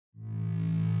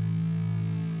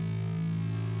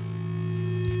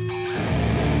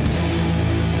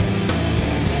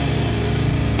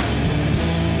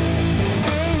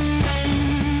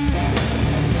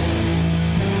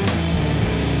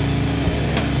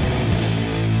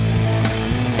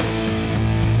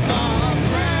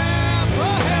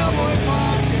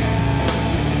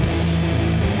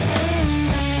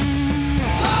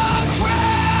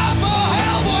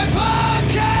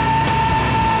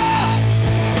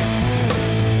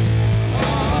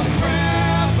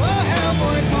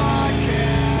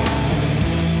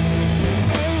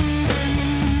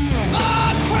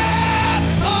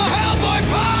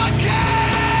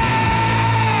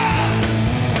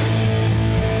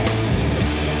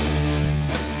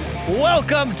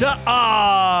Welcome to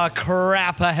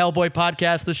Crap, a Hellboy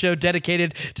podcast, the show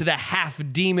dedicated to the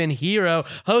half-demon hero,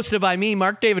 hosted by me,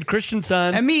 Mark David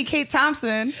Christensen. And me, Kate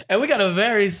Thompson. And we got a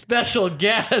very special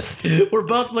guest. We're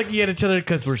both looking at each other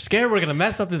because we're scared we're going to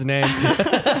mess up his name.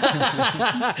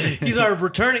 He's our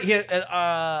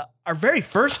our very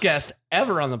first guest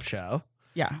ever on the show.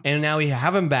 Yeah. And now we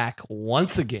have him back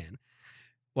once again.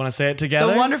 Want to say it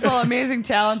together? The wonderful, amazing,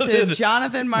 talented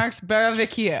Jonathan Marks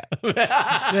Baravicchia.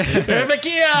 Baravicchia!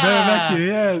 Yeah,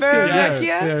 it's good. Baravicchia?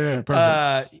 Yeah,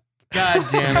 perfect. God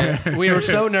damn it. We were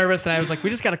so nervous, and I was like, we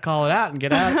just got to call it out and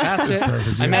get out past it.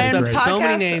 Perfect. I messed And up so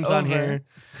many podcast names on over. here.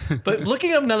 But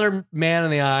looking up another man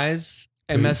in the eyes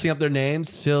and messing up their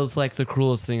names feels like the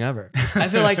cruelest thing ever. I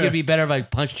feel like it'd be better if I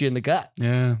punched you in the gut.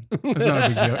 Yeah, it's not a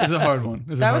big deal. It's a hard one.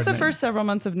 It's a That was hard the name. first several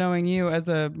months of knowing you as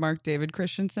a Mark David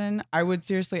Christensen. I would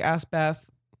seriously ask Beth.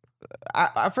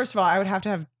 First of all, I would have to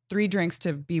have 3 drinks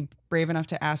to be brave enough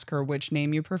to ask her which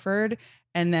name you preferred.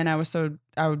 And then I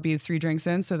would be 3 drinks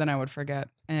in, so then I would forget.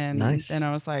 And Nice. then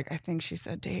I was like, I think she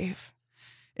said Dave.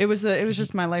 It was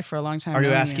just my life for a long time. Are you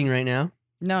knowing asking right now?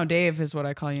 No, Dave is what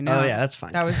I call you now. Oh, yeah, that's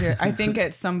fine. That was your. I think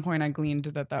at some point I gleaned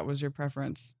that was your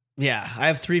preference. Yeah, I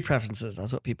have 3 preferences.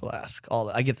 That's what people ask.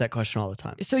 I get that question all the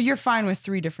time. So you're fine with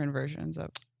 3 different versions of.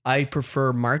 I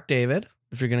prefer Mark David.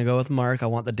 If you're going to go with Mark, I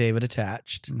want the David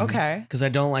attached. Okay, Because I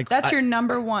don't like... that's your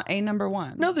number one. Number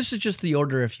one. No, this is just the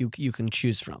order if you can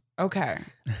choose from. Okay.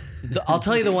 I'll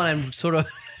tell you the one I'm sort of...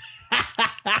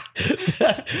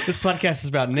 This podcast is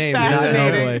about names, not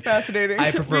Fascinating. Hellboy. Fascinating.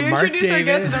 I prefer we Mark introduce our David.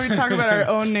 guests and then we talk about our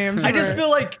own names. I just for- feel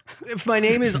like if my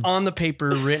name is on the paper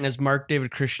written as Mark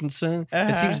David Christensen, it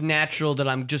Uh-huh. seems natural that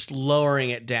I'm just lowering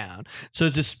it down. So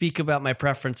to speak about my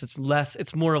preference, it's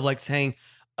more of like saying,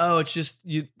 oh, it's just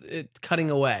it's cutting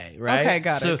away, right? Okay,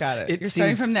 got So it. You're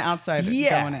starting from the outside.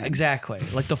 Yeah, going in. exactly.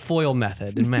 Like the FOIL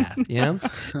method in math, you know?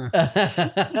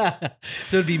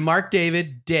 So it'd be Mark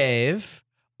David, Dave,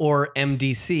 or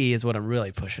MDC is what I'm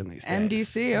really pushing these days.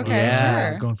 MDC. Okay, Yeah.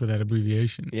 sure. Going for that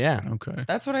abbreviation. Yeah. Okay.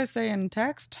 That's what I say in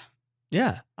text.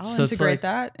 Yeah. I'll So it's integrate like-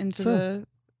 that into so- the.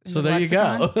 in so the there you go.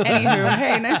 lexicon. Anywho,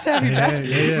 hey, nice to have you back.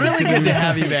 Really good to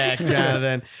have you back,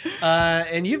 Jonathan.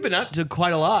 And you've been up to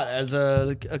quite a lot as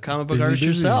a comic book artist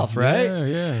yourself, right? Yeah,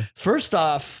 yeah. First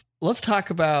off, let's talk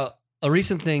about a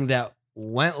recent thing that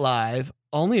went live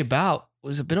only about,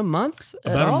 was it been a month?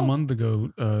 at About all? a month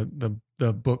ago,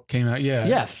 the book came out. Yeah.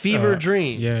 Yeah, Fever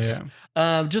Dreams.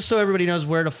 Yeah. Just so everybody knows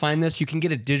where to find this, you can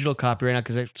get a digital copy right now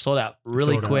because it sold out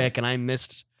really Sold out. quick, and I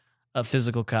missed a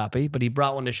physical copy, but he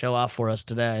brought one to show off for us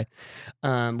today,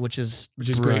 which is Which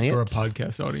is brilliant. great for a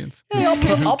podcast audience. Yeah, I'll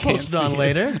Who I'll can't post it see on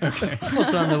later. Okay. I'll post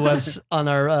it on the on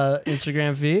our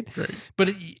Instagram feed. Great.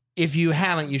 But if you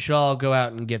haven't, you should all go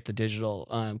out and get the digital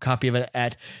copy of it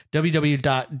at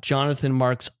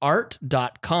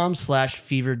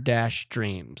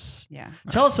www.jonathanmarksart.com/fever-dreams. Yeah.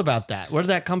 Tell us about that. Where did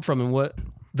that come from, and what?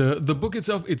 The book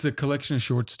itself, it's a collection of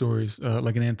short stories,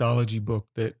 like an anthology book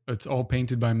that it's all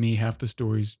painted by me, half the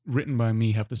stories written by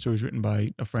me, half the stories written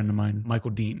by a friend of mine,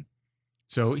 Michael Dean.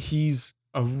 So he's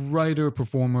a writer,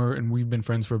 performer, and we've been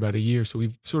friends for about a year. So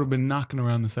we've sort of been knocking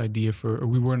around this idea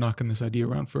we were knocking this idea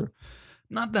around for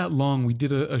not that long. We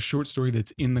did a short story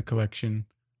that's in the collection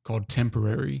called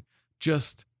Temporary,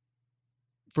 just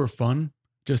for fun,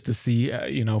 just to see,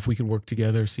 if we could work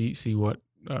together, see what,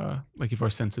 like if our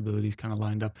sensibilities kind of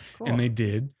lined up. Cool. And they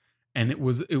did. And it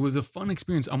was a fun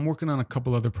experience. I'm working on a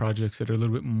couple other projects that are a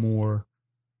little bit more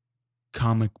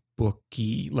comic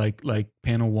booky, like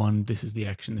panel 1, this is the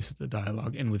action, this is the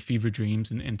dialogue. And with Fever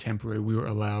Dreams and Temporary, we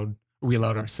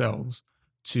allowed ourselves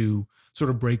to sort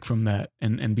of break from that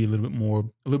and be a little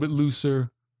bit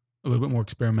looser, a little bit more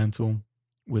experimental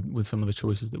with some of the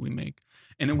choices that we make.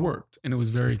 And it worked. And it was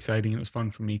very exciting. It was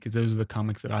fun for me because those are the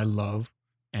comics that I love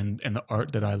and the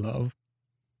art that I love.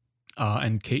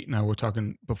 And Kate and I were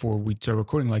talking before we started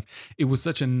recording, like it was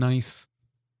such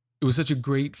a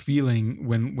great feeling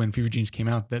when Fever Dreams came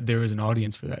out that there is an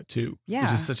audience for that too. Yeah.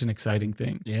 Which is such an exciting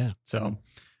thing. Yeah.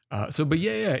 But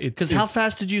yeah. Because how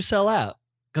fast did you sell out?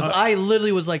 Because I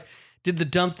literally was like, did the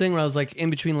dumb thing where I was like in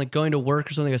between like going to work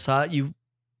or something. I saw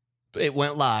it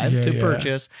went live to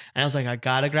purchase, and I was like, I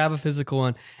gotta grab a physical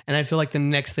one. And I feel like the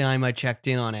next time I checked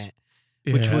in on it,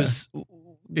 which was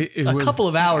a couple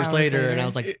of hours later, and I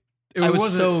was like, I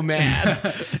was so mad.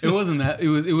 It wasn't that. It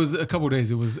was a couple of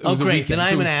days. It was Oh, a great. weekend. Then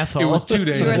So I'm it was- an asshole. It was 2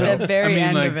 days. You were at though. the very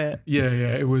end of it. Yeah.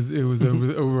 It was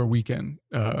over a weekend.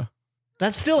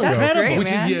 That's still That's incredible. great,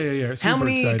 Which man. is yeah. How super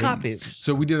many exciting. copies?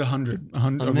 So we did 100, a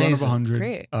run of Amazing. 100.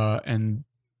 Great. And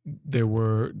they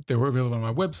were available on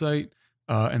my website,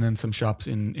 and then some shops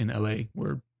in LA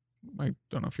were I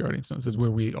don't know if your audience knows, is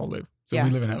where we all live. So Yeah.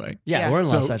 we live in LA. Yeah, we're in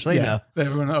Los Angeles. They know.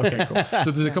 Everyone, okay, cool.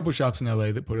 So there's a couple shops in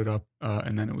LA that put it up,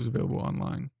 and then it was available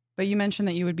online. But you mentioned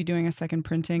that you would be doing a second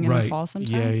printing in the fall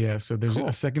sometime. Yeah. So there's Cool.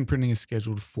 a second printing is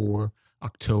scheduled for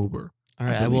October. All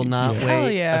right, I will not Hell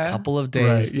wait yeah. a couple of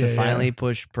days Right, to yeah, finally yeah.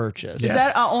 push purchase. Is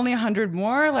Yes. that only 100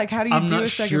 more? Like, how do you I'm do not a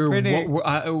second sure printing?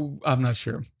 I'm not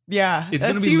sure. Yeah, It's that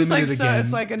gonna be seems limited like again.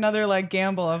 it's like another like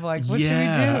gamble of like, what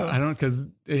yeah, should we do? I don't because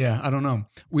I don't know.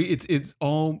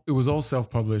 It was all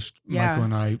self-published, Yeah. Michael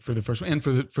and I, for the first one and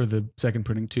for the second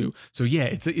printing too. So yeah,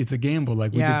 it's a gamble.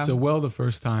 Like we Yeah. did so well the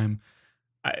first time.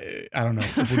 I don't know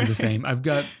if we'll do the same.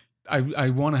 I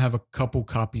want to have a couple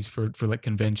copies for like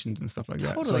conventions and stuff like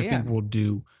that. So Totally, I think we'll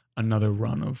do another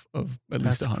run of at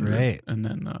least That's 100, great. and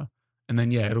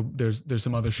then yeah, there's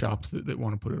some other shops that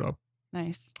want to put it up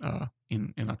Nice.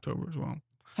 in October as well.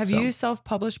 Have So- you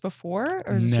self-published before,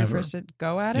 or is this your Never. first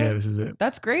go at Yeah, it? this is it.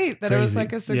 That's great that it was Crazy.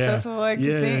 like a Yeah. successful like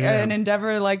Yeah, thing, yeah, yeah. an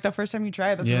endeavor like the first time you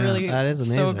try it. That's Yeah. really That is so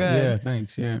amazing. good. Yeah,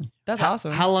 thanks. Yeah. That's How,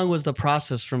 awesome. How long was the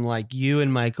process from like you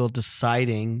and Michael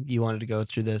deciding you wanted to go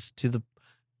through this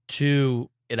to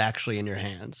it actually in your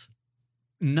hands?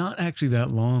 Not actually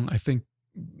that long. I think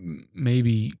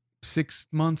maybe 6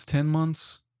 months, 10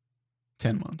 months,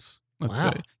 10 months. Let's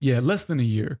Wow. say, yeah, less than a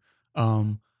year.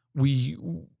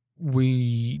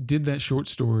 We did that short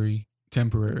story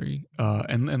temporary,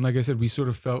 and like I said, we sort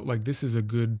of felt like this is a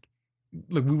good,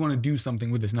 like we want to do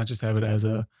something with this, not just have it as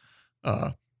a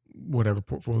whatever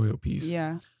portfolio piece.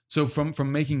 Yeah. So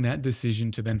from making that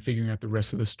decision to then figuring out the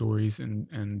rest of the stories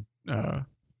and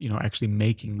actually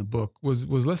making the book was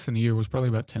less than a year. It was probably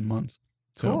about 10 months.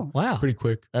 So Cool. Wow, pretty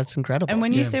quick. that's incredible. And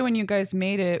when you Yeah. say when you guys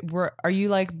made it, are you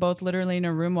like both literally in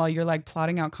a room while you're like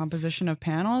plotting out composition of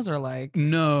panels, or like?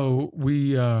 No,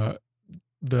 we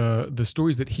the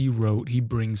stories that he wrote, he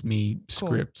brings me Cool.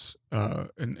 scripts,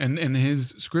 and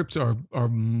his scripts are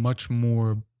much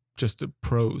more just a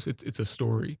prose. It's a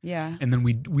story, Yeah. and then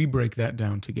we break that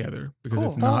down together because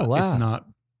it's Cool. not Oh, wow. it's not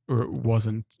or it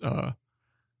wasn't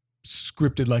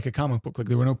scripted like a comic book. Like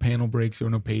there were no panel breaks, there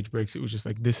were no page breaks. It was just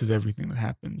like this is everything that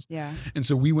happens. Yeah. And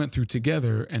so we went through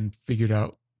together and figured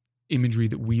out imagery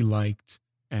that we liked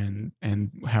and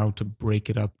how to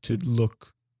break it up to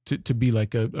look to be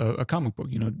like a comic book,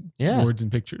 Yeah. words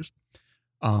and pictures.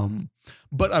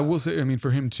 But I will say, I mean, for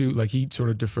him too, like he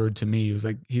sort of deferred to me. It was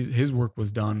like his work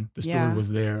was done, the story Yeah. was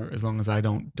there. As long as I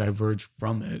don't diverge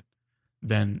from it,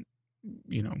 then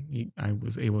I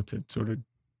was able to sort of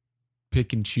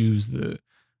pick and choose the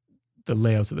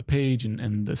layouts of the page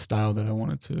and the style that I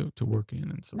wanted to work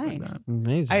in and stuff like that. Nice.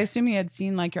 Amazing. I assume he had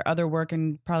seen like your other work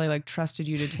and probably like trusted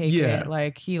you to take Yeah. it.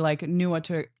 Like he like knew what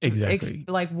to Exactly.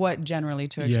 like what generally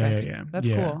to expect. Yeah. That's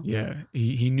yeah, cool. Yeah.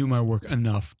 He knew my work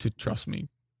enough to trust me.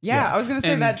 Yeah, Yeah. I was gonna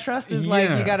say And- that trust is like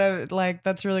you yeah. gotta like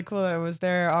that's really cool that it was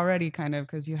there already kind of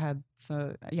because you had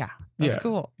that's Yeah.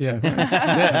 cool. Yeah.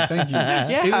 Yeah. Thank you.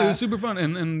 Yeah. It was super fun.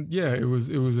 And yeah, it was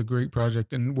a great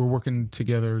project. And we're working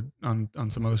together on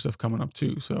some other stuff coming up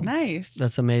too. So Nice.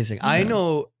 That's amazing. I Yeah.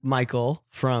 know Michael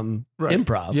from Right.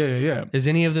 improv. Yeah. Is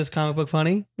any of this comic book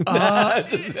funny?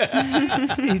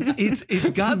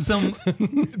 It's got some.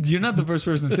 You're not the first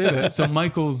person to say that. So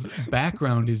Michael's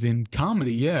background is in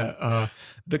comedy. Yeah,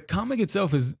 the comic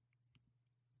itself is,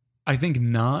 I think,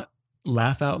 not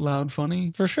laugh out loud funny,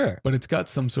 For sure. but it's got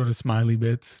some sort of smiley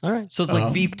bits. All right. So it's like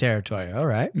Um, Veep territory. All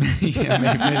right. Yeah,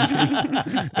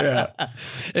 maybe. Yeah.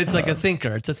 It's like a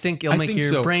thinker. It's a think. It'll I make think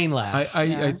your so. brain laugh. I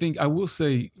Yeah. think I will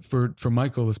say for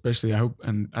Michael especially, I hope,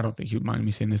 and I don't think he would mind me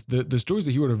saying this. The stories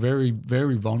that he wrote are very,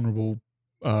 very vulnerable,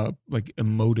 like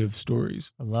emotive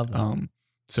stories. I love that.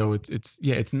 So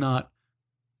it's not.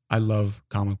 I love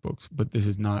comic books, but this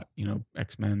is not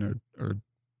X-Men or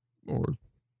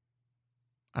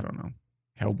I don't know,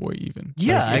 Hellboy even.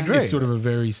 Yeah, I it's, agree. It's sort of a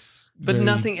very but very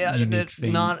nothing. unique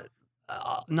thing. Not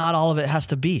all of it has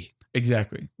to be.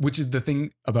 Exactly, which is the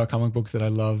thing about comic books that I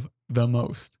love the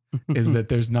most is that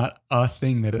there's not a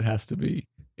thing that it has to be.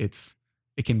 It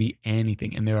can be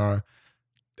anything, and there are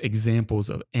examples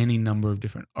of any number of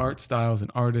different art styles and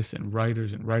artists and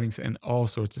writers and writings and all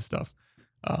sorts of stuff.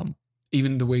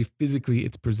 Even the way physically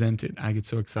it's presented, I get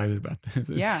so excited about this.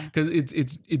 Yeah. because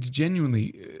it's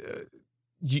genuinely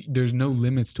there's no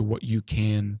limits to what you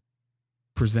can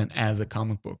present as a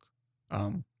comic book,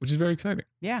 which is very exciting,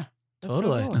 Yeah. That's so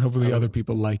Totally. cool. and hopefully other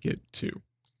people like it too.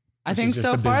 I which think is just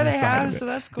so the far they business side have, of it. so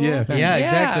that's cool. Yeah, thanks. Yeah,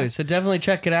 exactly. So definitely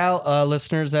check it out,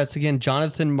 listeners. That's again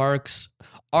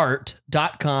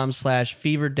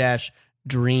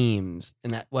jonathanmarksart.com/fever-dreams.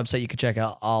 And that website you can check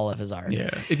out all of his art. Yeah,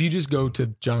 if you just go to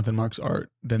Jonathan Marks Art,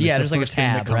 then Yeah, it's there's the like a first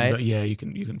thing that tab, comes right? up. Yeah, you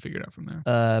can figure it out from there.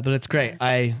 But it's great.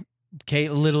 I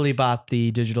Kate literally bought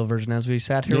the digital version as we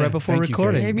sat here Yeah, right before thank you,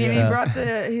 recording. Kate. I mean,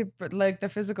 So he brought the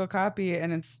physical copy,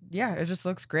 and it just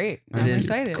looks great. it I'm is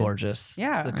excited. gorgeous.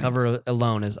 Yeah. The Thanks. cover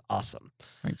alone is awesome.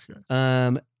 Thanks,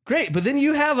 guys. Great, but then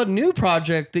you have a new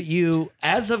project that you,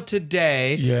 as of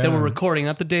today, Yeah. that we're recording,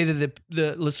 not the day that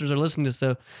the listeners are listening to this,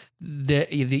 though,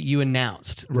 that you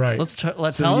announced. Right. Let's tell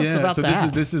us about so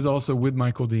that. this is also with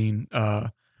Michael Dean.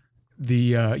 So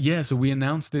we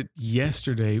announced it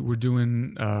yesterday. We're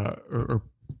doing or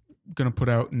going to put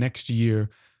out next year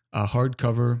a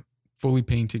hardcover, fully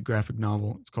painted graphic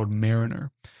novel. It's called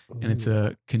Mariner, and it's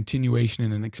a continuation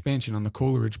and an expansion on the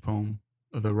Coleridge poem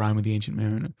of the Rime of the Ancient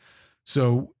Mariner.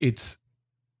 So it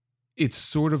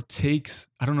sort of takes,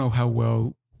 I don't know how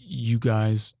well you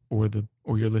guys or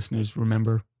your listeners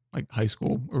remember like high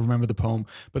school or remember the poem,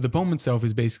 but the poem itself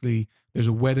is basically, there's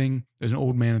a wedding, there's an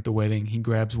old man at the wedding. He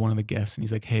grabs one of the guests and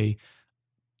he's like, "Hey,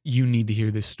 you need to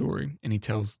hear this story." And he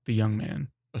tells the young man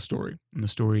a story. And the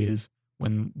story is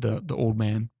when the old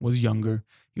man was younger,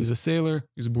 he was a sailor,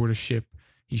 he was aboard a ship,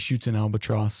 he shoots an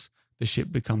albatross, the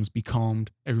ship becomes becalmed,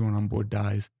 everyone on board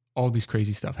dies, all this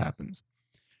crazy stuff happens.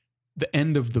 The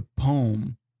end of the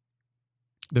poem,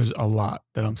 there's a lot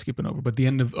that I'm skipping over, but the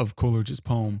end of Coleridge's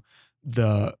poem,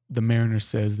 the mariner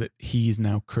says that he is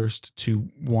now cursed to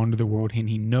wander the world, and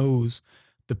he knows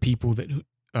the people that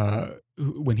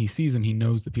when he sees them, he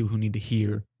knows the people who need to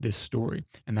hear this story,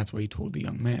 and that's why he told the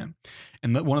young man.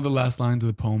 And one of the last lines of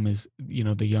the poem is,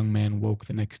 the young man woke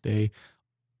the next day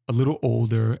a little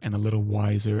older and a little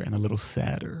wiser and a little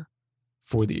sadder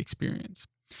for the experience.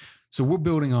 So we're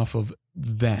building off of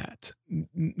that,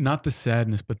 not the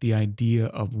sadness, but the idea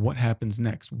of what happens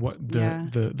next. What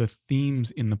the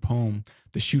themes in the poem,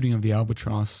 the shooting of the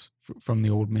albatross from the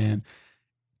old man,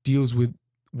 deals with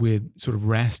sort of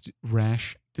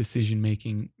rash decision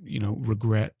making.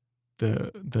 Regret,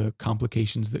 the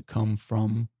complications that come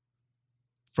from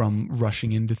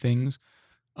rushing into things,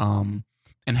 and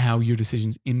how your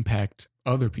decisions impact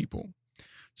other people.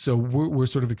 So we're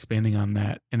sort of expanding on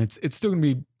that, and it's still gonna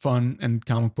be fun and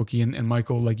comic booky. And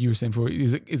Michael, like you were saying before,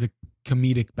 is a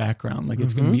comedic background. Like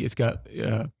it's gonna be, it's got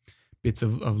bits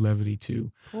of levity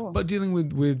too. Cool. But dealing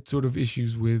with sort of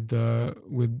issues with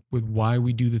why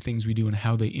we do the things we do and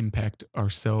how they impact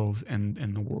ourselves and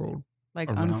the world. Like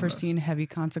around unforeseen us. heavy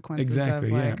consequences Exactly,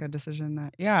 of like yeah. a decision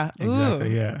that Ooh,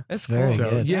 Exactly, yeah. It's very cool.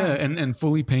 good. So yeah, and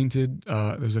fully painted.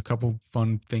 There's a couple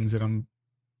fun things that I'm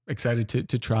excited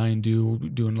to try and do. We're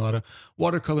doing a lot of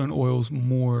watercolor and oils,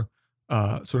 more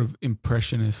sort of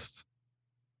impressionist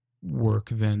work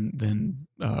than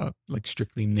like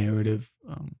strictly narrative,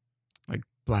 like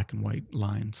black and white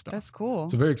line stuff. That's cool.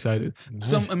 So very excited.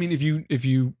 I mean, if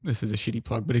you this is a shitty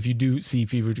plug, but if you do see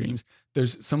Fever Dreams,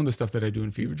 there's some of the stuff that I do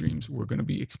in Fever Dreams we're going to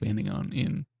be expanding on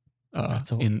in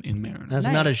Mariner. That's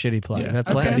not a Nice. shitty plug. Yeah. That's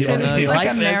I was like, gonna say, this yeah. is you like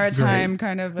a this? maritime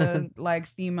kind of a like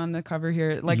theme on the cover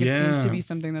here. Like it seems to Yeah. be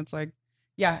something that's like,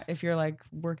 if you're like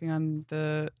working on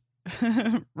the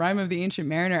Rime of the Ancient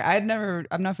Mariner.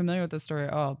 I'm not familiar with this story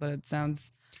at all, but it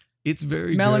sounds It's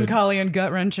very melancholy and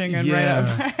gut wrenching and right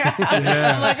up. Yeah.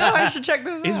 I'm like, I should check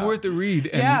this good. It's out. worth a read,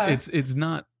 and Yeah. it's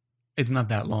not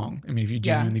that long. I mean, if you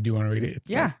genuinely do want to read it, it's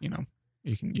Yeah. like,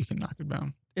 you can knock it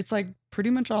down. It's like pretty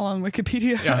much all on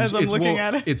Wikipedia Yeah, as I'm looking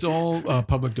at it. It's all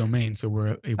public domain, so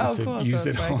we're able Oh, to cool. use So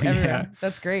it it's all. like Yeah. everywhere.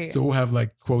 That's great. So we'll have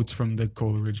like quotes from the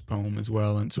Coleridge poem as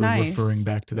well, and sort of Nice. referring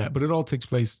back to that. But it all takes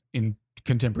place in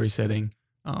contemporary setting.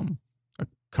 A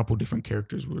couple different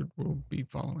characters we'll be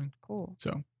following. Cool.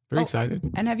 So very Oh, excited.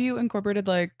 And have you incorporated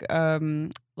like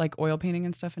oil painting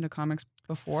and stuff into comics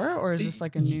before, or is this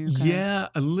like a new? Yeah,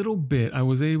 a little bit.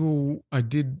 I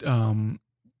did.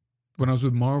 When I was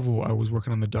with Marvel, I was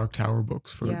working on the Dark Tower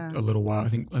books for Yeah. a little while. I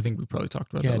think we probably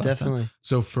talked about Yeah, that last time. definitely.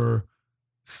 So for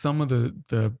some of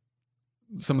the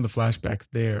flashbacks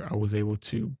there, I was able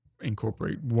to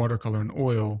incorporate watercolor and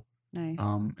oil, Nice.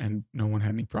 and no one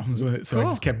had any problems with it, so I Cool.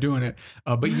 just kept doing it.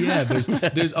 But yeah,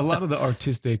 there's a lot of the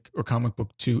artistic or comic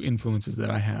book too influences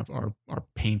that I have are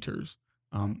painters.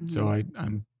 So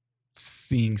I'm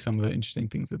seeing some of the interesting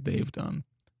things that they've done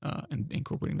and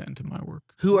incorporating that into my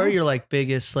work. Who are Nice. your like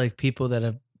biggest like people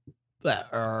that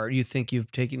you think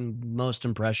you've taken most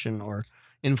impression or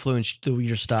influenced through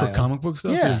your style? For comic book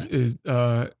stuff, Yeah. is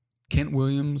Kent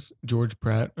Williams, George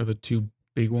Pratt are the two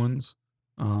big ones.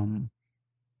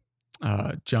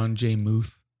 John J.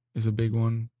 Muth is a big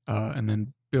one, and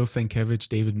then Bill Sienkiewicz,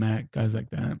 David Mack, guys like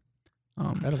that.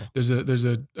 Incredible. There's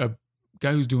a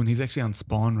guy he's actually on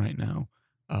Spawn right now.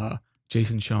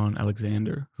 Jason Sean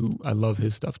Alexander, who I love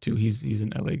his stuff too. He's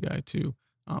an LA guy too.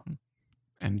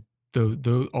 And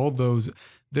all those,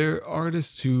 they're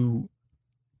artists who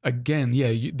again,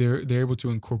 yeah, they're able to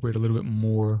incorporate a little bit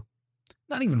more,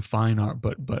 not even fine art,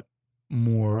 but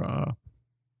more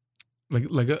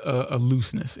like a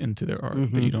looseness into their art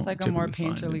that you don't. It's like a more typically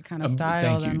find. painterly kind of style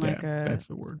Thank you. than like a. That's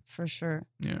the word. For sure.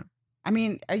 Yeah. I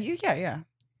mean, yeah.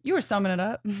 You were summing it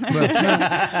up.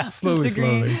 Slowly.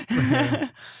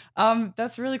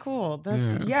 That's really cool.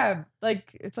 That's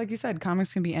like it's like you said,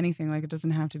 comics can be anything. Like it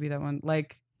doesn't have to be that one.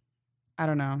 Like, I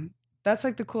don't know. That's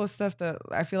like the coolest stuff that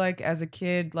I feel like as a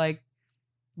kid, like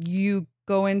you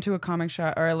go into a comic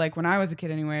shop, or like when I was a kid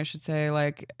anyway, I should say,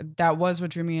 like that was what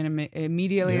drew me in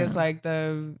immediately is like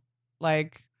the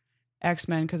like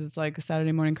X-Men, because it's like a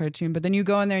Saturday morning cartoon. But then you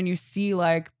go in there and you see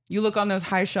like you look on those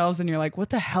high shelves and you're like, what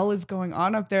the hell is going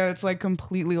on up there? It's like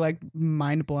completely like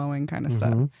mind-blowing kind of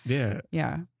stuff.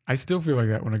 Yeah. I still feel like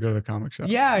that when I go to the comic shop.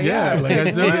 Yeah. Like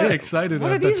I still get excited.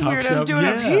 What at are these the top weirdos shelf. doing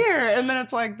up here? And then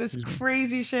it's like this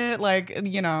crazy shit, like,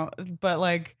 you know, but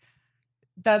like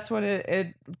that's what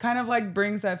it kind of like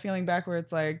brings that feeling back where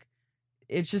it's like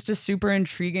it's just a super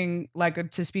intriguing,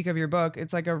 like to speak of your book,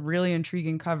 it's like a really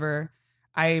intriguing cover.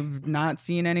 I've not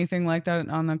seen anything like that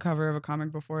on the cover of a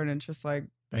comic before, and it's just like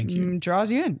thank you.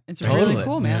 Draws you in. It's Totally. really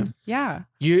cool, man. Yeah.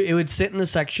 It would sit in the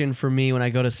section for me when I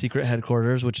go to Secret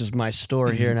Headquarters, which is my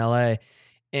store here in LA.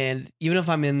 And even if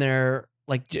I'm in there,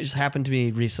 like it just happened to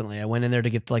me recently, I went in there to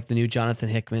get like the new Jonathan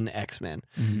Hickman X-Men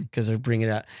because they're bringing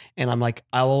it out. And I'm like,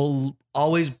 I will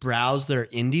always browse their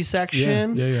indie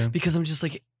section because I'm just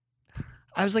like,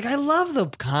 I was like, I love the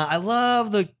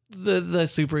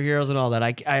superheroes and all that.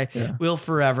 I will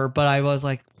forever. But I was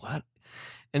like, what?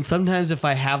 And sometimes if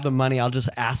I have the money, I'll just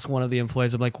ask one of the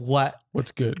employees. I'm like,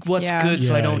 what's good? What's good?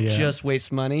 So I don't just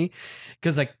waste money.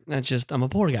 Cause like, that's just, I'm a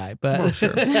poor guy, but,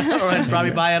 or I'd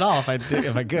probably buy it all if I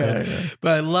could,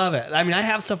 but I love it. I mean, I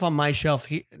have stuff on my shelf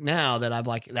now that I'm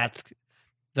like, that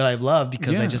I love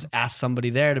because I just asked somebody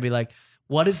there to be like,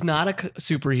 what is not a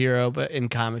superhero, but in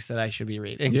comics that I should be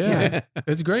reading? Yeah,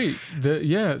 it's great.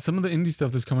 Some of the indie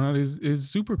stuff that's coming out is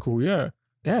super cool. Yeah.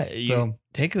 So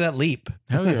take that leap.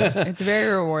 Hell yeah. It's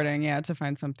very rewarding, to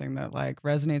find something that like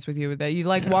resonates with you, that you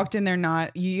like walked in there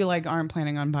you like aren't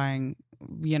planning on buying,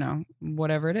 you know,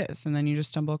 whatever it is, and then you just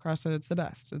stumble across it. It's the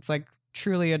best. It's like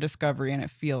truly a discovery, and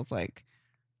it feels like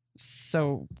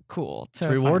so cool. It's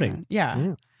rewarding.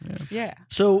 Yeah.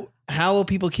 So how will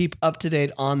people keep up to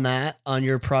date on that, on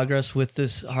your progress with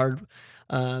this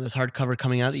hardcover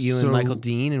coming out, you and Michael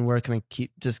Dean, and where can I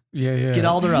keep get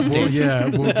all their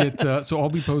updates? We'll get so I'll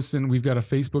be posting. We've got a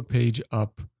Facebook page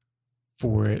up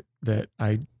for it that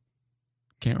I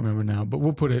can't remember now, but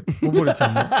we'll put it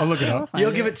somewhere. I'll look it up.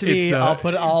 You'll give it to me.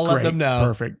 I'll let them know.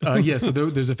 Perfect. So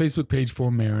there's a Facebook page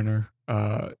for Mariner,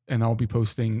 and I'll be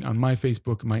posting on my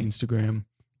Facebook, my Instagram,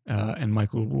 and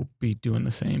Michael will be doing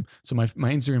the same. So my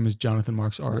Instagram is Jonathan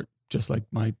Marks Art, just like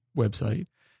my website,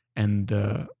 and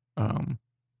the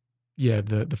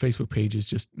Facebook page is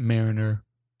just Mariner,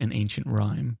 an Ancient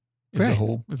Rhyme. Is the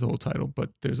whole title,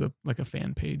 but there's a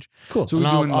fan page. Cool. So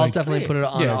I'll definitely put it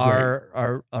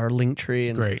on our link tree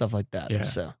and stuff like that. Yeah.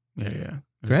 So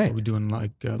Great. We're doing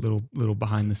like little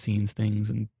behind the scenes things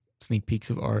and sneak peeks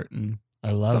of art and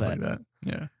I love stuff it. like that.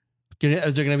 Yeah.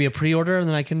 Is there going to be a pre-order and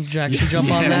then I can actually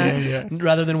jump on that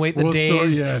rather than wait the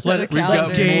days? Let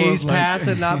days pass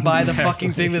and not buy the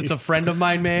fucking thing that's a friend of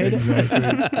mine made.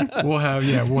 Exactly. We'll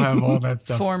have all that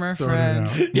stuff. Former friend.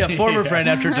 Former friend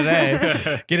after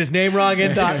today. Get his name wrong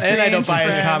and I don't buy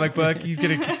his comic book. He's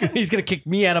gonna kick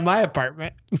me out of my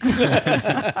apartment.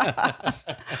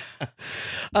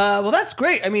 Well, that's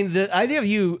great. I mean, the idea of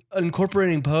you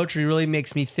incorporating poetry really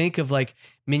makes me think of like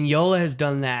Mignola has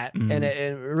done that, and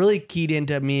it really keyed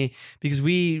into me because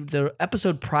the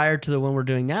episode prior to the one we're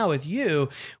doing now with you,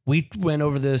 we went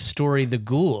over the story The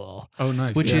Ghoul. Oh,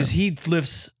 nice. Which is he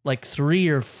lifts like 3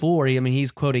 or 4. I mean,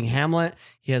 he's quoting Hamlet.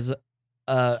 He has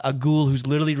a ghoul who's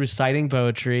literally reciting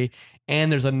poetry,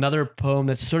 and there's another poem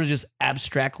that's sort of just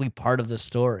abstractly part of the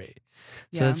story.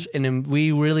 So and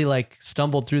we really like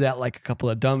stumbled through that like a couple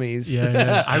of dummies.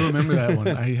 Yeah. I remember that one.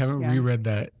 I haven't reread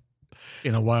that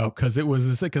in a while because it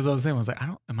was because I was saying, I was like,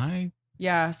 am I?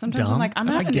 Yeah, sometimes dumb? I'm like, I'm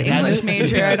not an English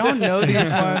major. I don't know these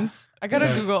ones. I gotta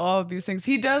Google all of these things.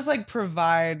 He does like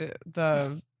provide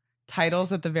the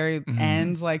titles at the very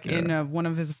end, like in one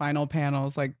of his final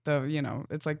panels, like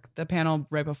it's like the panel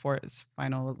right before his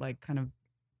final like kind of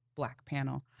black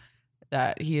panel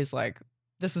that he is like,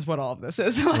 this is what all of this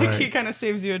is. Like he kind of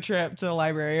saves you a trip to the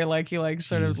library. Like he like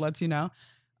sort of lets you know.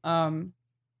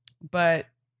 But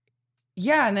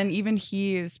yeah, and then even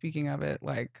he, speaking of it,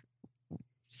 like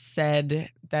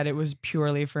said that it was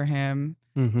purely for him.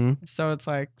 So it's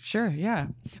like, sure, yeah.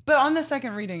 But on the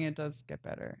second reading, it does get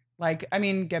better. Like, I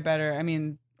mean, get better. I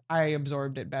mean, I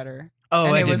absorbed it better. Oh,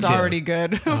 and I it did was too. already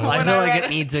good. I feel when like read it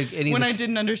needs when I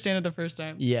didn't understand it the first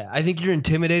time. Yeah, I think you're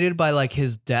intimidated by like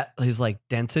his like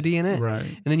density in it, Right.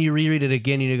 and then you reread it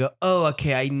again, and you go, "Oh,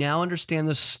 okay, I now understand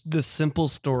the simple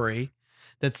story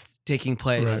that's taking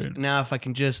place. Right. Now, if I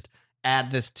can just add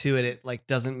this to it, it like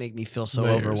doesn't make me feel so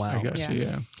Layers, overwhelmed." I got you.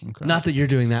 Yeah. Okay. Not that you're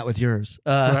doing that with yours.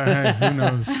 Right, who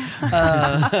knows?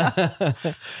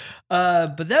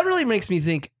 But that really makes me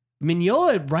think.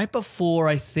 Mignola, right before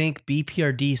I think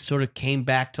BPRD sort of came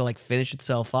back to like finish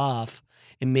itself off,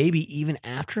 and maybe even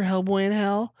after Hellboy in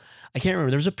Hell, I can't remember.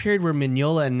 There was a period where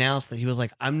Mignola announced that he was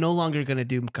like, "I'm no longer going to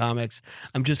do comics.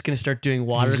 I'm just going to start doing He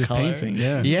was just watercolor." painting.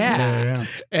 Yeah. Yeah.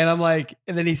 And I'm like,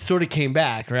 and then he sort of came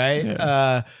back, right?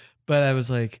 Yeah. But I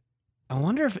was like, I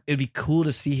wonder if it'd be cool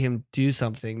to see him do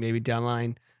something maybe down the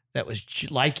line that was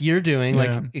like you're doing, Yeah.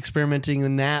 like experimenting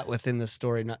in that within the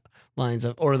story lines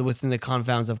of, or within the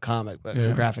confounds of comic books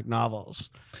and graphic novels.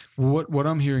 What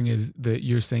I'm hearing is that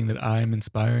you're saying that I'm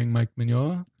inspiring Mike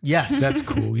Mignola. Yes, That's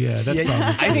cool. Yeah, that's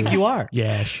probably I think cool. you are.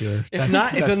 Yeah, sure. If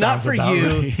not for sounds about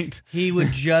you, right. he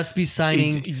would just be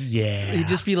signing. Yeah. He'd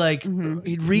just be like, Mhm.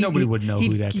 he'd read. Nobody would know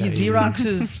who that guy He'd is. Xerox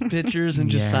his pictures and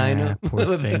just sign Yeah, them.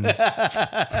 poor thing. That's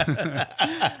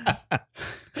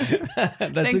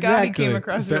Thank exactly. God he came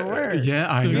across your work.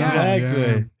 Yeah, I know. Exactly.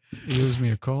 Yeah. He owes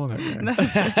me a call,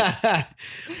 that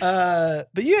guy.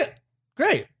 But yeah,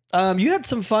 great. You had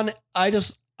some fun. I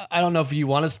don't know if you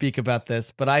want to speak about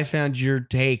this, but I found your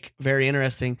take very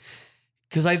interesting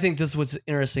because I think this is what's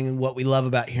interesting and what we love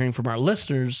about hearing from our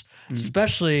listeners,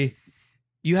 especially.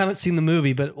 You haven't seen the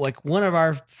movie, but like one of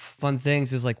our fun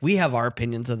things is like we have our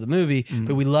opinions of the movie,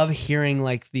 but we love hearing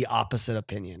like the opposite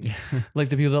opinion. Like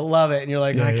the people that love it, and you're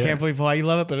like, I can't believe why you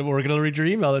love it, but we're gonna read your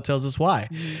email that tells us why.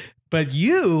 But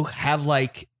you have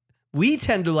like, we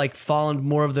tend to like fall in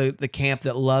more of the camp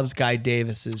that loves Guy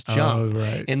Davis's jump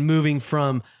right. and moving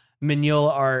from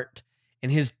Mignola art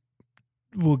and his.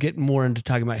 We'll get more into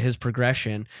talking about his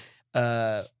progression,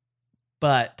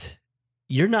 but.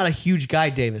 You're not a huge Guy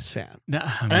Davis fan. No,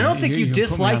 And I don't think you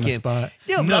dislike him. Yeah,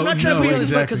 but I'm not trying to put you on the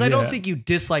spot because I don't think you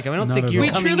dislike him. I don't Not think at you're all.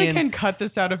 We coming truly in. can cut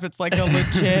this out if it's like a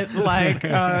legit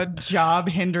like job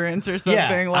hindrance or something.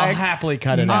 Yeah, I'll like happily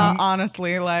cut it out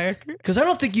honestly, like because I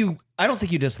don't think you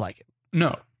dislike him.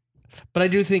 No. But I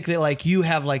do think that like you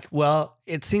have like, well,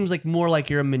 it seems like more like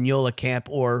you're a Mignola camp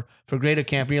or Fagredo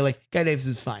camp, and you're like, Guy Davis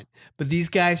is fine, but these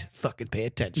guys fucking pay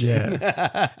attention.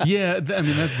 Yeah. Yeah, I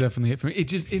mean that's definitely it for me.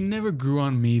 It never grew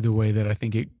on me the way that I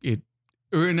think it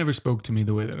never spoke to me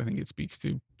the way that I think it speaks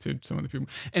to some other people,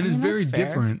 and it's mean, very that's fair.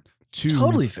 different to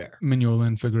Totally fair. Mignola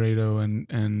and Fagredo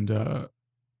and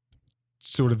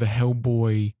sort of the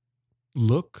Hellboy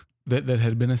look that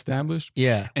had been established,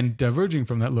 Yeah. and diverging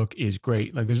from that look is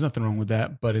great. Like there's nothing wrong with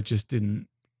that, but it just didn't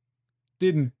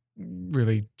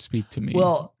really speak to me.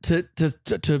 Well,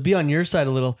 to be on your side a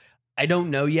little, I don't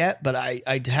know yet, but I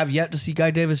have yet to see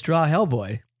Guy Davis draw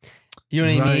Hellboy. You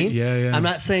know what I Right, mean? Yeah. I'm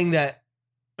not saying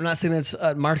that's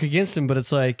a mark against him, but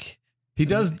it's like He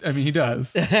does. I mean, he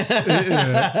does.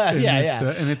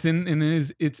 yeah, and it's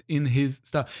in his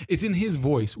style. It's in his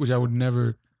voice, which I would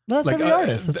never. Well, that's every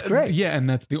artist. That's great. Yeah, and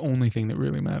that's the only thing that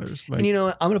really matters. Like, And you know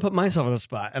what? I'm going to put myself on the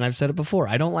spot, and I've said it before.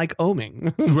 I don't like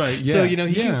oming. right? Yeah. So, he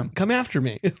can come after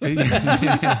me.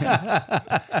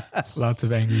 Lots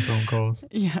of angry phone calls.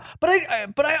 yeah. But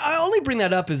I only bring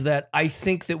that up is that I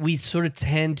think that we sort of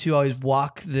tend to always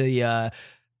walk the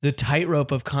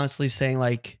tightrope of constantly saying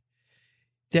like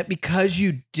that because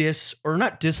you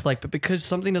not dislike, but because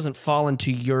something doesn't fall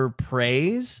into your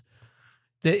praise,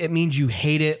 that it means you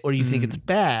hate it or you think it's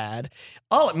bad.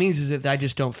 All it means is that I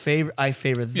just don't favor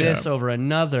this over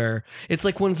another. It's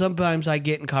like when sometimes I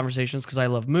get in conversations because I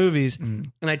love movies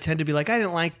and I tend to be like, I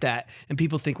didn't like that. And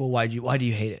people think, well, why do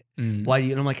you hate it? Why do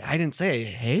you? And I'm like, I didn't say I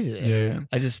hated it. Yeah.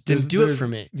 I just didn't do it for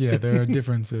me. Yeah, there are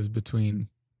differences between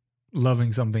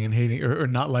loving something and hating, or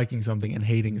not liking something and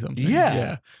hating something.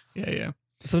 Yeah. Yeah.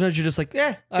 Sometimes you're just like, I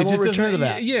It won't just return to doesn't-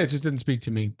 that. Yeah, it just didn't speak to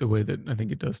me the way that I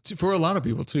think it does for a lot of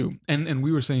people too. And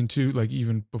we were saying too, like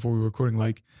even before we were recording,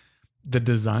 like the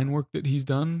design work that he's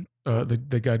done,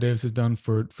 the Guy Davis has done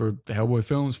for the Hellboy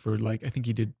films, for like I think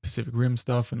he did Pacific Rim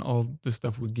stuff and all this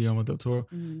stuff with Guillermo del Toro.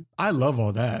 I love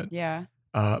all that. Yeah.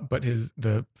 But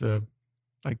the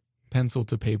like pencil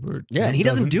to paper, Yeah, and he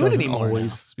doesn't do it anymore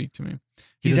Always now. speak to me.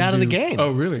 He's doesn't out of the do- game.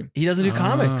 Oh, really? He doesn't do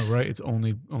comics. Right. It's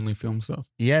only film stuff.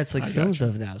 Yeah, it's like I film gotcha.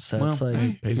 stuff now. So Well, it's like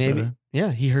hey, pays maybe. better.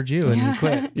 Yeah, he heard you and he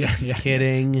quit. Yeah.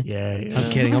 Kidding. Yeah.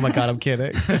 I'm kidding. Oh my God, I'm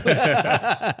kidding.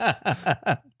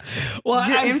 Well,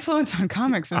 Your I'm- influence on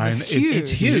comics is It's huge. It's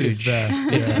huge. It's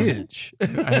vast. It's yeah. huge.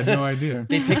 I had no idea.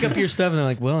 They pick up your stuff and they're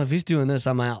like, well, if he's doing this,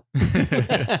 I'm out.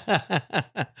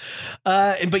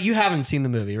 But you haven't seen the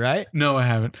movie, right? No, I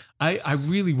haven't. I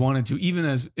really wanted to, even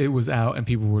as it was out and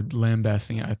people were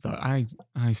lambasting it. I thought I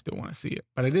still want to see it,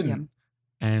 but I didn't,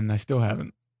 and I still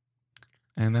haven't.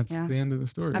 And that's Yeah. the end of the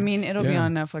story. I mean, it'll be Yeah.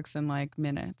 on Netflix in like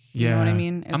minutes. You know what I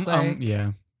mean? It's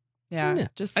yeah. yeah,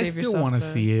 just I save still yourself want to the-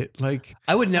 see it. Like,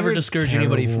 I would never it's discourage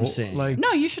anybody from terrible. seeing. Like,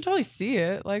 No, you should totally see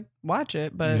it. Like, watch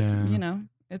it. But, Yeah. you know,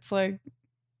 it's like,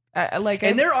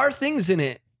 and there are things in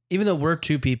it, even though we're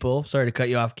two people. Sorry to cut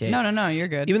you off, Kate. No, you're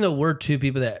good. Even though we're two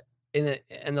people that in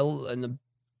the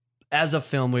as a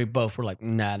film, we both were like,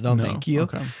 nah, no, thank you.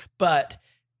 Okay. But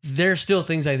there's still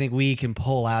things I think we can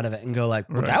pull out of it and go like,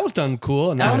 well, Right. that was done cool,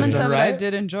 and that was Elements done of it right. I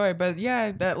did enjoy, but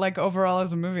yeah, that like overall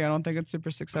as a movie, I don't think it's super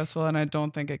successful, and I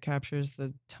don't think it captures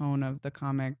the tone of the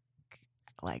comic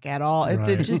like at all. It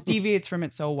Right. just deviates from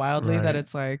it so wildly that Right.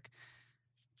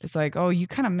 it's like, oh, you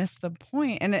kind of missed the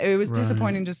point, and it was Right.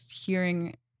 disappointing just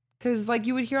hearing, because like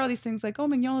you would hear all these things like, oh,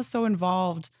 Mignola's so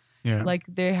involved, Yeah. like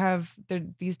they have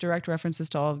these direct references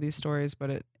to all of these stories,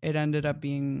 but it ended up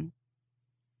being,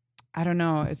 I don't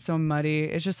know, it's so muddy.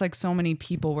 It's just like so many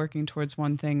people working towards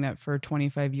one thing that for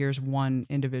 25 years one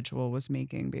individual was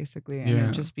making basically, and Yeah.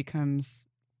 it just becomes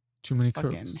Too many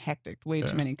cooks. fucking hectic. Way Yeah.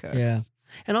 too many cooks. Yeah.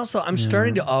 And also, I'm Yeah.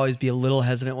 starting to always be a little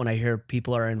hesitant when I hear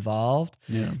people are involved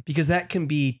Yeah. because that can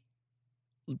be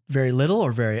very little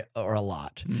or a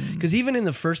lot. Mm. Because even in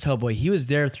the first Hellboy, he was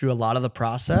there through a lot of the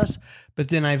process. But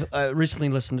then I've recently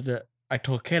listened to. I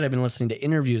told Kate I've been listening to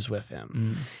interviews with him,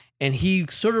 Mm. and he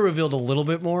sort of revealed a little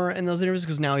bit more in those interviews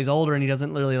because now he's older and he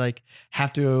doesn't really like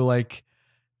have to like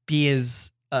be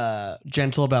as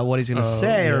gentle about what he's going to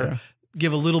say yeah. or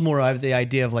give a little more of the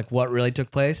idea of like what really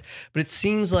took place. But it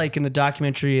seems like in the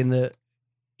documentary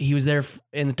he was there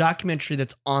in the documentary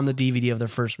that's on the DVD of their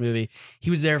first movie. He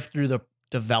was there through the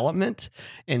development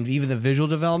and even the visual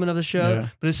development of the show. Yeah.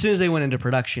 But as soon as they went into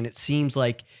production, it seems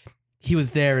like he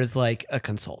was there as like a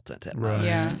consultant at Right. most.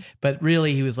 Yeah. But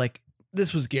really he was like,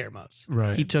 this was Guillermo's.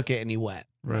 Right. He took it and he went.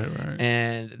 Right.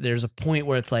 And there's a point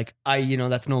where it's like,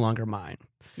 that's no longer mine.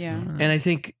 Yeah. Right. And I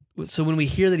think so when we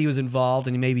hear that he was involved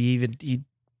and he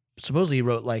supposedly he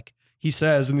wrote like he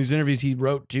says in these interviews he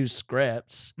wrote 2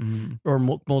 scripts Mm. or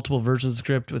multiple versions of the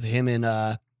script with him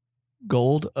and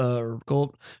Gold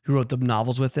who wrote the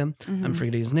novels with him. Mhm. I'm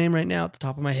forgetting his name right now at the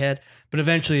top of my head. But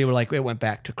eventually it went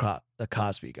back to the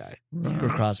Cosby guy or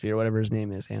Crosby or whatever his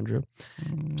name is, Andrew.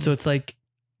 Mm. So it's like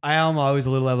I am always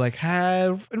a little like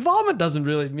involvement doesn't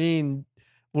really mean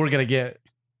we're gonna get.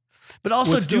 But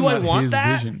also, Well, it's still do I not want his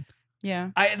that? vision. Yeah.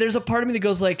 There's a part of me that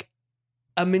goes like,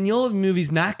 a Mignola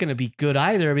movie's not going to be good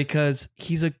either because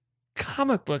he's a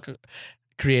comic book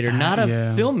creator, not a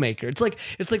Yeah. filmmaker. It's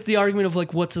like the argument of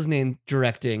like what's his name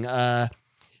directing,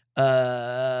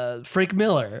 Frank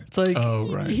Miller. It's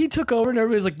like he took over and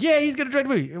everybody's like, yeah, he's gonna direct a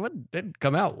movie. It didn't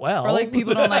come out well. Or like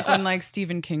people don't like when like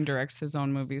Stephen King directs his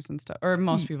own movies and stuff. Or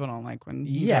most people don't like when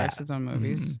he Yeah. directs his own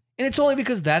movies. and it's only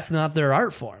because that's not their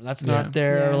art form. That's not Yeah.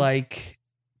 their Yeah. like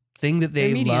thing that they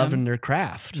Their medium. love in their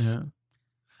craft. Yeah.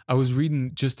 I was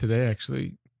reading just today,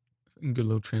 actually. Good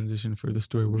little transition for the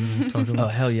story we're going to talk about. Oh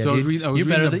hell yeah! So I was dude. reading. I was you're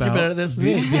reading better. about You're better at this than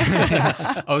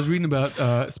me. I was reading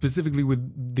about specifically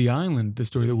with The Island, the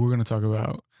story that we're going to talk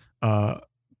about.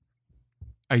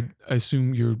 I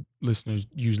assume your listeners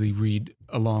usually read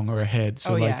along or ahead.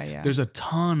 So yeah. there's a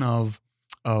ton of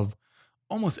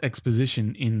almost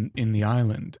exposition in The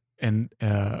Island, and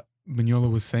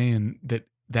Mignola was saying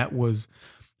that was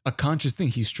a conscious thing.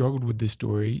 He struggled with this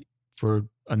story for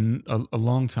a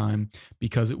long time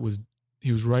because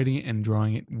he was writing it and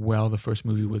drawing it while the first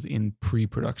movie was in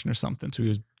pre-production or something. So he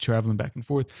was traveling back and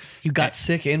forth. You got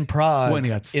sick in Prague When he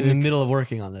got in the sick. middle of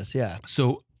working on this. Yeah.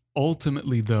 So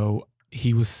ultimately, though,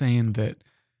 he was saying that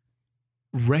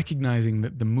recognizing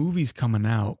that the movie's coming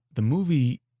out, the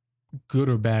movie, good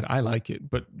or bad, I like it,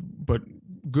 but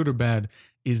good or bad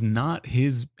is not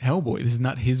his Hellboy. This is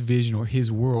not his vision or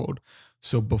his world.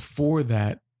 So before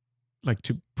that, like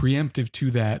to preemptive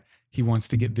to that, he wants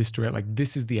to get this story out. Like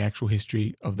this is the actual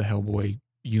history of the Hellboy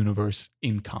universe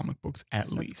in comic books, at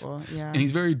That's least. cool. Yeah. And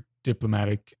he's very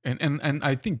diplomatic and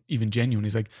I think even genuine.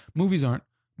 He's like, movies aren't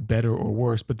better or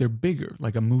worse, but they're bigger.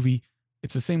 Like a movie,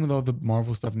 it's the same with all the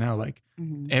Marvel stuff now. Like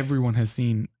Mhm. everyone has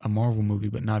seen a Marvel movie,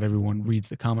 but not everyone reads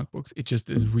the comic books. It just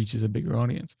reaches a bigger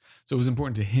audience. So it was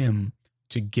important to him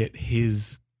to get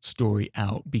his story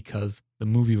out because the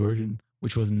movie version,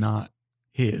 which was not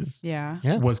his, Yeah.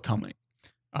 Yeah. was coming.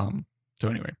 So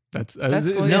anyway, that's cool. No, I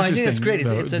think that's interesting, great.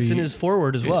 though, It's in his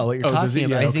foreword as well. What you're talking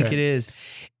about, Yeah, I think okay. it is,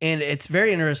 and it's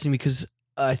very interesting because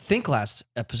I think last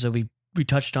episode we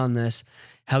touched on this,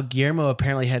 how Guillermo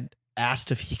apparently had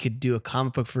asked if he could do a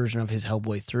comic book version of his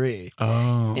Hellboy 3,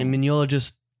 Oh, and Mignola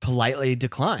just politely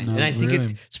declined. No, And I think really?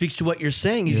 it speaks to what you're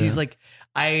saying. He's like,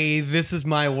 this is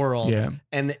my world, yeah.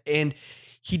 and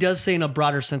he does say in a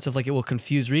broader sense of like it will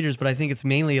confuse readers, but I think it's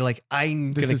mainly like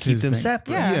I'm This gonna is keep his them thing.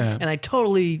 separate, Yeah. and I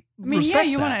totally I mean, respect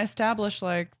you that. want to establish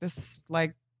like this,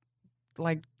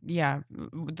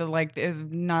 is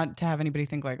not to have anybody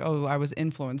think like, oh, I was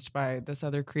influenced by this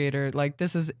other creator. Like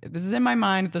this is in my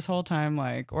mind this whole time,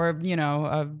 like, or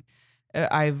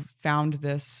I've found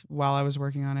this while I was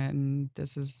working on it, and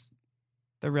this is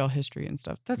the real history and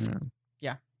stuff. That's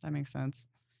that makes sense.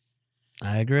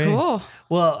 I agree. Cool.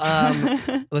 Well,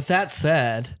 with that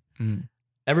said, Mm.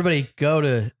 everybody go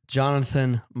to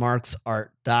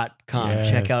jonathanmarksart.com. Yes,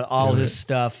 Check out all do his it.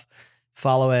 stuff.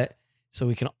 Follow it so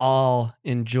we can all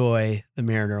enjoy The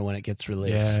Mariner when it gets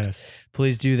released. Yes.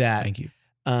 Please do that. Thank you.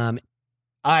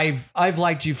 I've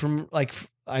liked you from like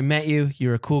I met you.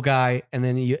 You're a cool guy, and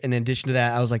then in addition to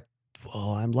that, I was like,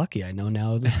 well, I'm lucky. I know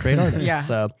now this great artist. Yeah.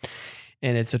 So,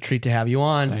 and it's a treat to have you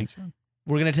on. Thanks.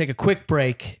 We're going to take a quick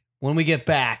break. When we get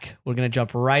back, we're going to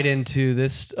jump right into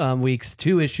this week's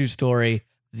 2-issue story,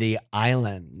 The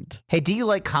Island. Hey, do you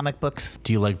like comic books?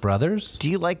 Do you like brothers? Do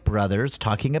you like brothers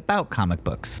talking about comic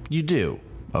books? You do.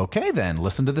 Okay, then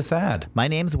listen to this ad. My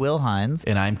name's Will Hines.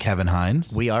 And I'm Kevin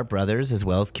Hines, We are brothers as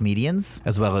well as comedians,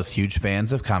 as well as huge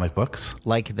fans of comic books.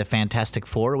 like the Fantastic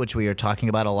Four, which we are talking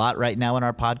about a lot right now in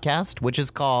our podcast, which is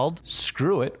called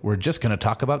Screw it, we're just going to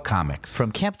talk about comics.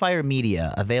 From Campfire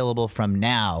Media, available from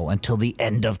now until the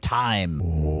end of time.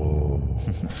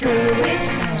 Screw it,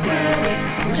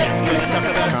 we're just gonna talk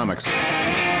about Comics.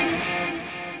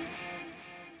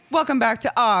 Welcome back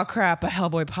to Aw Crap, a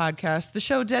Hellboy podcast, the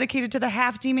show dedicated to the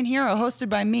half demon hero, hosted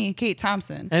by me, Kate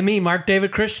Thompson, And me, Mark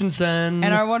David Christensen.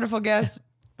 and our wonderful guest,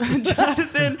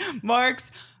 Jonathan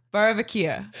Marks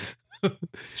Baravicchia.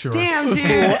 Sure. Damn, dude,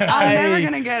 I'm never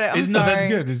gonna get it. I'm No, sorry. that's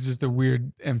good. It's just a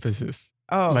weird emphasis.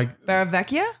 Oh, Like-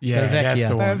 Baravecchia? Yeah, that's Baravecchia.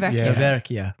 the one. Baravecchia. Yeah.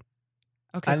 Verchia.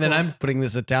 Okay, And then cool. I'm putting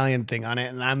this Italian thing on it,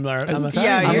 and I'm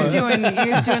Yeah, you're doing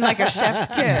like a chef's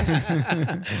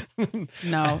kiss.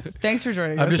 No, thanks for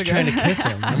joining us. I'm just trying to again. kiss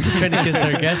him. I'm just trying to kiss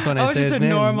our guest when I say just his a name.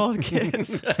 normal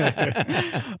kiss.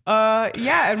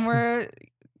 And we're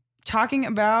talking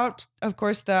about, of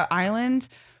course, The Island,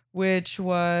 which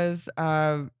was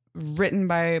written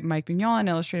by Mike Mignola and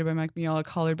illustrated by Mike Mignola,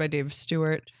 colored by Dave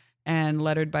Stewart, and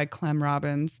lettered by Clem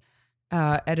Robbins.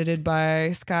 Edited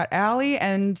by Scott Alley,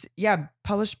 and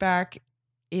published back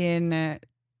in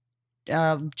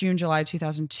June, July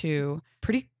 2002.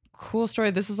 Pretty cool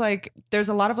story. This is like, there's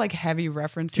a lot of like heavy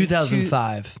references.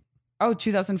 2005.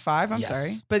 2005. I'm Yes.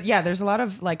 sorry. But yeah, there's a lot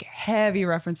of like heavy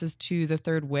references to The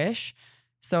Third Wish.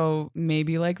 So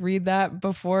maybe like read that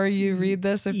before you read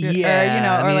this if you're,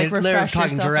 like they're refresh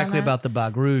talking yourself directly on that. about the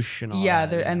Bagrouche and all Yeah,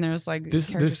 that. and there's like This-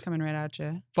 characters this- coming right at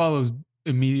you. Follows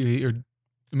immediately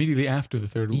after the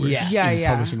Third Wish. Yes. Yeah, in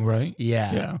yeah. Publishing, right?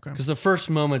 Yeah. Yeah, okay. Because the first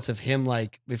moments of him,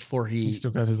 like, before he. He's still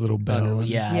got his little bell. and-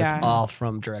 Yeah. It's all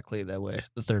from directly the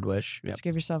Third Wish. Yep. Just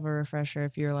give yourself a refresher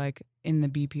if you're like in the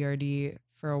BPRD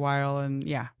for a while, and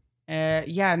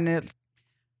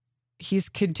he's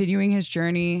continuing his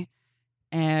journey,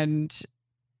 and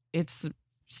it's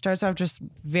starts off just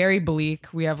very bleak.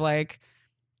 We have like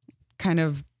kind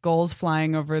of gulls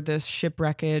flying over this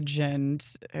shipwreckage and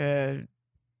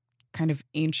kind of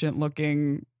ancient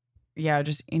looking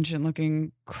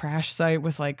crash site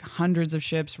with like hundreds of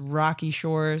ships, rocky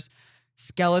shores,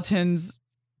 skeletons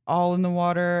all in the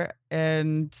water,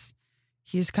 and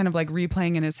he's kind of like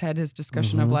replaying in his head his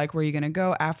discussion of Mhm. like, where are you gonna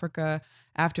go? Africa,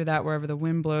 after that, wherever the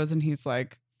wind blows, and he's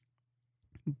like,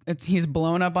 he's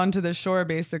blown up onto the shore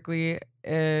basically,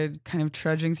 kind of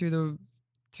trudging through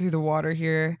the water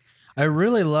here. I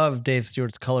really love Dave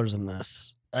Stewart's colors in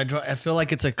this. I feel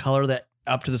like it's a color that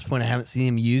up to this point I haven't seen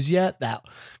him use yet. That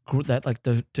like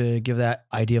to give that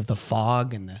idea of the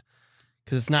fog and the,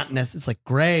 because it's not it's like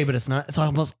gray, but it's not. It's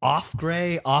almost off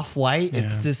gray, off white.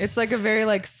 It's Yeah. this. It's like a very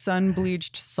like sun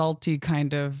bleached, salty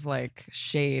kind of like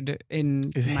shade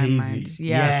in It's my hazy. mind.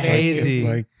 Yeah, it's like- hazy.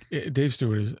 It's like Dave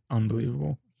Stewart is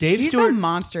unbelievable. Dave he's Stewart. a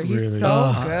monster. He's Really.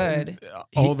 so Oh. good.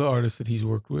 All the artists that he's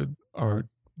worked with are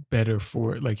better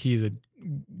for it. Like he's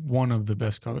one of the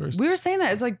best colorists. We were saying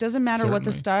that it's like doesn't matter what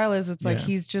the Certainly. style is. It's like Yeah.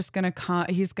 he's just gonna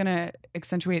he's gonna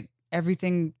accentuate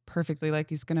everything perfectly. Like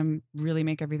he's gonna really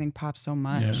make everything pop so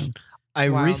much. Yeah. I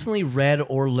wild. recently read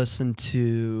or listened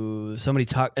to somebody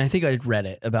talk, and I think I read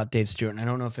it about Dave Stewart, and I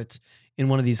don't know if it's in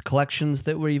one of these collections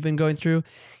that we've been going through,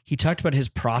 he talked about his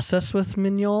process with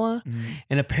Mignola,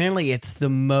 and apparently it's the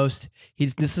most.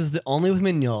 This is the only with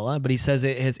Mignola, but he says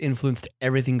it has influenced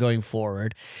everything going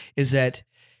forward. Is that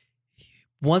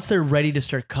once they're ready to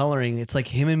start coloring, it's like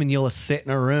him and Mignola sit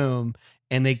in a room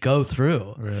and they go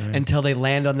through until they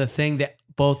land on the thing that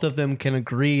both of them can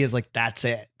agree is like, that's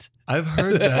it. I've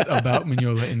heard that about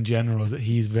Mignola in general, is that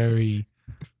he's very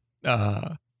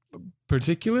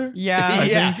particular. Yeah.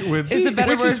 I think with, It's a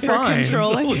better which word is for fine.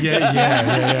 controlling.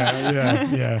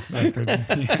 Yeah.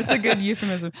 It's a good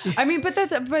euphemism. I mean, but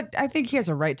I think he has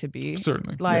a right to be.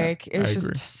 Certainly. Like, Yeah, it's I just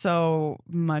agree. so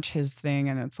much his thing.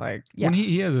 And it's like, yeah. When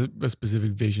he has a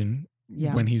specific vision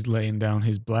Yeah. when he's laying down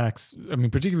his blacks. I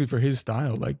mean, particularly for his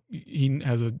style, like he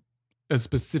has a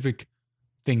specific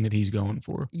thing that he's going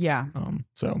for. Yeah.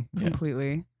 So yeah.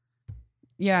 Completely.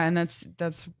 Yeah. And that's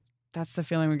the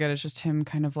feeling we get. It's just him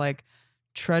kind of like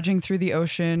trudging through the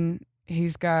ocean.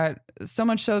 He's got so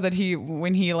much so that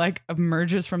when he like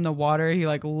emerges from the water, he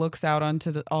like looks out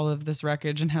onto all of this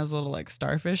wreckage and has a little like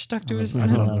starfish stuck to his I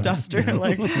love that. duster,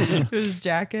 like to his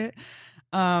jacket.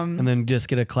 And then just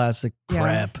get a classic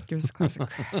crap. Gives us a classic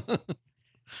crap.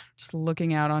 Just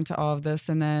looking out onto all of this.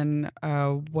 And then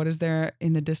what is there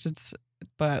in the distance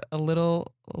but a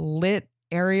little lit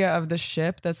area of the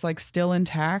ship that's like still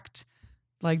intact,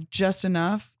 like just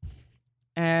enough.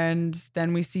 And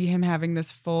then we see him having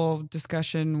this full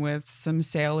discussion with some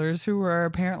sailors who were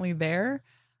apparently there.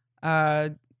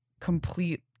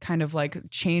 Complete kind of like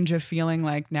change of feeling,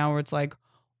 like now where it's like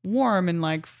warm and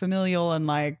like familial and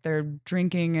like they're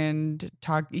drinking and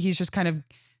talk. He's just kind of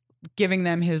giving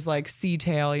them his like sea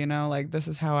tale, you know, like this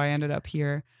is how I ended up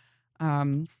here.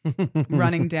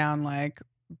 Running down like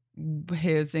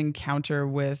his encounter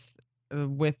with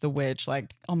the witch,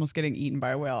 like almost getting eaten by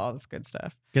a whale, all this good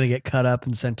stuff. Gonna get cut up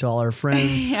and sent to all our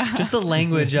friends. Yeah. Just the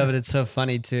language of it, it's so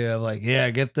funny too. I'm like, yeah,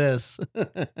 get this.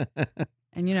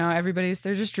 And you know,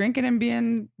 they're just drinking and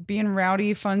being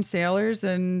rowdy, fun sailors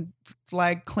and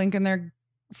like clinking their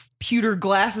pewter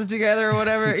glasses together or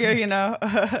whatever. Yeah, you know,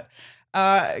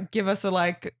 give us a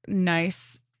like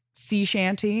nice sea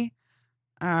shanty.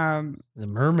 The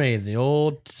mermaid, the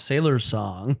old sailor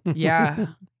song. Yeah.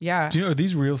 Do you know, are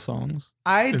these real songs?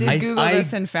 I did Google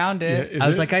this and found it. Yeah, I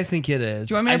was like, I think it is.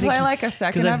 Do you want me to play like a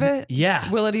second of it? Yeah.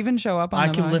 Will it even show up on I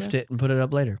the can lift podcast? it and put it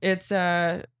up later. It's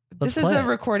this is play a it.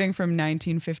 recording from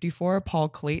 1954, Paul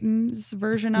Clayton's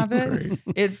version of it. Great.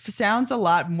 It sounds a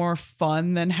lot more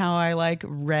fun than how I like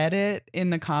read it in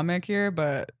the comic here,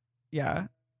 but yeah.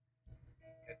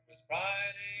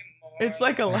 It's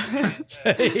like a lot. It's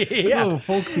a little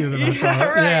folksier than I Yeah,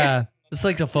 thought. right. Yeah. It's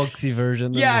like the folksy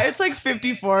version. Yeah, it's like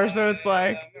 54, so it's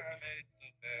like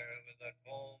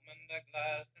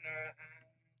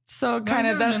so kind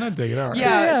of I that's dig it. All right.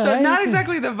 yeah, Yeah, so I not can-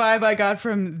 exactly the vibe I got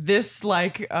from this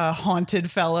like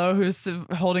haunted fellow who's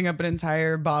holding up an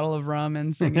entire bottle of rum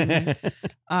and singing.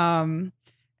 And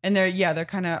they're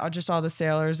kind of just all the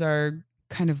sailors are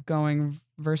kind of going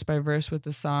verse by verse with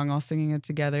the song, all singing it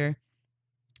together,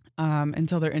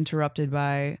 until they're interrupted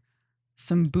by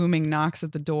some booming knocks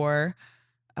at the door.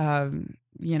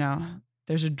 You know,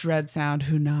 there's a dread sound.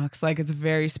 Who knocks? Like it's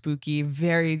very spooky,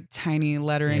 very tiny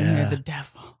lettering here. Yeah. The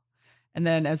devil. And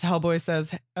then as Hellboy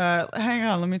says, hang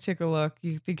on, let me take a look.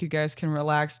 You think you guys can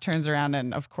relax? Turns around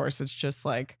and of course it's just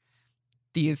like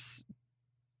these,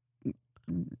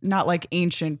 not like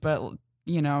ancient, but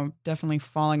you know, definitely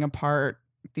falling apart.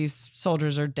 These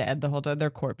soldiers are dead the whole time. They're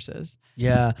corpses.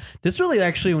 Yeah. This really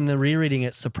actually, when the rereading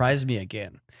it, surprised me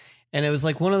again. And it was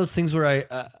like one of those things where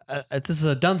this is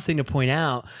a dumb thing to point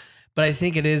out, but I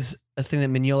think it is a thing that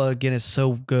Mignola, again, is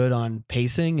so good on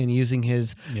pacing and using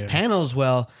his panels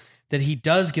well, that he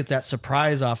does get that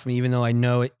surprise off me, even though I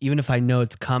know it, even if I know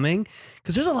it's coming.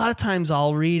 Because there's a lot of times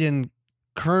I'll read in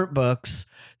current books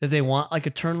that they want like a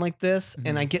turn like this,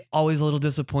 and I get always a little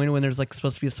disappointed when there's like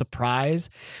supposed to be a surprise,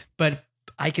 but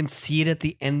I can see it at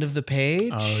the end of the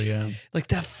page. Oh yeah. Like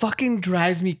that fucking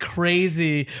drives me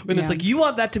crazy when it's Yeah. like you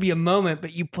want that to be a moment,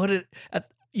 but you put it at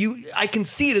I can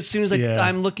see it as soon as Yeah.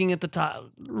 I'm looking at the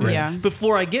top Yeah.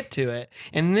 before I get to it.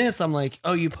 And this, I'm like,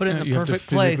 oh, you put it in the You have to perfect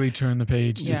place. physically turn the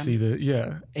page to Yeah. see the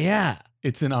Yeah.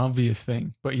 It's an obvious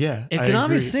thing, but yeah, It's I an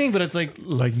obvious agree. thing, but it's like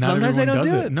Like not sometimes I everyone don't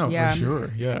does do it. No, Yeah. for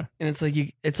sure. Yeah. And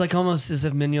it's like almost as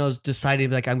if Mignola's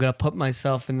decided, like, I'm going to put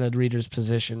myself in the reader's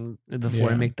position before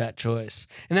I Yeah. make that choice.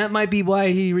 And that might be why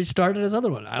he restarted his other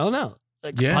one. I don't know.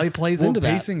 It Yeah. probably plays Well, into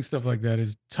that. pacing stuff like that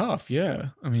is tough. Yeah.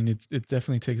 I mean, it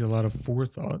definitely takes a lot of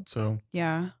forethought. So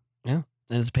Yeah. And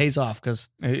it pays off because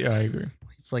I agree.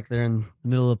 It's like they're in the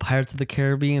middle of Pirates of the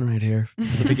Caribbean right here at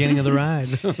the beginning of the ride.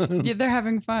 Yeah, they're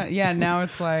having fun. Yeah, now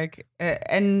it's like,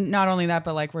 and not only that,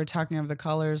 but like we're talking of the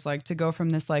colors, like to go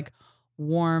from this like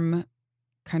warm,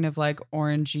 kind of like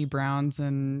orangey browns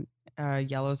and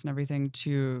yellows and everything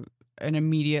to an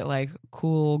immediate like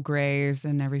cool grays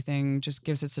and everything just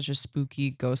gives it such a spooky,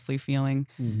 ghostly feeling.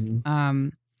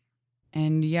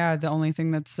 And yeah, the only thing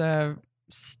that's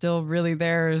still really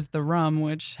there is the rum,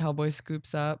 which Hellboy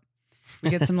scoops up. We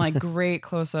get some like great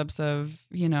close-ups of,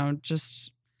 you know,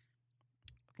 just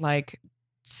like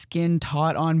skin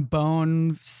taut on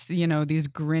bone, you know, these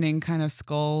grinning kind of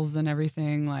skulls and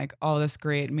everything, like all this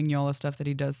great Mignola stuff that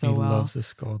he does so he well. loves the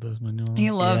skull, does Mignola?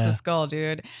 He loves the skull,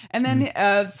 dude. And then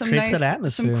some Creates that nice,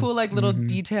 atmosphere. some cool like little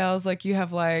details. Like you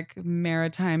have like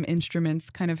maritime instruments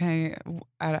kind of hanging.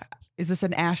 Is this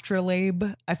an astrolabe?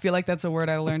 I feel like that's a word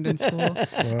I learned in school.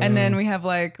 And then we have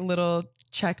like little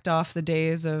checked off the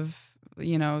days of,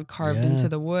 you know, carved into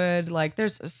the wood. Like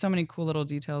there's so many cool little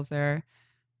details there.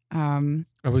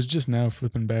 I was just now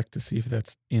flipping back to see if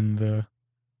that's in the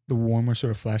warmer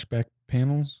sort of flashback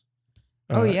panels.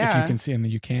 Oh, If yeah. you can see, and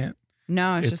you can't.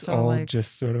 No, it's just all like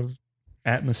just sort of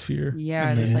atmosphere. Yeah,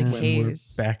 And just then like when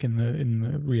haze. we're back in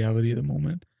the reality of the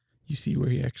moment, you see where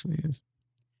he actually is.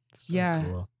 So Yeah.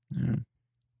 cool. Yeah.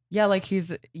 yeah, like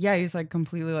he's like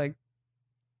completely like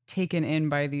taken in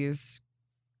by these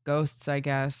ghosts, I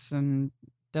guess, and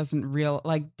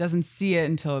doesn't see it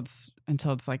until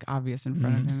it's like obvious in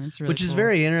front of him. It's really Which is cool.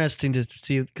 very interesting to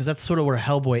see because that's sort of where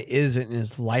Hellboy is in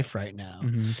his life right now.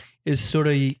 Is sort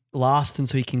of lost, and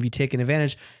so he can be taken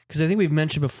advantage. Because I think we've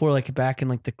mentioned before, like back in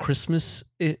like the Christmas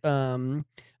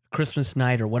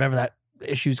night or whatever that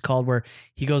issue is called, where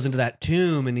he goes into that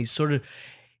tomb and he's sort of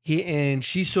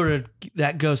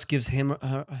that ghost gives him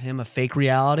a fake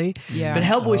reality. Yeah. But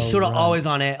Hellboy's sort of right. always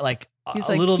on it, like He's, a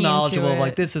like, little keen to knowledgeable of it.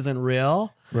 like this isn't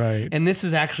real, Right. and this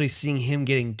is actually seeing him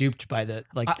getting duped by the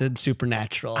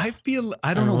supernatural. I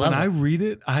don't know, when level. I read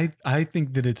it, I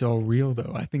think that it's all real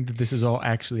though. I think that this is all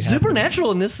actually happening.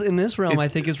 Supernatural in this realm, I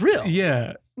think, is real.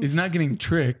 Yeah. He's not getting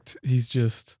tricked. He's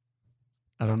just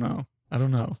I don't know.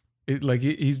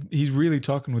 He's really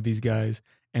talking with these guys,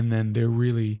 and then they're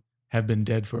really have been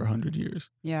dead for 100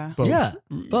 years. Yeah. Both. Yeah,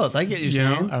 both. I get what you're You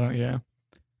know? saying. I don't. Yeah.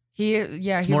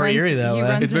 It's more eerie that way.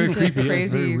 runs It's very into creepy, yeah, crazy.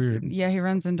 it's very weird. Yeah, he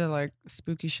runs into like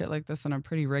spooky shit like this on a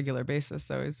pretty regular basis.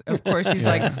 So of course he's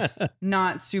Yeah. like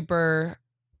not super.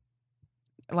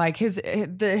 Like his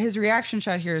reaction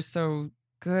shot here is so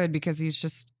good because he's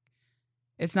just.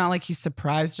 It's not like he's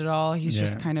surprised at all. He's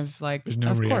just Yeah. kind of like, There's no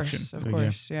of reaction. course, of Like, yeah.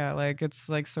 course, yeah. Like it's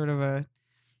like sort of a.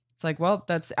 It's like, well,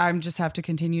 I'm just have to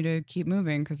continue to keep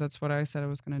moving because that's what I said I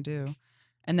was going to do.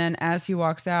 And then as he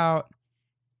walks out,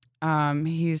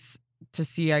 he's to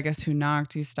see, I guess, who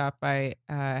knocked. He's stopped by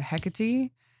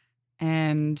Hecate,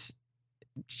 and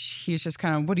he's just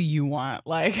kind of, what do you want?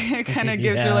 Like, it kind of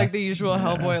gives her Yeah. like the usual Yeah.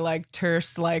 Hellboy, like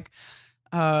terse, like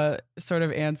sort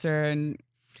of answer. And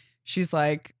she's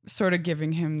like sort of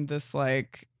giving him this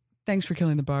like, thanks for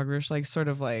killing the Bogrish, like sort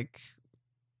of like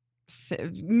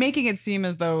making it seem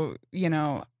as though, you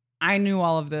know, I knew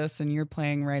all of this and you're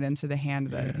playing right into the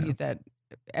hand that Yeah. that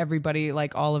everybody,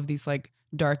 like all of these like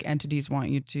dark entities want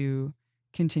you to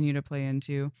continue to play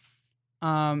into.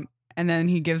 And then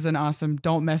he gives an awesome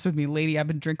 "Don't mess with me, lady. I've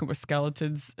been drinking with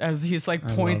skeletons" as he's like I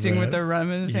love pointing with that. the rum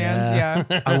in his hands.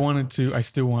 Yeah, I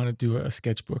still want to do a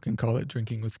sketchbook and call it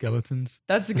Drinking with Skeletons.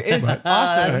 it's That's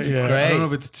awesome. Yeah, I great. don't know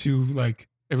if it's too like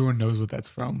everyone knows what that's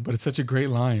from, but it's such a great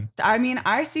line. I mean,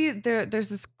 I see there's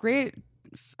this great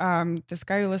this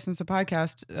guy who listens to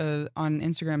podcast on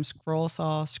Instagram, Scroll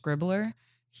Saw Scribbler.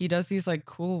 He does these like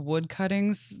cool wood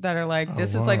cuttings that are like, Oh,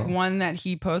 this is like wow. one that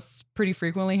he posts pretty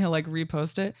frequently. He'll like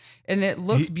repost it and it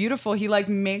looks beautiful. He like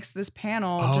makes this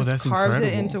panel, Oh, just that's carves it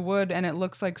incredible. into wood and it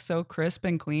looks like so crisp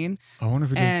and clean. I wonder if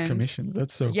he does And- commissions.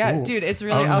 That's so Yeah, cool. dude, it's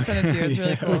really, I'll send it to you. It's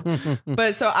really cool.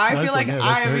 But so I Nice feel one, like yeah,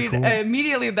 that's very cool.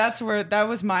 immediately that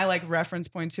was my like reference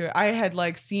point to it. I had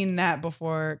like seen that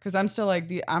before because I'm still like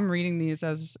I'm reading these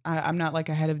as I'm not like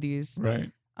ahead of these.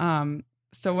 Right.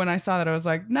 So when I saw that, I was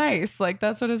like, nice, like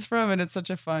that's what it's from, and it's such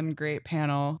a fun, great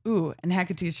panel. Ooh, and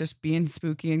Hecate's just being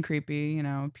spooky and creepy. You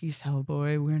know, peace,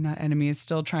 Hellboy. We're not enemies.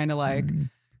 Still trying to like.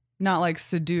 Not like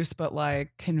seduce, but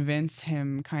like convince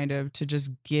him kind of to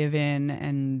just give in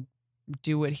and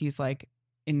do what he's like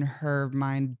in her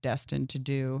mind destined to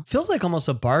do. Feels like almost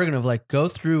a bargain of like go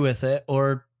through with it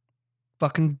or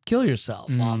fucking kill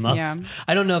yourself. Almost. Yeah.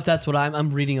 I don't know if that's what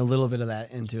I'm reading a little bit of that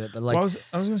into it, but like Well,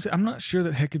 I was gonna say I'm not sure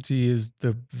that Hecate is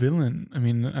the villain. I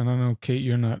mean, I don't know, Kate,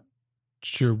 you're not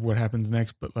sure what happens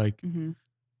next, but like Mm-hmm.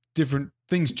 different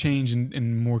things change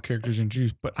and more characters are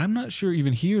introduced. But I'm not sure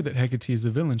even here that Hecate is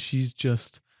the villain. She's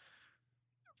just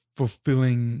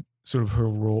fulfilling sort of her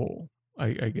role,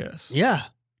 I guess. Yeah.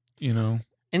 You know?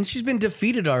 And she's been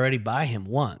defeated already by him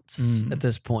once at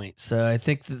this point. So I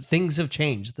think that things have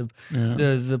changed.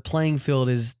 The playing field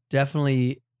is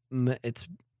definitely it's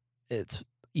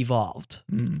evolved.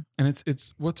 And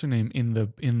it's what's her name in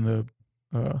the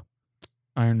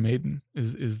Iron Maiden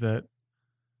is that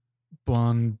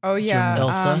blonde? Oh yeah,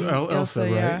 Elsa.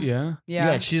 Right? Yeah.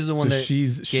 Yeah, she's the one that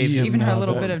she's gave him even her now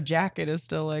little the- bit of jacket is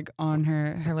still like on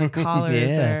her like collar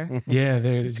is Yeah. there. Yeah,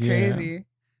 there it is. It's crazy.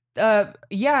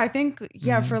 Yeah, I think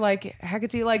for like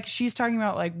Hecate, like she's talking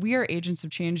about like we are agents of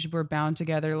change, we're bound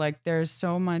together. Like there's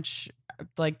so much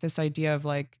like this idea of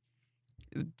like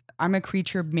I'm a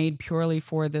creature made purely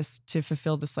for this to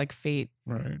fulfill this like fate,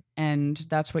 Right. and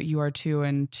that's what you are too.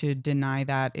 And to deny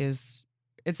that is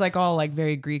it's like all like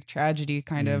very Greek tragedy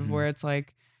kind of where it's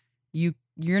like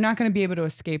you're not going to be able to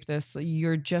escape this.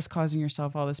 You're just causing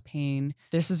yourself all this pain.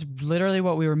 This is literally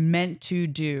what we were meant to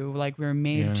do. Like we were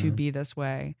made to be this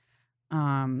way.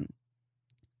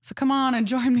 So come on and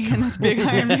join me in this big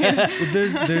Iron Maiden.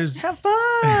 There's have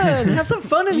fun. Have some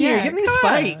fun in here. Yeah, Give me come on.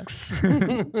 spikes.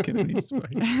 Give me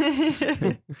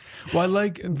spikes. Well, I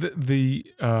like the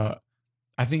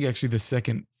I think actually the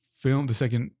second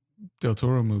Del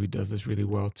Toro movie does this really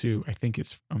well too. I think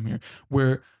it's from here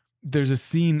where there's a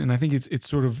scene, and I think it's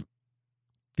sort of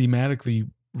thematically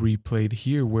replayed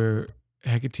here, where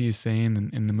Hecate is saying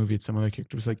in the movie, it's some other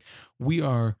character, it's like, we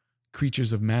are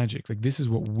creatures of magic. Like, this is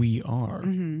what we are.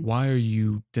 Why are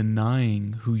you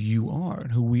denying who you are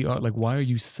and who we are? Like, why are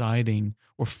you siding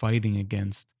or fighting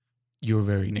against your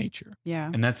very nature?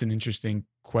 Yeah. And that's an interesting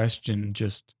question,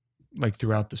 just like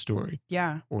throughout the story.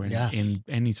 Yeah. Or in, Yes. in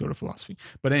any sort of philosophy.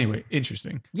 But anyway,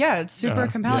 interesting. Yeah. It's super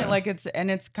compelling. yeah. Like it's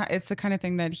the kind of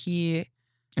thing that he,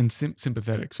 And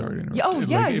sympathetic. Sorry to interrupt. Yeah, oh,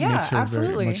 yeah, it yeah, makes her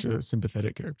absolutely. very much a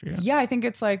sympathetic character. Yeah. yeah, I think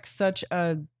it's like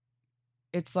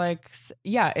it's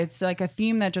like a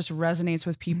theme that just resonates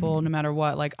with people no matter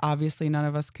what. Like obviously none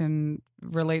of us can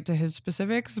relate to his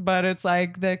specifics, but it's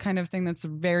like the kind of thing that's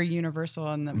very universal,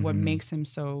 and that what makes him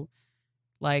so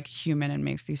like human and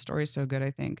makes these stories so good,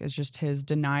 I think, is just his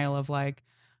denial of like,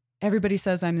 everybody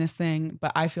says I'm this thing,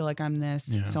 but I feel like I'm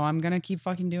this. Yeah. So I'm going to keep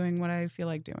fucking doing what I feel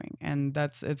like doing. And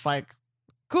it's like,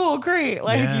 cool, great.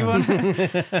 Like Yeah. you want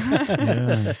to,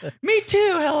 Yeah. me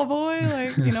too, hell boy.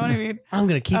 Like, you know what I mean? I'm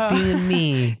gonna keep being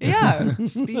me. Yeah,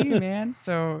 just be you, man.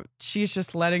 So she's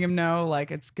just letting him know,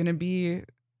 like, it's gonna be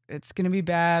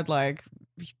bad. Like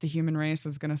the human race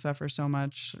is gonna suffer so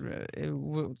much.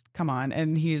 Come on,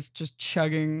 and he's just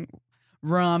chugging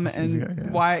rum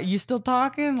and why you still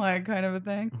talking, like kind of a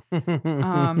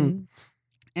thing.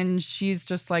 And she's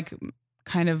just like,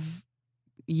 kind of,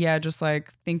 yeah, just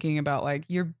like thinking about like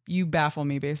you baffle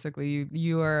me basically.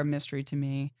 You are a mystery to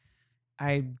me.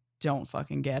 I don't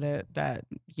fucking get it that,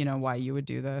 you know, why you would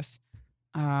do this.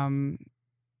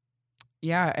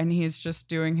 Yeah, and he's just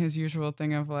doing his usual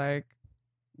thing of like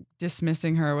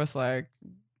dismissing her with like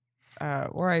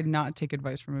or I'd not take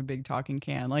advice from a big talking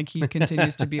can. Like he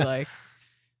continues to be like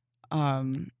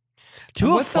To a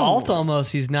what's the- fault,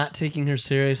 almost. He's not taking her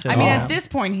serious at I mean, all. at this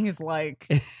point, he's like,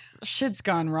 shit's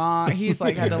gone wrong. He's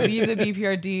like had to leave the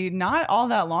BPRD not all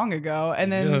that long ago.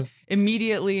 And then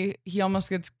immediately he almost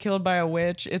gets killed by a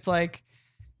witch. It's like,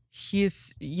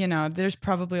 he's, you know, there's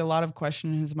probably a lot of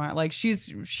question in his mind. Like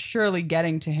she's surely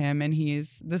getting to him, and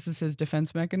this is his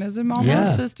defense mechanism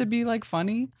almost, is to be like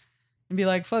funny and be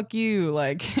like, fuck you.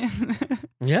 Like,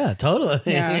 Yeah, totally.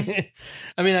 Yeah.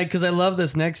 I mean, because I love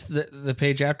this next the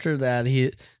page after that.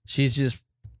 She's just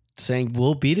saying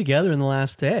we'll be together in the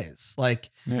last days. Like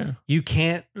you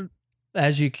can't,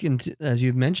 as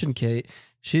you've mentioned, Kate.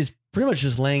 She's pretty much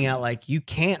just laying out like you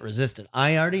can't resist it.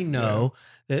 I already know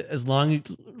that as long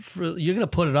as you're gonna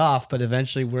put it off, but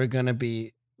eventually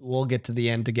we'll get to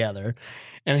the end together.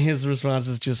 And his response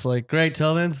is just like, great,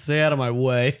 till then, stay out of my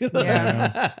way.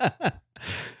 Yeah.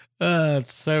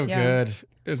 It's so good.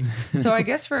 So I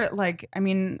guess for like, I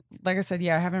mean, like I said,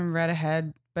 yeah, I haven't read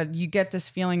ahead, but you get this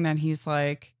feeling that he's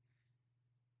like,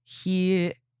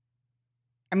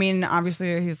 I mean,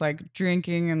 obviously he's like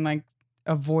drinking and like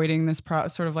avoiding this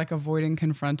sort of like avoiding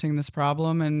confronting this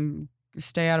problem and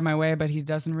stay out of my way, but he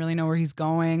doesn't really know where he's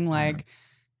going. Like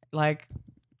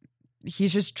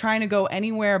he's just trying to go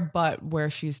anywhere but where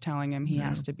she's telling him he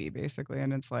has to be, basically.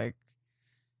 And it's like,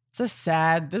 this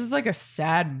is like a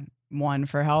sad one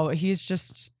for how he's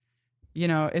just, you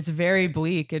know, it's very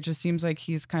bleak. It just seems like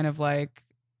he's kind of like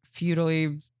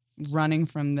futilely running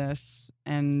from this.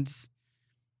 And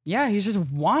yeah, he's just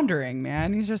wandering,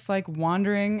 man. He's just like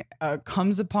wandering,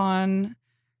 comes upon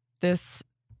this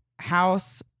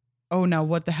house. Oh no,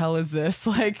 what the hell is this?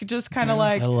 Like, just kind of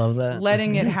like I love that.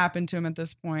 letting it happen to him at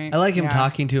this point. I like him Yeah.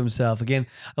 talking to himself. Again,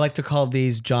 I like to call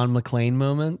these John McClane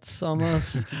moments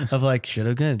almost of like, should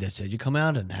have good. They said you come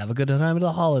out and have a good time of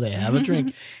the holiday, have a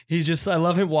drink. He's just, I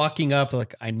love him walking up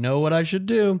like, I know what I should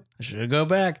do. I should go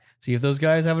back, see if those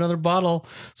guys have another bottle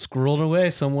squirreled away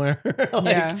somewhere. Like,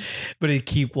 Yeah. but he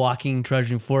keep walking,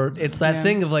 trudging forward. It's that Yeah.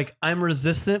 thing of like, I'm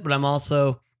resistant, but I'm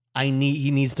also, he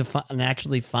needs to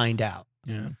naturally find out.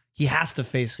 Yeah. He has to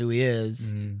face who he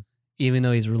is, Mm. even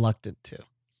though he's reluctant to.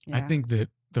 Yeah. I think that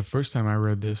the first time I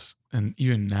read this, and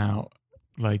even now,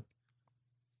 like,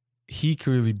 he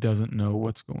clearly doesn't know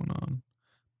what's going on,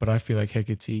 but I feel like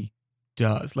Hecate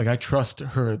does. Like, I trust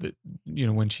her that, you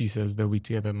know, when she says they'll be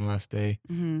together on the last day,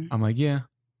 Mhm. I'm like, yeah,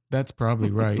 that's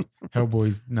probably right.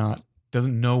 Hellboy's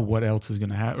doesn't know what else is going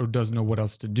to happen or doesn't know what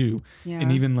else to do. Yeah.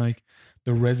 And even like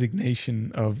the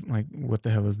resignation of like, what the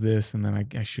hell is this? And then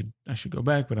I should go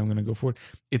back, but I'm going to go forward.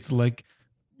 It's like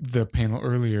the panel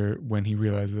earlier when he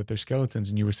realizes that they're skeletons,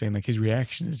 and you were saying like his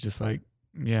reaction is just like,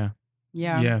 yeah,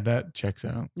 that checks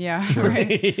out. Yeah. Sure.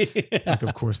 Right. Like,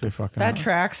 of course they fucking That are.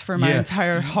 tracks for my Yeah.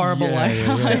 entire horrible Yeah, life.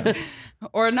 yeah, yeah. Like,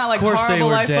 or not like course they horrible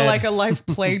were life, dead. but like a life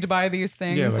plagued by these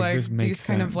things. Yeah, like, like this makes these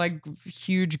kind of sense. like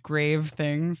huge grave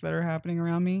things that are happening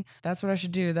around me. That's what I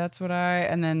should do. That's what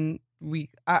and then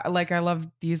I love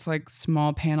these like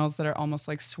small panels that are almost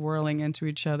like swirling into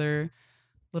each other.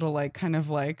 Little like kind of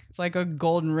like, it's like a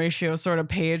golden ratio sort of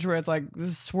page where it's like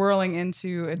swirling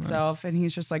into itself. And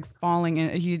he's just like falling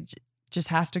in. He just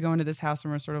has to go into this house,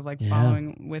 and we're sort of like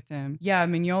following with him. Yeah,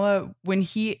 Mignola,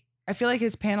 I feel like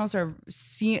his panels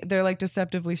they're like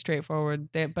deceptively straightforward,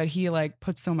 but he like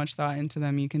puts so much thought into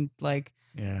them. You can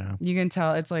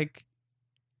tell it's like,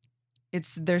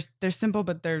 they're simple,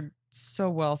 but they're so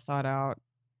well thought out.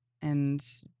 And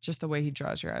just the way he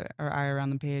draws your eye around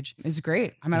the page is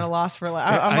great. I'm at a loss for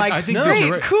I'm like, I think great,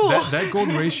 you're right. cool. That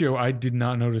golden ratio I did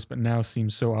not notice, but now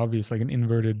seems so obvious, like an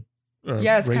inverted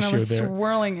yeah, it's ratio kind of there.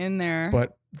 swirling in there.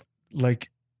 But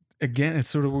like, again, it's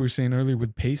sort of what we were saying earlier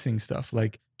with pacing stuff,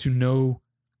 like to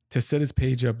set his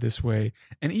page up this way.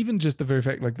 And even just the very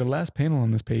fact, like the last panel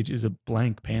on this page is a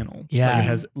blank panel. Yeah. Like, it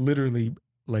has literally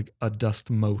like a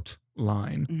dust mote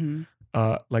line.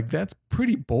 Mhm. Like that's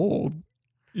pretty bold,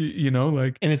 you know,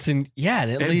 like, And it's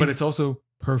but it's also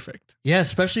perfect. yeah,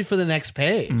 especially for the next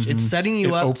page. Mhm. It's setting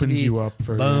you It up. opens you up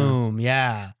for Boom.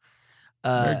 Yeah.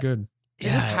 Very good. It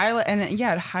just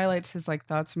it highlights his like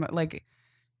thoughts. Like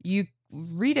you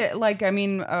read it, like, I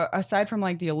mean, aside from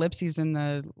like the ellipses and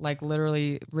the like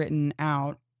literally written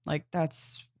out, like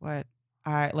that's what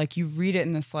you read it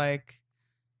in this like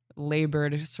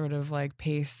labored sort of like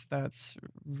pace that's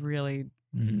really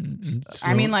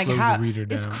I mean, like, how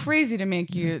it's crazy to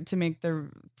make you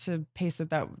to pace it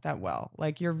that well.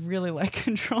 Like, you're really like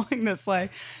controlling this,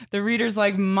 like the reader's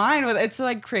like mind with it's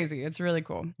like crazy. It's really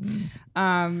cool.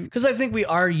 Because I think we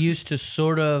are used to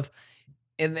sort of,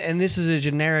 and this is a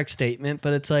generic statement,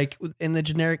 but it's like in the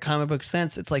generic comic book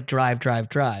sense, it's like drive.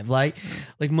 Like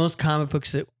most comic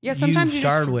books that sometimes you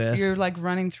start with, you're like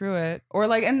running through it, or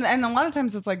like, and a lot of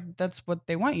times it's like that's what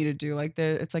they want you to do. Like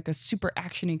it's like a super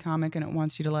actiony comic, and it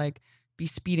wants you to like be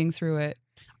speeding through it.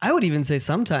 I would even say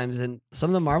sometimes in some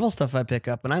of the Marvel stuff I pick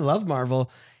up, and I love Marvel,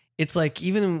 it's like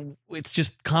it's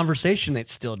just conversation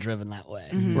that's still driven that way,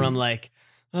 Mhm. where I'm like,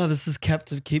 oh, this is kept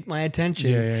to keep my attention.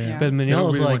 Yeah. But They don't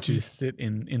Mignola's really like, want you to sit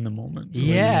in the moment.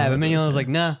 yeah, but Mignola's Mignola's like,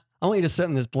 nah, I want you to sit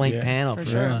in this blank Yeah, panel for for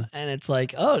sure. sure. And it's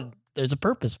like, oh, there's a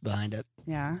purpose behind it.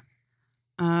 Yeah.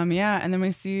 And then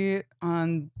we see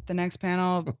on the next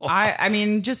panel, I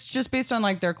mean, just based on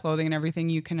like their clothing and everything,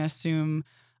 you can assume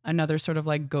another sort of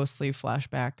like ghostly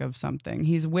flashback of something.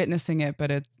 He's witnessing it,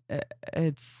 but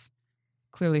it's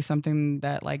clearly something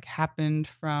that like happened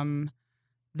from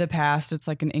the past. It's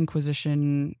like an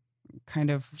Inquisition kind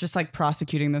of just like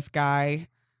prosecuting this guy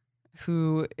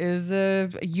who is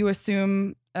you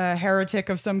assume a heretic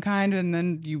of some kind, and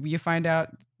then you find out,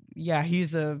 yeah,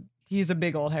 he's a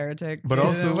big old heretic, but in a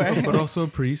also way. a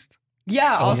priest.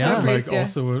 Yeah, also yeah. a priest, like yeah.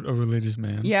 also a religious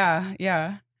man.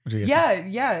 Yeah. Which I guess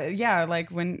is- Yeah. Like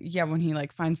when he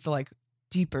like finds the like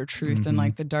deeper truth and Mhm.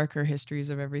 like the darker histories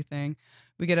of everything.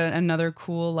 We get another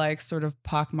cool like sort of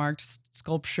pockmarked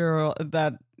sculpture,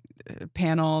 that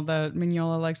panel that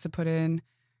Mignola likes to put in,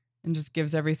 and just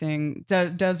gives everything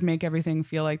does make everything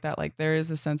feel like that. Like there is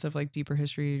a sense of like deeper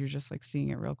history. You're just like seeing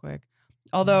it real quick.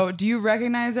 Although, do you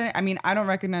recognize it? I mean, I don't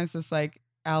recognize this like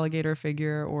alligator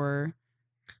figure, or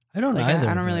I don't like, either.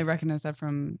 I don't really recognize that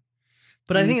from.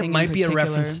 But I think it anything in might be a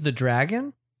reference particular. to the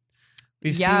dragon.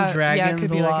 We've Yeah, seen dragons it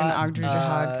could be a like an lot. Ogdru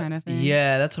Jihad kind of thing.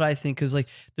 Yeah, that's what I think. Because like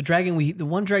the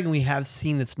one dragon we have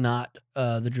seen that's not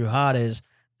the Druhad is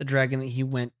the dragon that he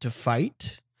went to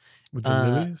fight. With the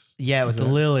lilies? Yeah, with Is the that-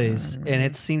 lilies, and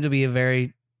it seemed to be a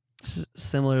very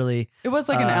similarly. It was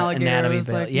like an alligator. It anatomy was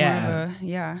build. like Yeah. more of a,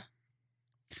 yeah.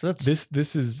 So that's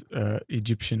This is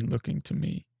Egyptian looking to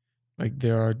me. Like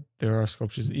there are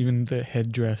sculptures, even the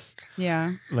headdress,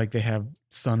 Yeah. like they have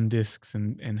sun discs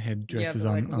and headdresses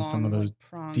on some of those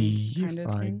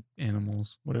deified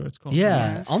animals, whatever it's called.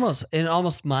 yeah, Yeah.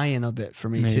 almost Mayan a bit for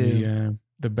me Maybe, too. yeah.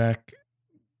 The back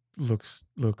looks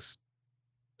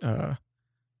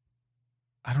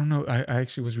I don't know. I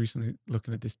actually was recently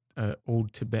looking at this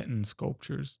old Tibetan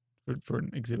sculptures for an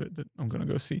exhibit that I'm gonna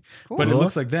go see. Cool. But it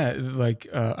looks like that. Like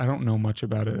I don't know much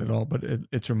about it at all, but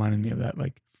it's reminding me of that,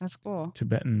 like That's cool.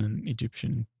 Tibetan and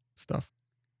Egyptian stuff.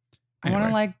 I want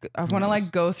Anyway, to who knows?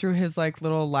 go through his like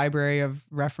little library of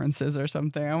references or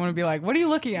something. I want to be like, what are you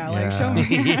looking at? Like, Yeah. show me.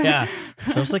 Yeah.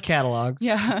 Show us the catalog.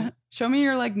 Yeah. Show me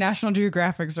your like National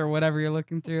Geographics or whatever you're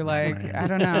looking through. Like, man. I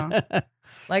don't know.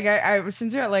 Like, I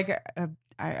since you're like,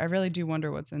 I really do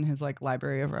wonder what's in his like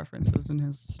library of references in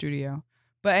his studio.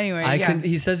 But anyway,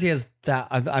 He says he has that.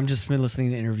 I'm just been listening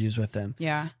to interviews with him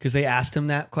yeah. because they asked him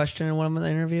that question in one of the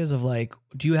interviews of like,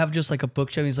 do you have just like a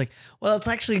bookshelf? He's like, well, it's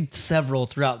actually several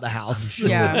throughout the house. sure.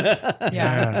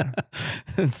 Yeah.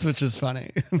 Which is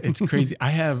funny. It's crazy.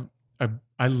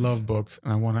 I love books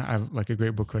and I want to have like a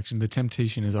great book collection. The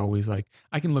temptation is always like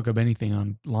I can look up anything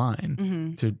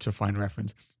online Hmm. to find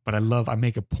reference, but I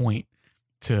make a point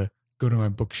to go to my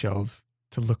bookshelves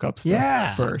to look up stuff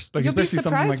Yeah. first. Like You'll be especially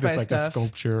something like surprised this, by like stuff. a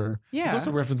sculpture. Yeah. It's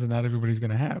also references not everybody's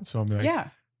gonna have. So I'll be like, Yeah.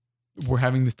 we're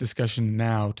having this discussion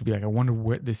now to be like, I wonder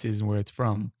what this is and where it's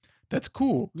from. That's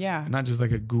cool. Yeah. Not just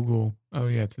like a Google, oh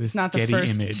yeah, it's this It's not the Getty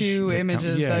first image two that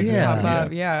images that exactly. pop Yeah.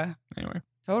 up. Yeah. Anyway.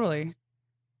 Totally.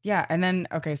 Yeah. And then,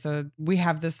 okay, so we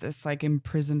have this like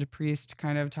imprisoned priest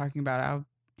kind of talking about how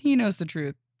he knows the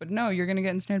truth, but no, you're going to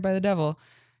get ensnared by the devil.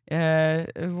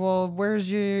 Well,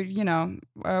 where's your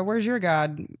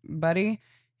God, buddy?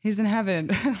 He's in heaven.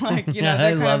 Like, you know, I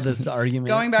they're kind love of this argument.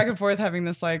 going back and forth, having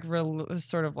this like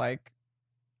sort of like,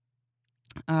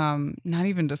 not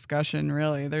even discussion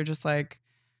really. They're just like,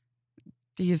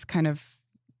 he's kind of,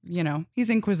 you know, he's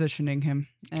inquisitioning him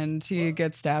and he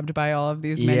gets stabbed by all of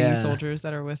these many Yeah. soldiers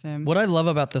that are with him. What I love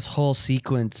about this whole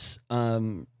sequence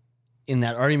in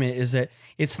that argument is that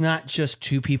it's not just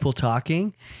two people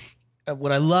talking.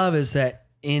 What I love is that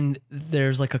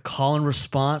there's like a call and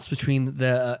response between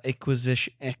the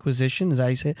acquisition, is that how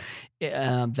you say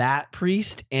it? That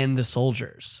priest and the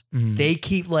soldiers. Mhm. They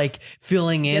keep like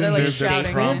filling in they're, like, their shouting in.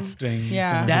 statements. Prompting Yeah.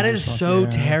 some of That his is response, so yeah.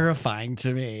 terrifying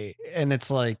to me. And it's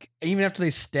like, even after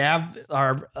they stabbed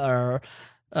our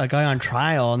guy on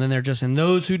trial, and then they're just, and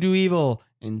those who do evil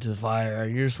into the fire.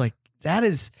 And you're just like, that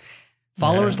is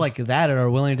followers Yeah. like that are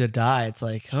willing to die. It's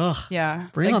like, ugh. Yeah.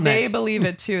 Bring like on they that- believe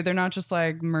it too. They're not just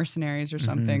like mercenaries or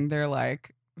something. They're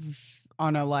like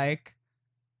on a like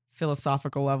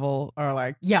philosophical level or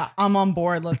like, yeah, I'm on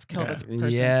board. Let's kill this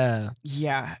person. Yeah.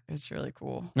 Yeah. It's really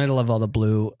cool. I love all the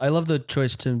blue. I love the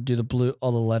choice to do the blue,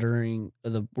 all the lettering,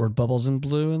 the word bubbles in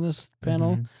blue in this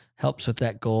panel. Mhm. Helps with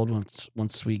that gold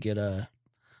once we get our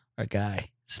guy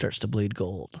starts to bleed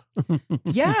gold.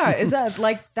 Yeah. Is that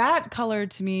like that color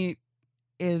to me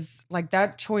is like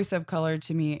that choice of color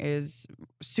to me is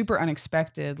super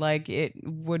unexpected. Like it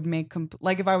would make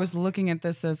like if I was looking at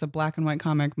this as a black and white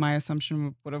comic, my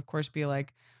assumption would of course be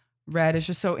like red. It's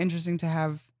just so interesting to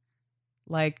have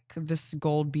like this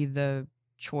gold be the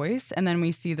choice, and then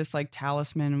we see this like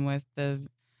talisman with the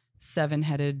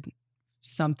 7-headed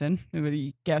something.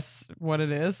 Anybody guess what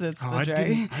it is? It's Oh, the I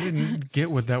J. didn't get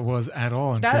what that was at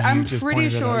all. Until That you I'm just pretty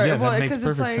pointed it out. sure. Yeah, Well, that makes because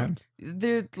it's perfect like sense.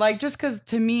 they're like just because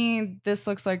to me this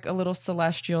looks like a little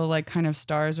celestial like kind of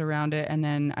stars around it, and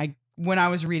then when I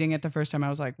was reading it the first time I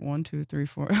was like 1, 2, 3,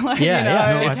 4. Like, Yeah, you know, yeah. No,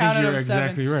 I I think counted you're up 7.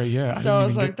 exactly right. Yeah. So I didn't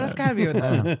was even like, get that's that. gotta be what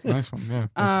that is. Yeah, nice one. Yeah.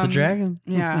 That's the dragon.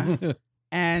 yeah.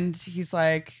 And he's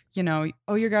like, you know,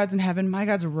 oh, your God's in heaven. My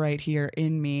God's right here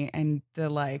in me. And the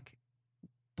like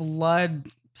blood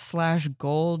 /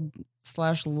 gold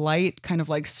 / light kind of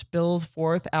like spills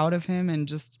forth out of him and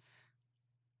just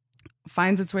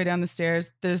finds its way down the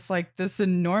stairs. There's like this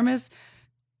enormous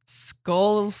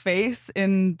skull face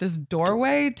in this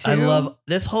doorway too. I love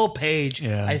this whole page.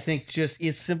 Yeah. I think just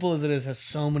as simple as it is, has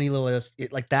so many little,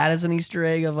 like that is an Easter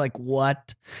egg of like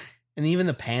what, and even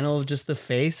the panel of just the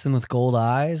face and with gold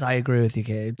eyes. I agree with you,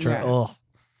 Kate. Yeah. Oh,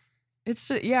 It's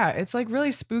it's like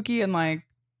really spooky and like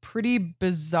pretty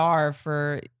bizarre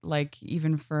for like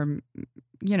even for,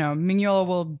 you know, Mignola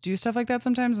will do stuff like that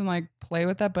sometimes and like play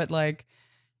with that, but like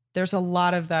there's a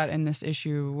lot of that in this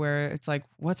issue where it's like,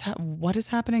 what is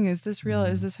happening? Is this real?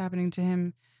 Is this happening to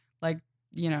him? Like,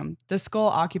 the skull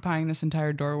occupying this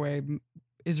entire doorway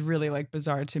is really like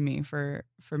bizarre to me for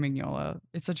Mignola.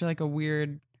 It's such like a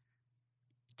weird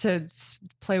to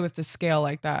play with the scale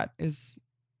like that is.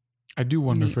 I do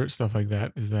wonder neat. for stuff like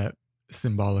that, is that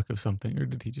symbolic of something, or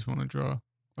did he just want to draw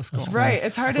a skull? Right.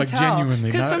 It's hard to Like, tell. genuinely,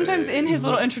 Because not- sometimes in his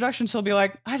little not- introduction, she'll be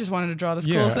like, I just wanted to draw this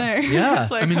cool Yeah. thing. Yeah.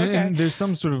 It's like, I mean, okay. and there's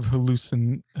some sort of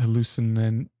hallucinatory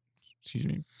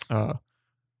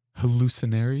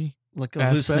Like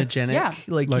aspects. hallucinogenic, Yeah.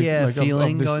 like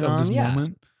feeling of this, going of on. this Yeah.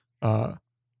 moment.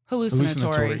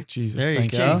 hallucinatory. Jesus, There you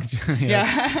thank go. you.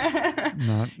 Yeah.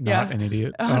 Not Yeah. an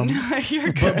idiot. Oh, no,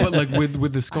 you're good. but like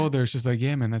with the skull there, it's just like,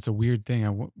 yeah, man, that's a weird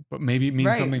thing. But maybe it means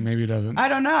Right. something, maybe it doesn't. I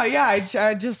don't know. Yeah,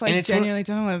 I just like And it's genuinely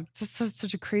don't know. This is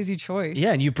such a crazy choice.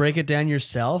 Yeah, and you break it down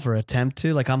yourself or attempt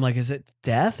to. Like, I'm like, is it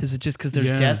death? Is it just because there's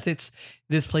Yeah. death?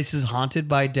 This place is haunted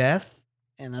by death,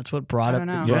 and that's what brought I up.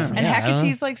 don't know. Yeah. And I don't know.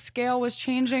 Hecate's like scale was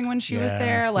changing when she was Yeah.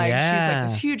 there. Like she's like Yeah.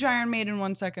 this huge Iron Maiden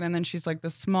one second, and then she's like the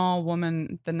small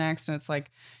woman the next, and it's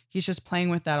like he's just playing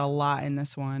with that a lot in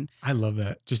this one. I love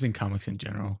that. Just in comics in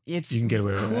general, It's you can get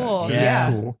away with cool. that. Yeah.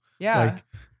 It's cool. Yeah. Like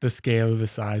the scale, the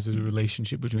size of the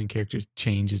relationship between characters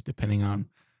changes depending on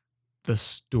the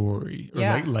story or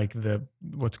Yeah. like the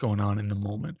what's going on in the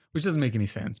moment, which doesn't make any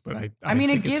sense. But I mean,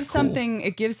 it think it's gives cool. something.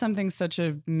 It gives something such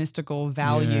a mystical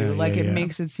value. Yeah, like yeah, it yeah.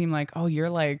 makes it seem like, oh, you're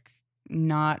like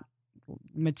not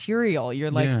material.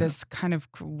 You're like Yeah. this kind of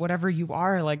whatever you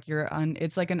are. Like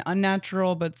it's like an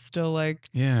unnatural, but still like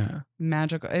Yeah.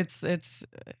 magical. It's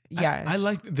yeah. I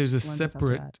like that there's a lends itself to that.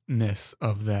 separateness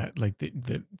of that, like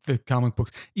the comic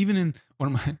books. Even in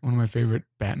one of my favorite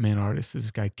Batman artists is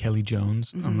this guy Kelly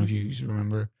Jones. I don't know if you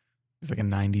remember. He's like a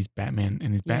 '90s Batman,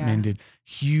 and his Batman Yeah. did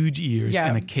huge ears Yeah,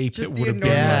 and a cape just that the would have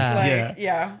been enormous, like,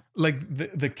 yeah. like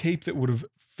the cape that would have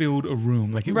filled a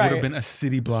room, like it would Right. have been a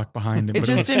city block behind him. It but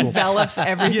just was cool. envelops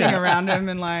everything Yeah. around him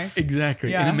and like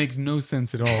Exactly, and Yeah. it makes no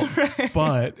sense at all. Right.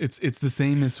 But it's the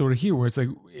same as sort of here, where it's like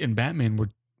in Batman we're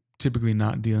typically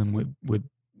not dealing with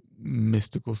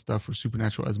mystical stuff or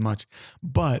supernatural as much,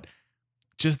 but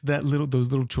just those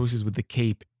little choices with the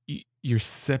cape, you're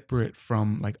separate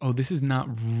from like, oh, this is not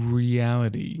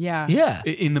reality. yeah. Yeah,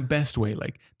 In the best way,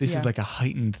 like this Yeah. is like a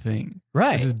heightened thing.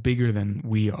 right. This is bigger than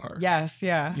we are. Yes,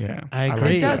 yeah. Yeah, I like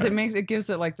agree. It does. that. It gives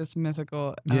it like this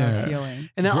mythical Yeah. feeling.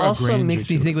 And that Gra- also grandeur makes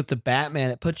me to think it. with the Batman,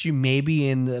 it puts you maybe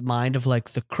in the mind of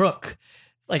like the Crook.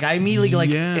 Like I immediately like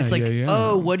Yeah, it's like, yeah.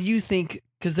 oh, what do you think?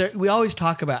 Because we always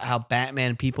talk about how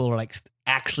Batman people are like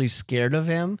actually scared of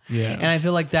him, Yeah. and I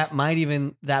feel like that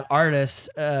artist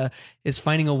is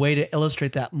finding a way to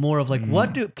illustrate that more of like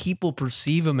what do people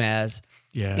perceive him as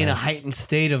Yeah. in a heightened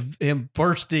state of him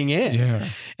bursting in. Yeah.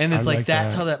 And it's I like, like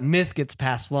that's that. how that myth gets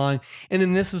passed along. And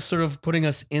then this is sort of putting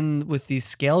us in with these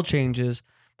scale changes,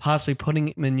 possibly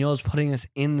Mignola's putting us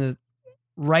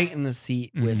right in the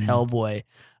seat with Mhm. Hellboy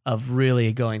of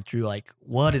really going through like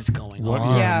what is going What?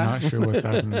 on. Yeah. Yeah. I'm not sure what's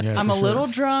happening. Yeah, I'm for a sure. little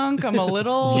drunk. I'm a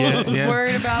little Yeah.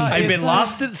 worried about. I've been it's,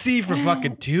 lost at sea for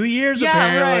fucking 2 years Yeah,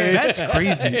 apparently. right. That's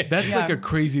crazy. That's Yeah. like a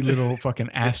crazy little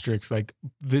fucking asterisk. Like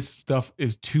this stuff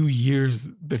is 2 years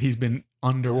that he's been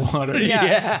underwater.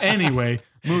 Yeah. Anyway,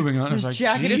 moving on. His It's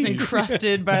like, jacket is geez.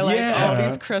 encrusted by like all Yeah.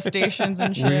 these crustaceans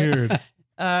and shit. Weird.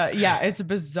 Yeah, it's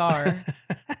bizarre.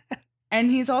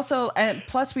 And he's also, and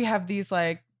plus we have these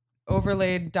like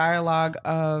overlaid dialogue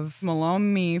of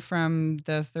Malone from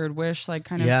the Third Wish, like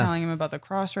kind of Yeah. telling him about the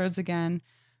crossroads again,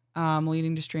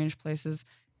 leading to strange places.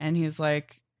 And he's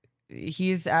like,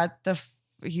 he's at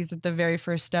the very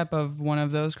first step of one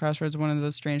of those crossroads, one of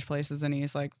those strange places, and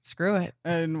he's like, screw it,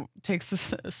 and takes a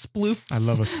sploop. I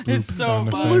love a sploop It's so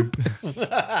sound fun. effect.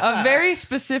 A very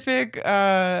specific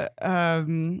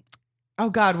oh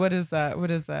god, what is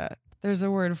that? There's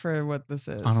a word for what this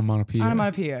is. Onomatopoeia.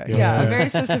 Onomatopoeia. Yeah. Yeah, a very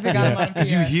specific Yeah. onomatopoeia.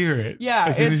 You hear it. Yeah,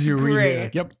 As soon it's as you read great. it.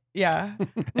 Like, yep. Yeah.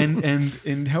 And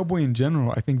in Hellboy in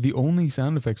general, I think the only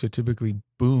sound effects are typically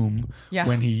boom Yeah.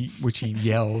 which he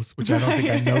yells, which I don't think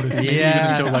I noticed maybe Yeah.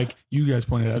 even until like you guys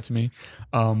pointed out to me.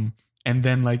 And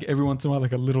then like every once in a while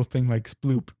like a little thing like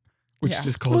sploop, which Yeah.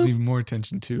 just calls even more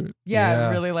attention to it. Yeah, Yeah.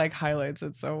 it really like highlights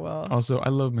it so well. Also, I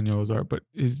love Mignola's art, but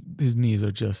his knees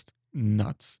are just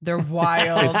nuts. They're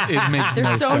wild. It makes They're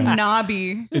no so sense.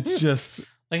 knobby. It's just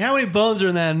Like how many bones are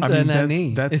in that, I in mean that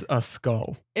knee? that's a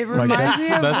skull. It Like, reminds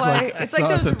me of that's like like it's a like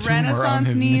tumor those on Renaissance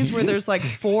his knees knee. where there's like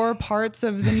 4 parts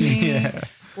of the knee. Yeah.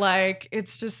 Like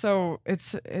it's just so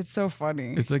it's so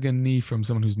funny. It's like a knee from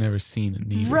someone who's never seen a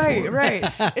knee. Right, before. right.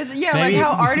 It's like Maybe-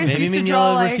 how artists maybe used to Mignola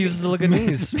draw like refuses to look at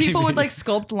knees. people would like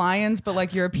sculpt lions, but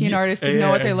like European Yeah, artists didn't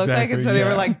know what they looked like, and exactly, so they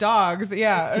were yeah. like dogs.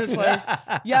 Yeah, it's like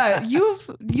yeah,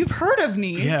 you've heard of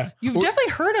knees. Yeah. You've Or-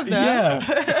 definitely heard of them.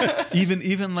 Yeah.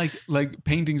 even like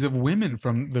paintings of women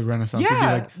from the Renaissance would be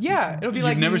Yeah, like, yeah. It'll be you've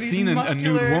like never these seen a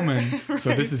muscular- nude woman, so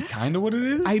Right. this is kind of what it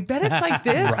is. I bet it's like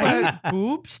this, Right? but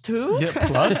boobs too. Yeah,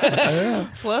 plus, yeah.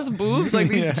 Plus boobs, like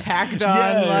these Yeah. tacked on,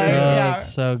 Yeah, like Oh, yeah.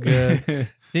 it's so good.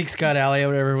 I think Scott Alley or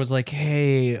whatever was like,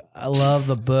 "Hey, I love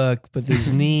the book, but these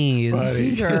knees." Buddy.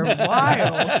 These are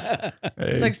wild.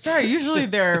 It's Hey. like, sorry, usually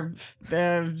they're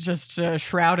just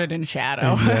shrouded in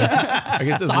shadow. Yeah. I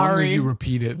guess as long as Sorry. you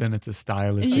repeat it, then it's a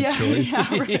stylistic Yeah, choice.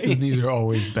 yeah, right. His knees are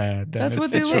always bad. then That's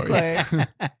what it's they a look choice.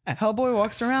 like. Hellboy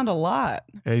walks around a lot.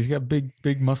 Yeah, he's got big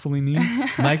muscly knees.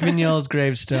 Mike Mignola's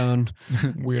gravestone.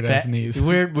 Weird ass Ba- knees.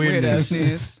 Weird Ass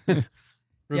knees. news.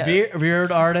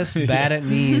 Revered artist, bad at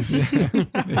knees.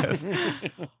 Yes.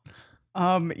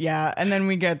 Yeah, and then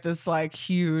we get this like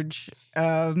huge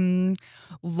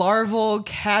larval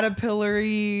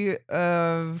caterpillary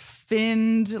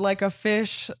finned like a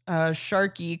fish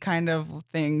sharky kind of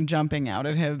thing jumping out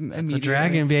at him. It's a immediately.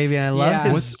 dragon, baby. And I love Yeah.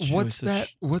 his What's choice of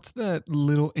that? What's that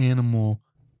little animal?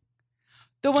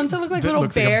 The ones that look like That little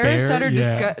looks like a bears bear? that are Yeah.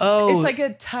 disgusting. Oh. It's like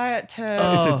a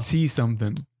Oh. It's a T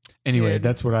something. Anyway, Dude.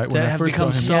 that's what I when that I have first saw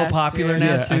become him. so Yes, popular dude.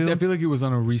 now Yeah, too. I feel like it was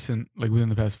on a recent, like within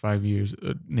the past 5 years,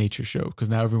 a nature show because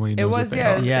now everybody knows It what was they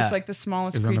yeah, are. it's, Yeah. it's like the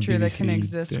smallest It was on a creature that can BBC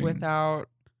exist thing. without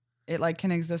it like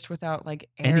can exist without like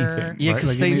air. Anything, Yeah, right? 'cause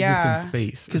like they- it exists Yeah. in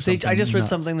space. or Because I something just read nuts.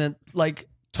 something that like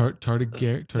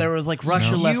Tardigrade. there was like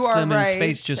Russia No. left You are them in right,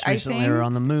 space just I recently think. or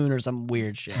on the moon or some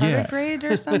weird shit. Yeah. Tardigrade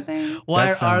or something. Why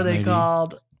That are sounds they maybe.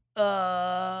 called?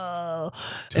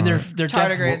 And they're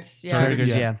Tardigrades, yeah. Tardigrades,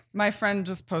 Yeah. yeah. My friend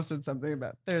just posted something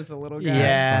about there's a little guy.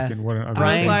 Yeah. Fucking what an ugly I was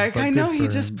Brian- like, but I good know he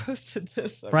for just him. posted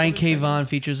this. Brian K. Vaughan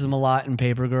features him a lot in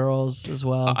Paper Girls as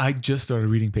well. I just started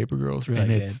reading Paper Girls, really and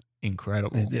good. it's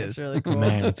incredible. It It's is. really cool.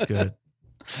 Man, it's good.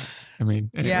 I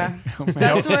mean, anyway. Yeah. Hellboy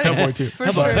That's what- Hellboy too. For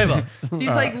Hellboy, sure. Hellboy. These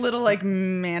like little like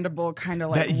mandible kind of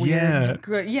like That- weird,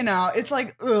 yeah. you know, it's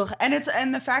like ugh,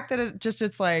 and the fact that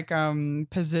it's like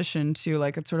positioned too,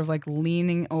 like it's sort of like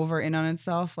leaning over in on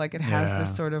itself, like it has Yeah.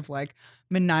 this sort of like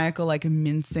maniacal like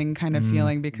mincing kind of Mm,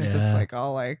 feeling because yeah. it's like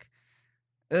all like.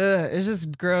 It's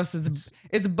just gross.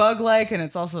 It's bug like and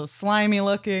it's also slimy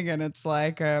looking and it's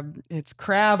like it's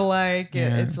crab like.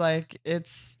 Yeah. It's like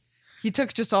he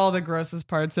took just all the grossest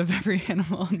parts of every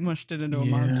animal and mushed it into a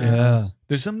monster. Yeah.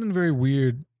 There's something very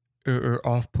weird or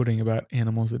off-putting about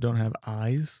animals that don't have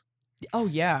eyes. Oh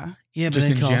yeah, Yeah, but Just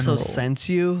they in can also general. sense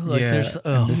you. Like yeah, there's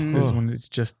and this ugh. one, it's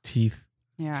just teeth,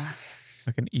 yeah.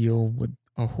 like an eel with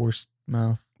a horse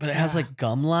mouth. but it has Yeah. like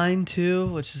gum line too,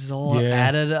 which is a whole Yeah.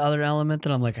 added other element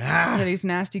that I'm like, Yeah, these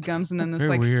nasty gums and then this Very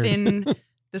like weird.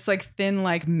 thin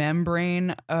like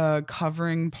membrane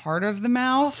covering part of the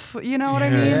mouth. You know what I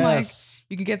mean? Like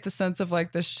you can get the sense of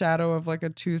like the shadow of like a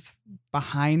tooth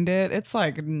behind it. It's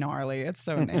like gnarly. It's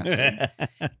so nasty.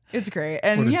 It's great. What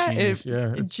And a yeah, genius.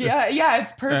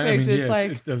 it's perfect. I mean, it's yeah,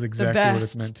 like it does exactly what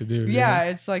it's best. meant to do. yeah,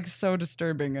 it's like so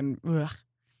disturbing and ugh.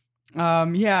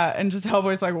 Yeah, and just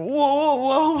Hellboy's like,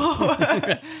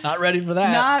 whoa. Not ready for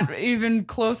that. Not even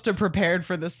close to prepared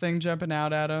for this thing jumping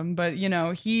out at him. But you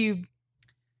know, he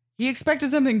expected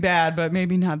something bad, but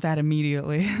maybe not that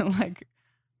immediately. Like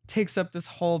takes up this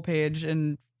whole page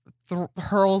and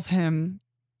hurls him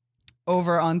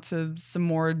over onto some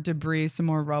more debris, some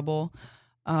more rubble.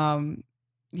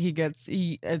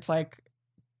 It's like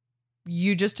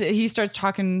he starts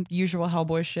talking usual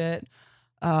Hellboy shit.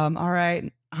 All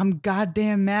right, I'm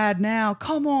goddamn mad now.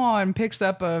 Come on, picks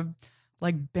up a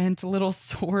like bent little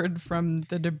sword from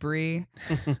the debris.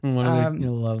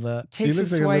 You'll love that. Takes a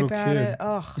looks like a swipe little at kid. it.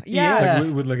 Oh, Yeah. yeah.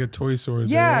 Like with like a toy sword.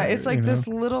 Yeah, there, it's like you this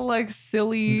know? little like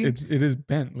silly. It is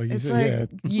bent, like you It's said.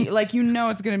 like yeah, like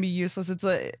it's gonna be useless. It's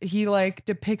like he like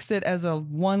depicts it as a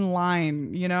one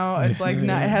line. You know, it's like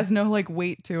not, it has no like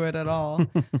weight to it at all.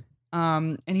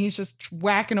 And he's just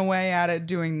whacking away at it,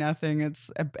 doing nothing.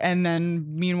 And then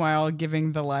meanwhile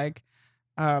giving the like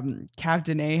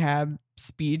Captain Ahab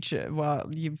speech.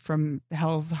 From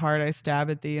Hell's Heart I stab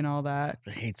at thee and all that.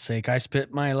 For hate's sake, I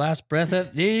spit my last breath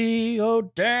at thee, oh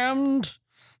damned.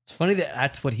 It's funny that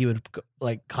that's what he would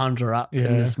like conjure up in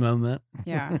Yeah. this moment.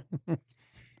 Yeah.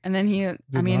 And then he,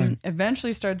 line.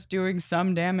 eventually starts doing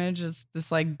some damage as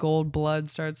this like gold blood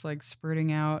starts like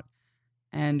spurting out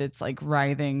and it's like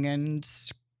writhing and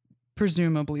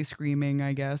presumably screaming,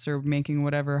 I guess, or making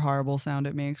whatever horrible sound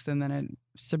it makes. And then it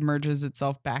submerges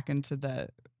itself back into the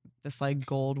this like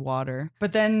gold water.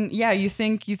 But then, yeah, you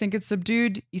think it's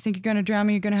subdued. You think you're going to drown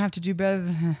me. You're going to have to do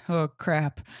better. Oh,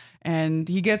 crap. And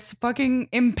he gets fucking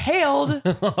impaled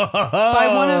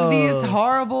by one of these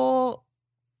horrible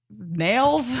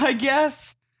nails, I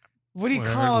guess. What do you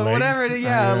call it? Whatever.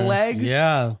 Yeah, legs.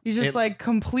 Yeah. He's just like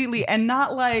completely, and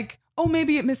not like, oh,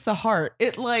 maybe it missed the heart.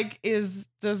 It like is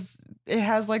this, it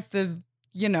has like the,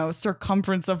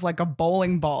 circumference of like a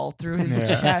bowling ball through his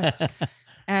chest.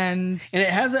 And it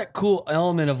has that cool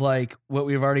element of like what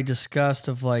we've already discussed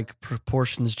of like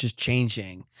proportions just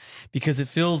changing, because it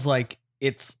feels like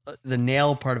it's the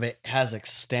nail part of it has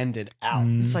extended out.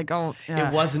 it's like, oh, yeah.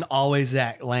 It wasn't always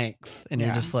that length. And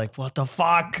you're just like, what the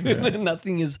fuck?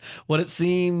 Nothing is what it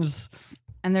seems.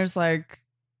 And there's like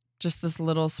just this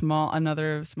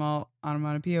another small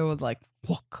onomatopoeia with like,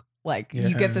 whook. Like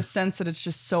you get the sense that it's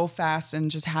just so fast and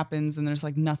just happens, and there's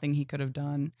like nothing he could have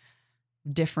done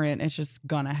different. It's just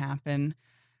gonna happen.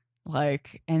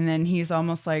 Like, and then he's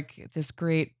almost like this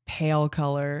great pale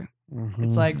color.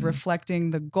 It's like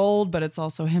reflecting the gold, but it's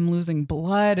also him losing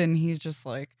blood, and he's just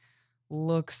like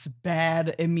looks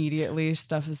bad immediately.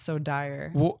 Stuff is so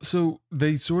dire. Well, so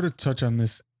they sort of touch on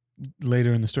this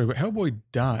later in the story, but Hellboy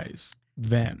dies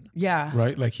then. Yeah.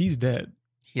 Right? Like he's dead.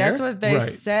 That's what they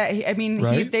say. I mean,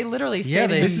 they literally say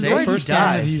they this is say the first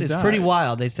time it's pretty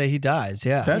wild. They say he dies.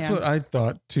 Yeah. That's what I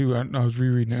thought too. I was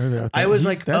rereading earlier. I was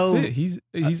like, that's it.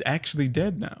 He's actually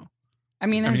dead now. I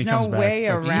mean, there's he no comes back. way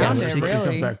Like, around yes, it, he really.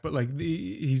 comes back, but like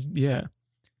he's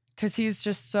Because he's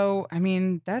just so. I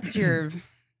mean, that's your.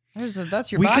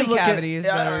 That's your we body could look cavities.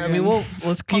 at, that are I mean,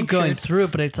 let's keep going punctured. through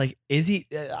it, but it's like, is he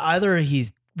either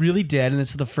he's really dead and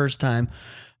this is the first time,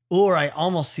 or I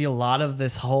almost see a lot of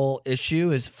this whole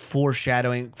issue is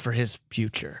foreshadowing for his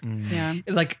future. Yeah.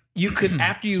 Like you could,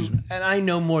 after you, and I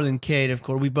know more than Kate, of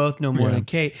course, we both know more than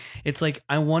Kate. It's like,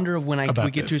 I wonder when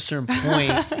we get to a certain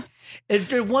point.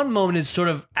 At one moment is sort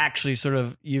of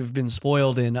you've been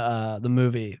spoiled in the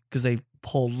movie because they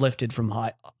lifted from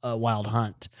Wild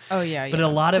Hunt. Oh yeah, but a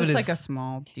lot of it just is like a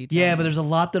small detail. Yeah, but there's a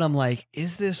lot that I'm like,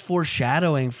 is this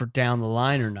foreshadowing for down the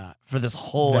line or not for this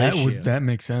whole issue? That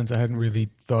makes sense. I hadn't really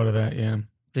thought of that. Yeah,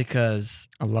 because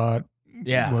a lot.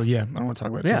 Yeah. Well, yeah. I don't want to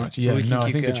talk about it too much. Yeah. we can No, I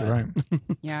keep think that you're right.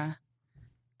 Yeah.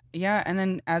 Yeah, and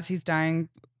then as he's dying,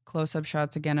 close-up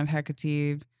shots again of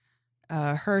Hecate.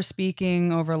 Her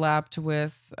speaking overlapped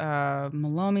with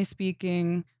Malomé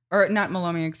speaking, or not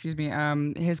Malomé, excuse me.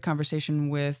 His conversation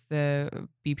with the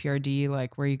BPRD,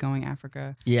 like, where are you going,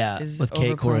 Africa? Yeah, is with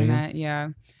Kate overplaying Corrigan. that. Yeah.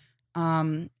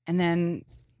 And then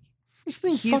he's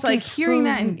fucking like hearing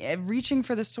that frozen. and reaching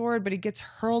for the sword, but he gets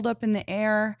hurled up in the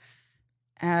air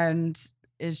and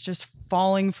is just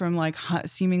falling from like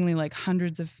seemingly like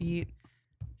hundreds of feet,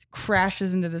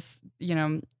 crashes into this,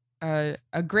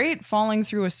 a great falling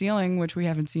through a ceiling, which we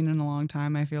haven't seen in a long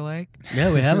time, I feel like.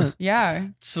 Yeah, we haven't. Yeah.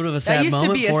 Sort of a That sad used to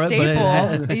moment be a for staple.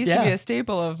 it, but It used to be a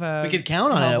staple of we could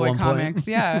count on it at Hellboy one comics. point.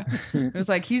 Yeah. It was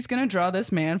like, he's going to draw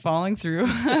this man falling through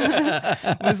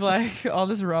with like all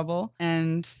this rubble,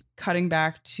 and cutting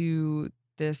back to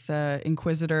this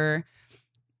Inquisitor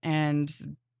and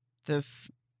this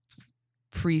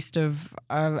priest of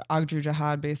Agdru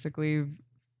Jahad basically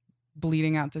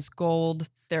bleeding out this gold.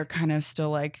 They're kind of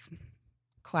still like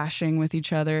clashing with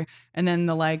each other. And then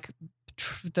the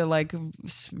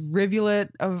rivulet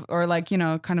of, or like,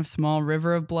 kind of small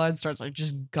river of blood starts like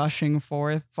just gushing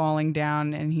forth, falling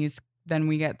down. And then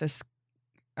we get this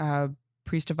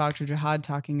priest of Agdru Jahad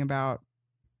talking about,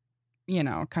 kind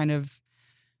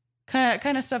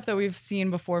of stuff that we've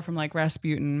seen before from like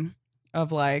Rasputin,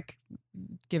 of like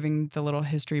giving the little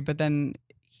history, but then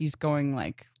he's going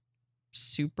like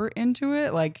super into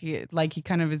it. Like he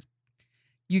kind of is,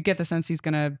 you get the sense he's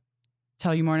going to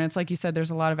tell you more. And it's like you said, there's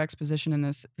a lot of exposition in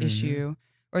this issue,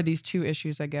 or these two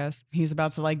issues, I guess. He's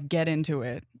about to like get into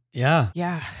it. Yeah.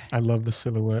 Yeah. I love the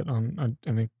silhouette on,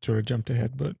 I think sort of jumped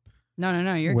ahead, but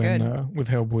no, you're when, good. With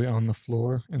Hellboy on the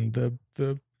floor and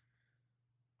the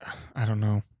I don't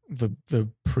know, the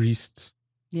priest.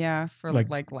 Yeah, for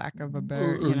like lack of a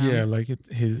better, Yeah, like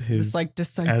his this like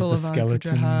disciple of as the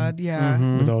skeleton, Agdru Jahad.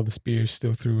 Yeah. with all the spears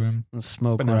still through him, And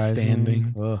smoke but now rising.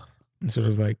 standing. Ugh. and sort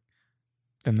of like,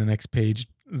 then the next page,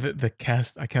 I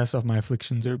cast off my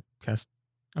afflictions,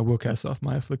 I will cast off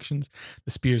my afflictions.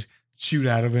 The spears shoot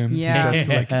out of him. Yeah. He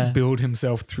starts to like build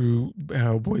himself through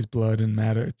Hellboy's blood and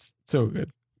matter. It's so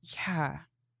good. Yeah.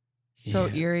 So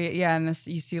eerie. Yeah. And this,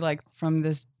 you see like from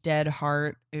this dead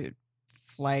heart, it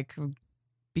like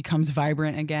becomes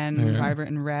vibrant again,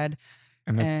 vibrant and red.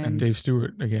 And Dave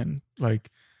Stewart again,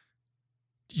 like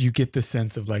you get the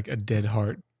sense of like a dead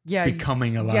heart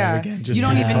becoming alive again. Just you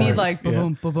don't in even colors. need like Yeah.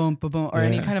 boom, boom, boom, boom, or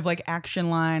any Yeah. kind of like action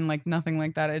line, like nothing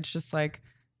like that. It's just like,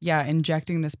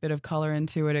 injecting this bit of color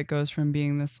into it. It goes from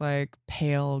being this like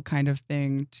pale kind of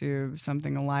thing to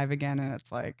something alive again. And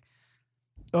it's like,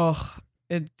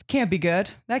 it can't be good.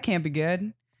 That can't be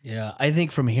good. Yeah, I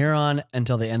think from here on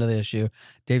until the end of the issue,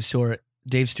 Dave Stewart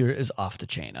is off the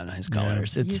chain on his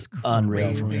colors. It's He's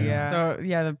unreal for crazy, me. yeah. So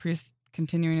the priest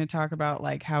continuing to talk about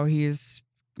like how he's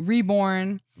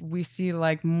reborn. We see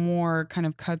like more kind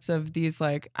of cuts of these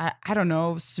like I don't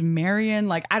know, Sumerian,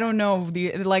 like I don't know, I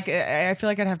feel like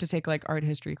I'd have to take like art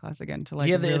history class again to like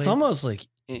yeah, really, it's almost like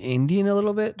Indian a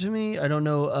little bit to me. I don't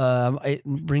know. It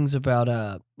brings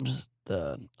about just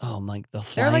the like the they're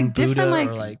flying like different Buddha, like,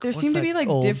 or there what's seem to that be like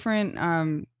old-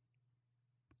 different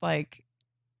like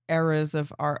eras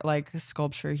of art, like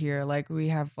sculpture here. Like we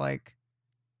have like,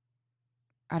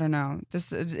 I don't know,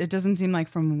 it doesn't seem like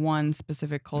from one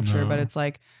specific culture, but No. it's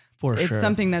like for it's sure.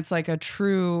 something that's like a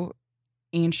true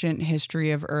ancient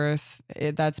history of Earth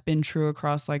that's been true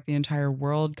across like the entire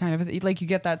world, kind of like you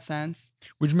get that sense.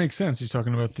 Which makes sense. He's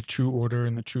talking about the true order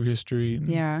and the true history. And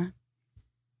Yeah.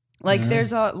 Like Yeah.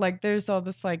 there's all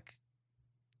this like,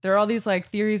 there are all these like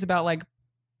theories about like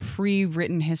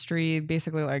pre-written history,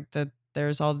 basically like that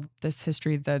there's all this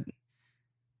history that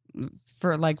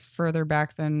for like further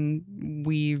back than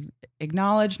we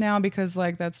acknowledge now, because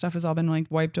like that stuff has all been like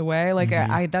wiped away. Like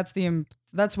Mhm.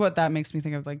 that's what that makes me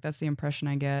think of. Like that's the impression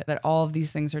I get, that all of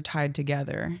these things are tied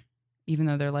together, even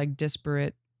though they're like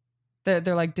disparate.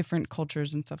 They're like different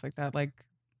cultures and stuff like that. Like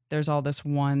there's all this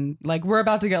one, like we're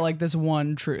about to get like this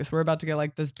one truth. We're about to get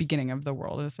like this beginning of the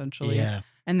world essentially. Yeah.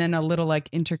 And then a little like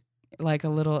a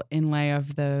little inlay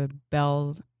of the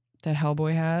bell that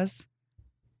Hellboy has.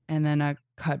 And then a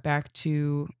cut back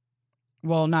to,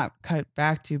 well, not cut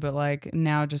back to, but like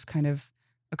now just kind of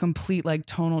a complete like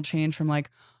tonal change from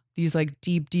like these like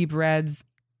deep reds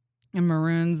and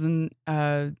maroons and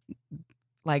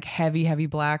like heavy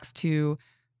blacks to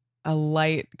a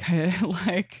light kind of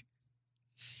like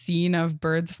scene of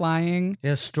birds flying.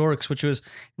 Yeah, storks, which was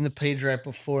in the page right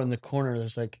before in the corner.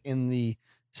 There's like in the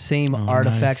same Oh,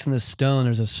 artifacts nice. in the stone.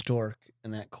 There's a stork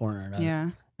in that corner. And I Yeah.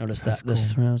 noticed That's that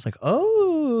this. cool. And I was like,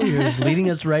 oh, you're just leading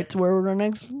us right to where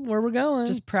we're going.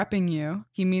 Just prepping you.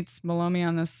 He meets Melomi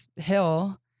on this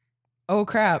hill. Oh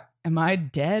crap, am I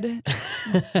dead?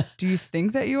 Do you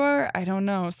think that you are? I don't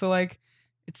know. So like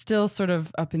it's still sort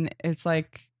of up in, it's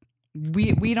like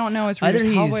we don't know as readers.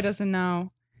 Either Hellboy he's- doesn't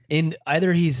know. in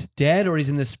either he's dead or he's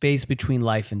in the space between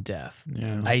life and death.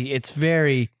 Yeah.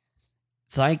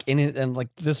 It's like in it, and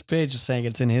like this page is saying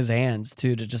it's in his hands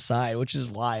too to decide, which is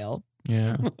wild.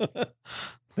 Yeah.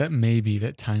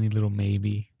 That tiny little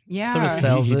maybe. Yeah. Sort of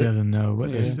sells he it. doesn't know,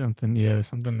 but there's Yeah.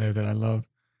 something there that I love.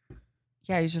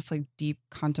 Yeah, he's just like deep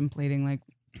contemplating, like,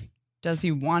 does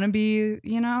he want to be,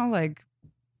 like,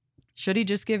 should he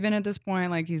just give in at this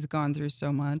point? Like, he's gone through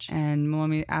so much. And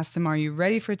Melomi asks him, are you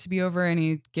ready for it to be over? And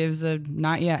he gives a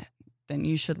not yet, then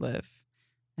you should live.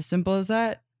 As simple as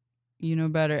that. You know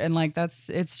better. And like,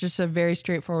 it's just a very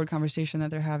straightforward conversation that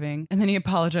they're having. And then he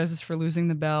apologizes for losing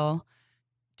the bell,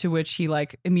 to which he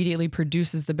like immediately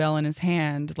produces the bell in his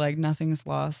hand, like nothing's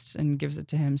lost, and gives it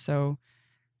to him. So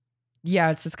yeah,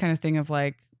 it's this kind of thing of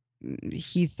like,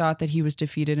 he thought that he was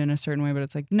defeated in a certain way, but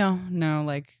it's like, no,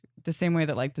 like the same way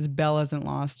that like this bell isn't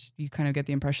lost, you kind of get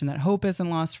the impression that hope isn't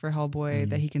lost for Hellboy,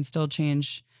 that he can still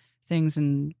change things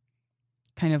and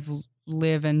kind of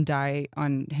live and die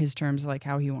on his terms, like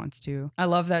how he wants to. I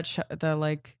love that the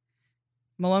like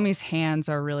Melomi's hands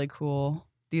are really cool.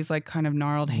 These like kind of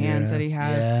gnarled hands Yeah. that he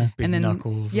has. Yeah. Big And then-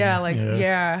 knuckles. Yeah,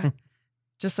 and- like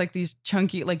just like these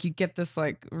chunky, like you get this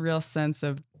like real sense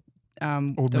of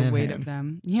Old the man weight hands. of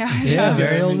them. Yeah. Yeah,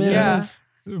 very old man Yeah. hands.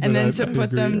 But And then I to put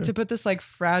agree, them yeah. to put this like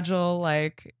fragile,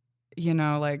 like,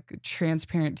 like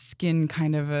transparent skin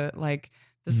kind of a like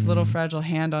this little Mhm. fragile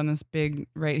hand on this big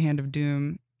right hand of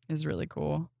doom is really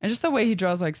cool. And just the way he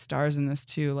draws like stars in this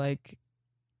too, like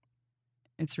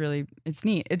it's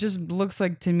neat. It just looks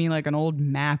like to me like an old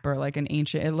map or like an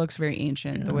ancient, it looks very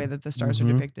ancient the Yeah. way that the stars are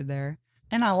Mhm. depicted there.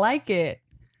 And I like it.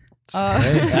 It's great.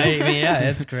 I mean, yeah,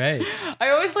 it's great. I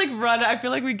always like run. I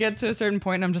feel like we get to a certain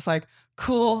point and I'm just like,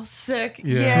 cool, sick,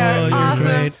 Yeah. yeah, Oh, you're awesome.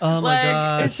 great. Oh my Like,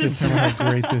 gosh. it's just Tell me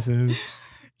how great this is.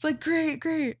 it's like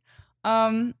great.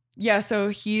 Yeah, so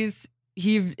he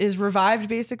is revived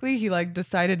basically. He like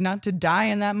decided not to die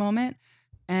in that moment.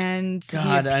 And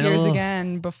God, he I appears know.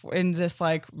 again before in this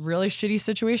like really shitty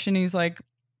situation. He's like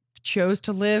chose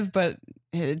to live, but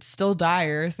it's still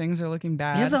dire. Things are looking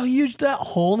bad. He has that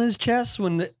hole in his chest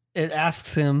when it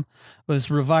asks him, well, this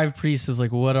revived priest is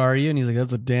like, what are you? And he's like,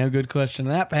 that's a damn good question.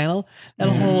 And that panel, that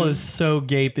hole is so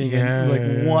gaping. And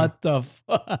like, what the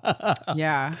fuck?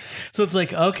 Yeah. So it's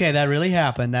like, okay, that really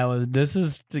happened. This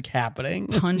is like, happening.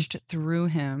 Punched through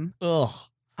him. Ugh.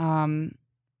 Um,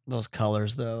 Those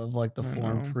colors, though, of like the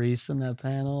foreign priests in that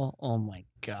panel. Oh my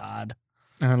God.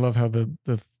 And I love how the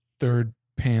third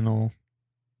panel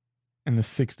and the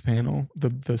sixth panel,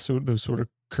 those sort of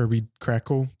Kirby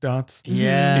crackle dots.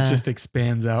 Yeah. It just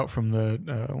expands out from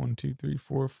the 1, 2, 3,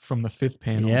 4 from the fifth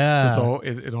panel. Yeah. So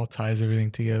it all ties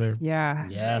everything together. yeah.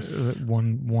 Yes.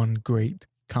 One great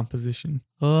composition.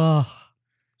 Ugh.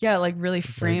 Yeah, it like really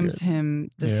It's very frames good.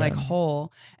 him this like Yeah.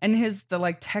 hole, and the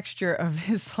like texture of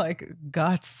his like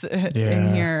guts in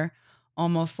Yeah. here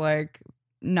almost like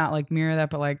not like mirror that,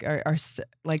 but like are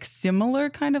like similar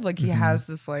kind of like he Mhm. has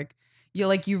this like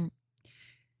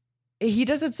he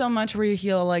does it so much where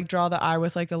he'll like draw the eye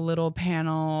with like a little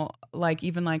panel, like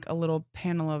even like a little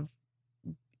panel of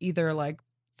either like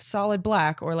solid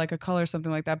black or like a color,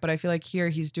 something like that. But I feel like here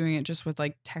he's doing it just with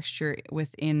like texture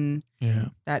within Yeah.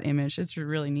 that image. It's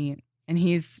really neat. And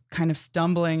he's kind of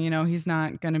stumbling, he's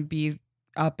not going to be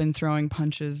up and throwing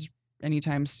punches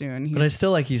anytime soon. But I still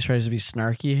like he tries to be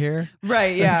snarky here.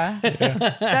 Right, yeah.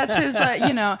 That's his,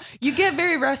 you get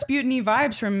very Rasputin-y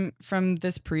vibes from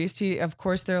this priest. He, of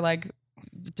course, they're like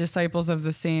disciples of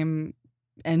the same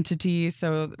entity.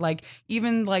 So like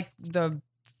even like the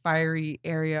fiery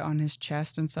area on his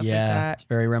chest and stuff like that. It's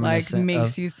very reminiscent. It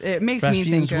makes me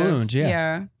Rasputin's think of wound,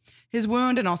 yeah. his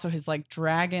wound, and also his like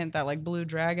dragon, that like blue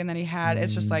dragon that he had.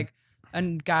 It's just like a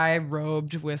guy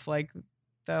robed with like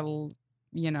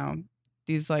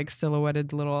these like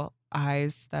silhouetted little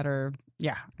eyes that are,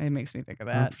 it makes me think of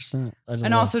that. 100%.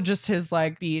 And also just his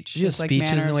like speech, his like speeches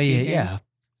manner and the of way,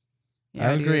 speaking.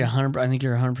 I would agree. dude. 100. I think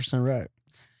you're 100% right.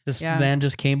 This man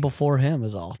just came before him,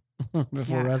 is all.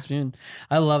 Before Rasputin.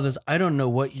 I love this. I don't know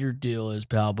what your deal is,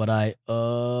 pal, but I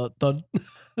thought.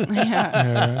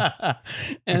 Yeah.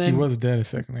 And Like he then, was dead a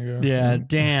second ago. yeah, so-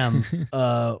 damn.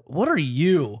 What are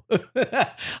you?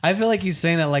 I feel like he's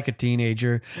saying that like a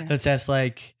teenager. Yeah. That's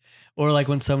like, or like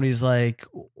when somebody's like,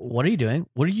 "What are you doing?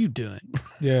 What are you doing?"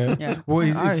 Yeah. Yeah. Well,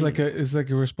 Where are it's like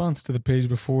a response to the page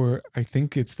before. I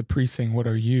think it's the priest saying, "What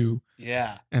are you?"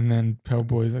 Yeah. And then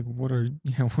Pellboy's like, "What are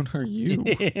you?"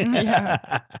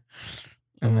 Yeah.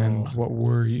 And then, Oh. "What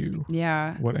were you?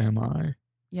 Yeah. What am I?"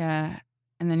 Yeah.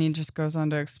 And then he just goes on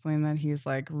to explain that he's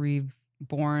like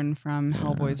reborn from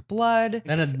Hellboy's blood.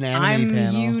 That anatomy I'm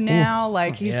panel. you now.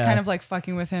 Like he's Yeah. kind of like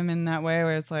fucking with him in that way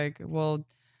where it's like, well,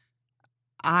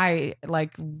 I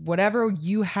like whatever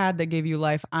you had that gave you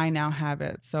life, I now have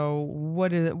it. So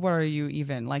what are you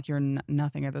even? Like you're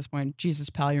nothing at this point. Jesus,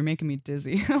 pal, you're making me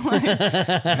dizzy.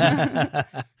 Like,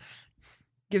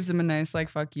 gives him a nice like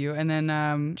fuck you, and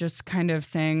then just kind of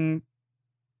saying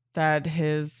that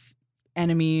his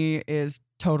enemy is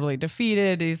totally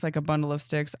defeated. He's like a bundle of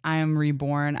sticks. I am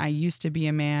reborn. I used to be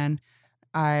a man.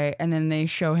 And then they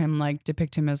show him like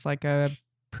depict him as like a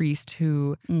priest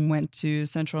who went to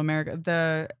Central America,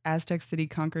 the Aztec city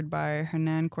conquered by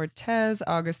Hernan Cortez,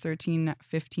 August 13,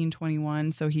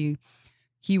 1521. So he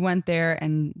went there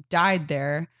and died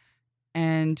there,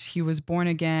 and he was born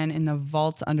again in the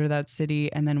vaults under that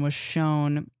city, and then was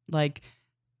shown like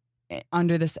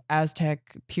under this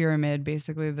Aztec pyramid,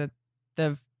 basically the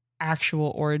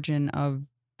actual origin of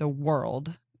the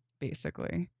world,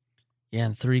 basically. Yeah,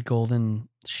 and 3 golden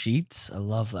sheets. I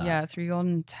love that. Yeah, 3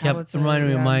 golden Kept tablets. reminding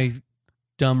me of my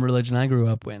dumb religion I grew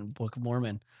up in, Book of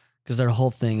Mormon, because their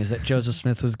whole thing is that Joseph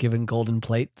Smith was given golden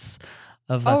plates.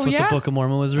 That's Oh, what yeah? the Book of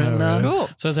Mormon was written Oh, on. really? Cool.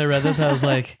 So as I read this, I was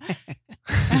like,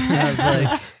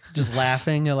 just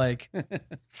laughing. Like,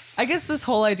 I guess this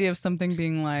whole idea of something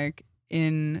being like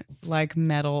in like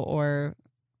metal or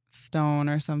stone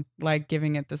or some like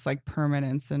giving it this like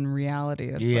permanence and reality.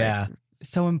 It's Yeah. like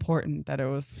so important that it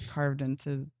was carved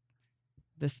into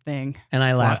this thing. and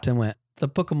I laughed and went, "The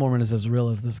Book of Mormon is as real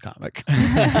as this comic."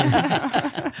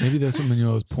 Maybe that's what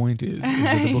Manuela's point is that the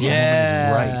Book of Mormon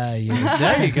is right. yeah.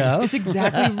 There you go. It's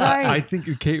exactly right. I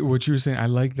think, Kate, what you were saying, I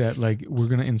like that. Like, we're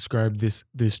gonna inscribe this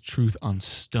truth on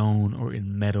stone or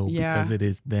in metal Yeah. because it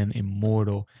is then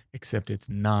immortal. Except it's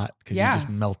not, because Yeah. you just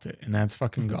melt it and that's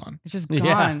fucking gone. It's just Yeah.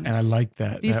 gone. And I like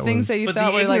that. These That things was- that you But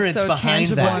thought the were like ignorance so behind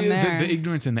tangible that. in there. the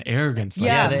ignorance and the arrogance. Like,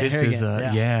 Yeah. The this arrogant,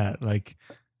 is like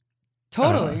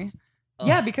Totally. Ugh.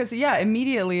 Yeah, because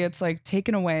immediately it's like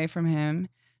taken away from him.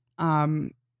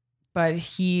 But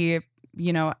he,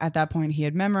 at that point he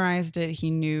had memorized it. He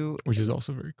knew, which is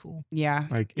also very cool. yeah.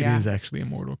 Like it Yeah. is actually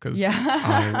immortal because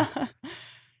Yeah.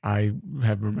 I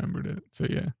have remembered it. So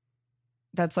yeah.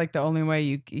 that's like the only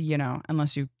way you know,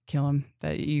 unless you kill him,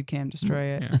 that you can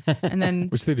destroy it. Yeah. And then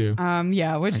Which they do. which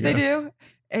I they guess.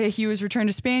 do. He was returned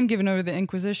to Spain, given over to the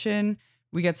Inquisition.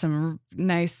 We get some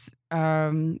nice,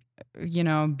 you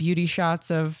know, beauty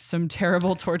shots of some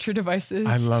terrible torture devices.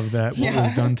 I love that. What Yeah.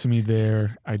 was done to me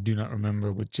there, I do not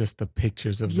remember, with just the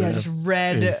pictures of yeah, the just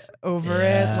red is- over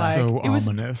Yeah. it. Like so it was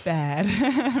ominous. bad.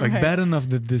 Like Right. bad enough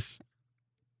that this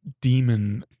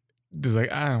demon is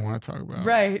like, I don't want to talk about.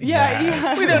 Right. Yeah. that.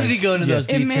 Yeah. We don't need to go into Yeah. those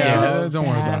It made- details. it Yeah, was don't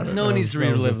worry sad. about it. No one needs to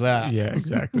relive was a- that. Yeah,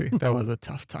 exactly. That was a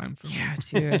tough time for me. Yeah,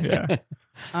 dude.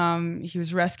 Yeah. He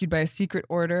was rescued by a secret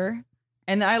order.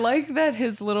 And I like that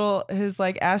his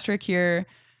like asterisk here,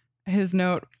 his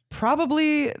note,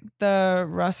 probably the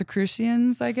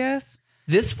Rosicrucians, I guess.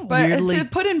 This But weirdly to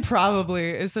put in probably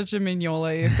is such a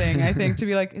Mignola thing, I think, to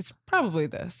be like, it's probably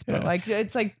this. But Yeah. like,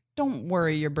 it's like, don't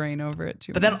worry your brain over it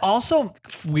too But much. that also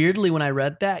weirdly, when I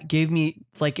read that, gave me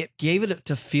like it gave it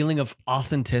a feeling of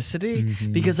authenticity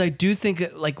Mhm. because I do think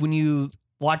that, like when you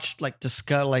watch like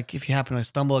discuss like if you happen to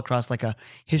stumble across like a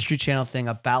History Channel thing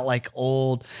about like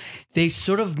old, they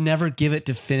sort of never give it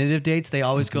definitive dates. They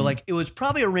always go like it was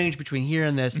probably arranged between here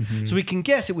and this, so we can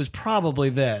guess it was probably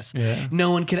this. Yeah. No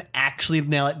one can actually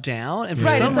nail it down, and for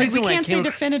right. some It's like, reason we when I can't say came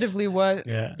definitively what,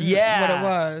 Yeah. yeah, what it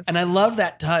was. And I love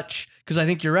that touch because I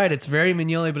think you're right. It's very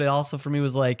Mignola, but it also for me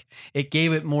was like it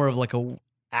gave it more of like a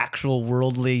actual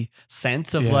worldly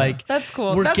sense of Yeah. like That's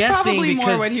cool. We're That's guessing probably more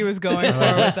because- what he was going for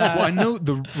with that. Well, I know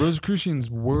the Rosicrucians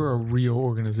were a real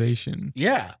organization.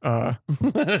 yeah.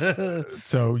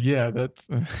 So yeah, that's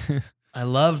I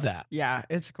love that. Yeah,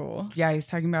 it's cool. Yeah, he's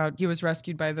talking about he was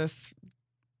rescued by this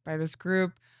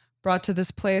group, brought to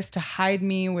this place to hide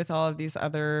me with all of these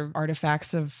other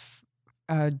artifacts of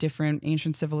different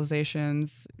ancient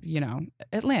civilizations. You know,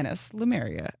 Atlantis,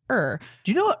 Lemuria, Do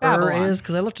you know what Babylon. is?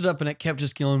 Because I looked it up and it kept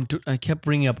just going. I kept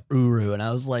bringing up Uru, and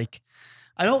I was like,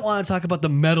 I don't want to talk about the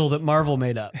metal that Marvel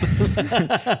made up.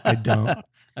 I don't.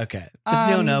 Okay, if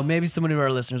you don't know, maybe some of our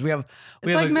listeners, we have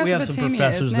It's like we have some Mesopotamia,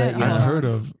 professors isn't it? that you Hold I've know. on. heard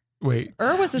of. Wait,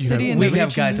 was a You city have- in We the have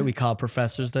region. guys that we call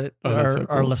professors that Oh, that's so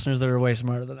are our cool. listeners that are way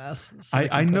smarter than us. So they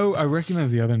I can know I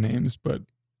recognize the other names, but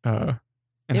and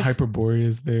If- Hyperborea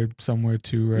is there somewhere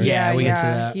too, right? Yeah, we get to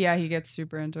that. Yeah, he gets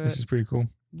super into Which it. is pretty cool.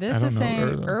 This I is don't know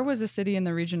saying Ur, though. was a city in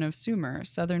the region of Sumer,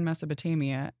 southern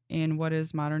Mesopotamia, in what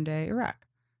is modern day Iraq.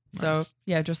 So Nice.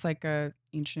 yeah, just like a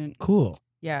ancient, cool.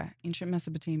 ancient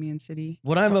Mesopotamian city.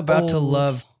 What I'm So about to old.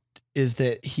 love is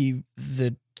that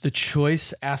the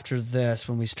choice after this,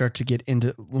 when we start to get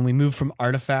into when we move from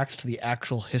artifacts to the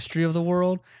actual history of the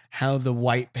world, how the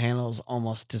white panels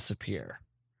almost disappear.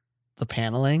 The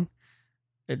paneling.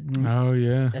 Oh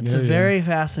yeah, It's yeah, a very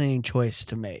fascinating choice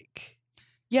to make.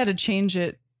 Yeah, to change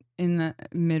it in the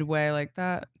midway like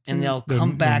that. to And me- they'll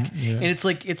come back. Yeah. And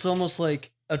it's almost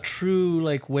like a true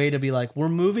like way to be like, we're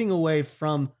moving away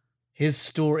from his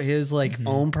story, his like Mhm.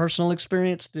 own personal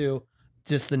experience to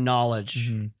just the knowledge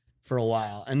Mhm. for a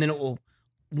while. And then it will,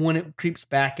 when it creeps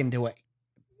back into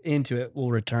it,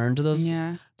 we'll return to those.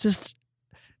 yeah. Just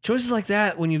choices like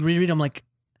that. When you reread them, like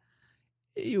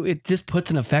it just puts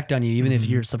an effect on you, even if Mhm.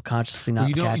 you're subconsciously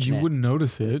not Well, catching you it. wouldn't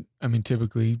notice it. I mean,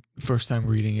 typically first time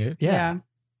reading it, Yeah.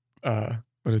 but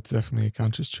it's definitely a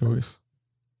conscious choice.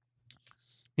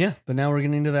 Yeah. But now we're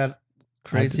getting into that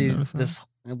crazy, notice that. this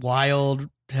wild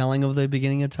telling of the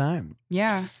beginning of time.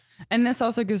 Yeah. And this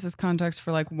also gives us context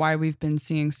for like why we've been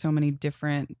seeing so many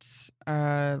different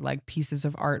like pieces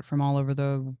of art from all over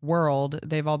the world.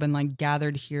 They've all been like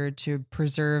gathered here to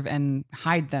preserve and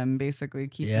hide them, basically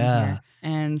keep them Yeah. here.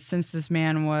 And since this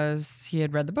man he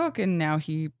had read the book and now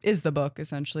he is the book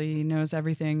essentially. He knows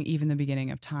everything, even the beginning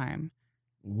of time.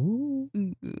 Ooh.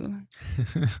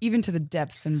 Even to the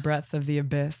depth and breadth of the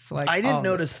abyss. Like I all didn't this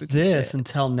notice spooky this shit.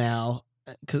 until now,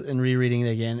 because in rereading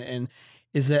it again, and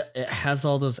is that it has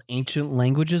all those ancient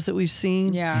languages that we've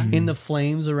seen. Yeah. In the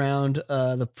flames around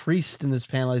the priest in this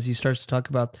panel, as he starts to talk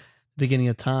about the beginning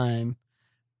of time,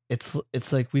 it's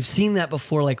like we've seen that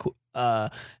before. Like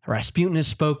Rasputin has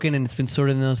spoken, and it's been sort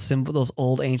of in those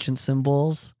old ancient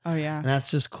symbols, Oh yeah. and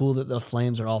that's just cool that the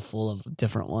flames are all full of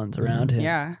different ones around him.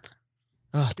 Yeah.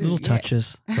 oh, Dude, little yeah.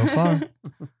 touches go far.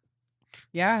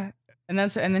 Yeah. And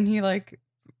then he like,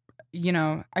 you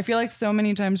know, I feel like so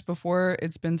many times before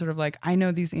it's been sort of like, I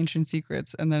know these ancient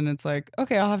secrets. And then it's like,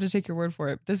 okay, I'll have to take your word for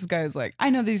it. This guy is like, I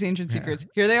know these ancient Yeah. secrets.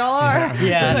 Here they all are.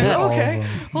 Yeah. It's like, All of okay,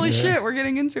 them. holy Yeah. shit, we're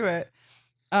getting into it.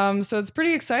 So it's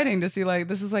pretty exciting to see like,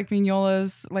 this is like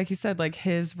Mignola's, like you said, like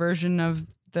his version of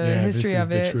the Yeah, this history is of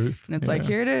the it. truth. And it's like, Yeah.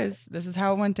 here it is. This is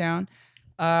how it went down.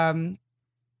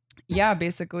 Yeah,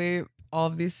 basically all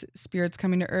of these spirits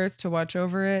coming to Earth to watch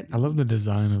over it. I love the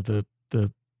design of the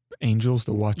angels,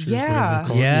 the Watchers. Yeah. whatever they're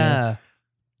called. Yeah.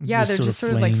 Yeah, they're just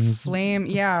sort of like flames, flame.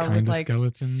 Yeah, kind with of like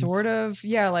skeletons. sort of,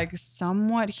 yeah, like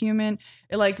somewhat human.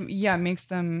 It like, yeah, makes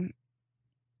them.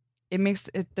 It makes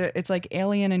it. It's like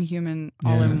alien and human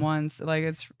all in Yeah. once. Like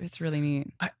it's really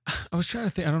neat. I was trying to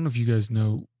think. I don't know if you guys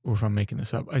know or if I'm making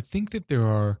this up. I think that there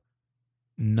are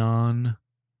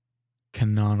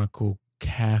non-canonical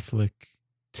Catholic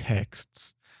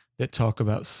texts that talk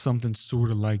about something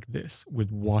sort of like this,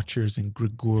 with Watchers and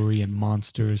Gregorian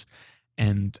monsters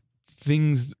and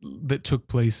things that took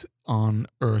place on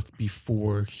Earth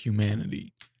before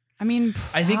humanity. I mean,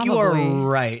 I think you are probably.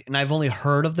 right, and I've only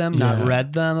heard of them, not Yeah.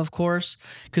 read them, of course.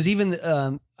 Because even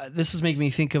this is making me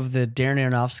think of the Darren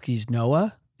Aronofsky's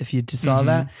Noah. If you just saw Mhm.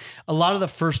 that, a lot of the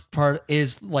first part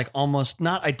is like almost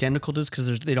not identical to this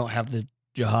because they don't have the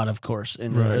jihad, of course,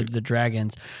 and Right. the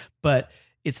dragons, but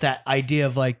it's that idea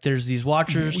of like there's these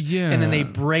Watchers, and then they Yeah.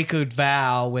 break a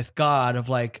vow with God of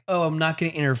like, oh, I'm not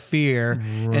going to interfere,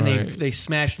 and Right. they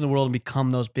smash in the world and become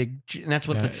those big, and that's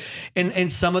what That-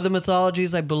 and some of the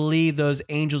mythologies, I believe those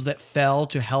angels that fell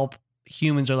to help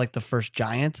humans are like the first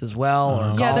giants as well,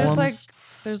 or Yeah, golems.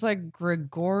 there's like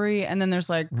Grigori, and then there's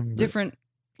like Remember- different,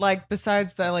 like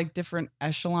besides the like different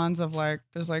echelons of like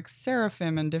there's like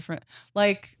seraphim and different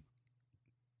like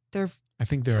they're I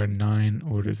think there are 9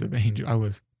 orders of angel. I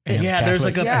was Yeah, there's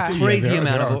like a Yeah. crazy there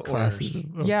amount are of classes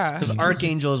orders. of Yeah. Because angels.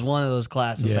 Archangel is one of those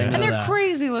classes. Yeah. I know and they're that.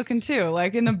 crazy looking too.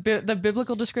 Like in the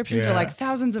biblical descriptions are Yeah. like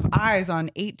thousands of eyes on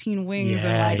 18 wings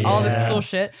and Yeah, like all this yeah. cool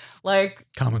shit. Like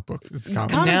comic books. It's comic.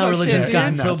 Comic Now book religion's shit,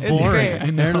 gotten dude. so It's boring. great. I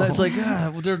know. It's like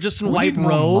they're just in We white need more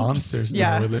robes. monsters in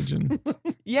Yeah. our religion.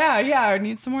 yeah, I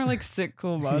need some more like sick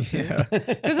cool monsters. Yeah.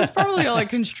 Because it's probably like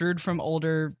construed from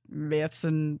older myths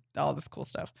and all this cool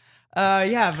stuff.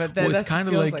 Yeah, but Well, it's that kind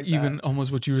of feels like that. even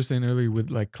almost what you were saying earlier with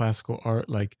like classical art.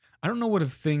 Like, I don't know what a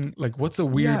thing, like what's a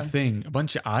weird Yeah. thing? A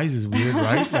bunch of eyes is weird,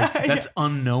 right? Like, that's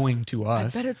unknowing to I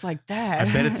us. bet it's like that.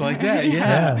 I bet it's like that,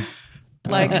 yeah.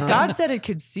 Like God said it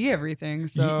could see everything.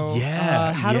 So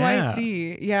yeah, how do I yeah.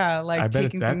 see? Yeah, like I bet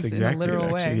taking that's things exactly in a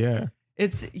literal it, actually, way. Yeah.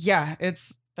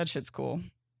 It's that shit's cool.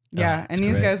 Yeah, it's and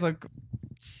these great. guys look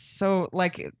so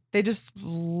like they just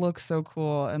look so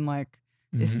cool and like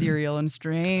Mhm. ethereal and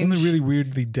strange. Something really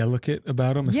weirdly delicate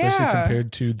about them, especially Yeah.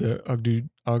 compared to the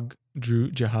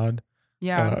Ugdru Jihad.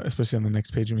 yeah. Especially on the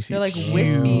next page when we see They're it's like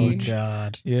wispy. huge.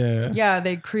 God. Yeah. Yeah,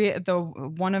 they create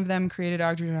one of them created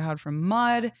Ogdru Jihad from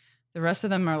mud. The rest of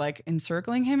them are like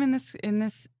encircling him in this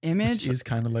image. Which is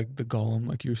kind of like the golem,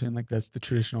 like you were saying, like that's the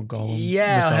traditional golem.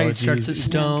 Yeah, how he mythology starts is- at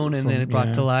stone and then from- it brought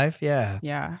yeah. to life. Yeah.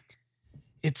 yeah,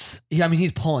 I mean,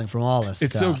 he's pulling from all this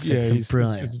It's stuff. so yeah, it's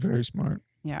brilliant. It's very smart.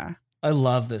 yeah. I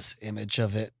love this image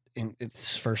of it in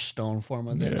its first stone form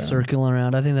of it Yeah. circling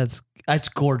around. I think that's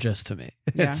gorgeous to me.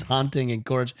 Yeah. It's haunting and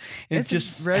gorgeous. And It's it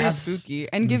just very has-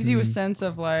 spooky and gives you a Mhm. sense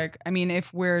of like, I mean,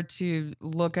 if we're to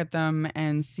look at them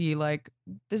and see like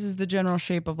this is the general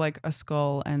shape of like a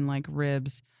skull and like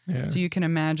ribs, Yeah. so you can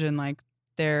imagine like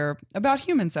they're about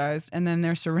human sized, and then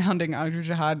they're surrounding Ogdru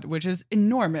Jihad, which is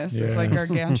enormous. It's like Yeah.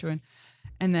 gargantuan,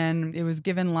 and then it was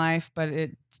given life, but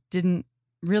it didn't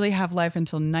really have life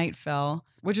until night fell,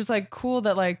 which is like cool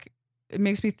that like it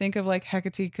makes me think of like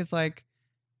Hecate because like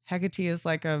Hecate is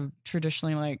like a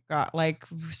traditionally like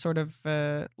sort of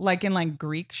like in like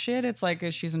Greek shit. It's like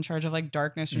she's in charge of like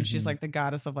darkness and she's Mhm. like the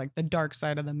goddess of like the dark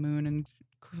side of the moon and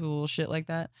cool shit like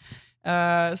that.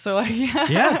 So like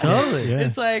Yeah, totally. Yeah.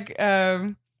 it's like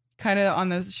kind of on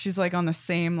this. She's like on the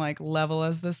same like level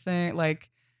as this thing. Like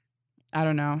I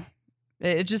don't know.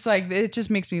 It just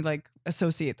makes me like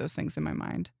associate those things in my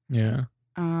mind. Yeah.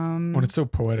 When it's so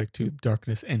poetic too,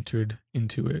 darkness entered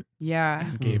into it Yeah.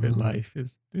 and gave it Mhm. life.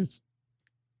 Is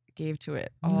Gave to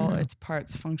it all Yeah. its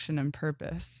parts function and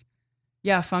purpose.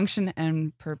 Yeah, function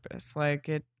and purpose. Like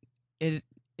it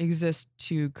exists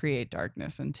to create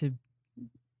darkness and to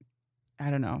I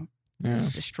don't know, yeah.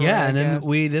 destroy. Yeah, I and then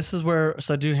guess. this is where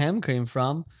Sadu Hem came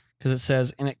from because it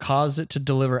says, and it caused it to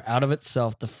deliver out of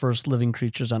itself the first living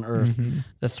creatures on earth, Mhm.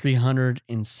 the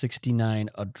 369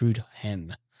 Adrud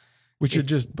Hem. Which are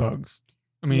just bugs.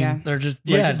 I mean, Yeah. They're just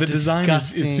like, the design is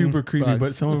disgusting super creepy, but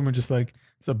bugs. some of them are just like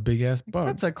it's a big ass bug.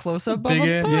 That's a close up of Big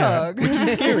a ass- bug. yeah, which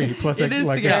is scary. Plus, It is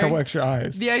like a scary. couple extra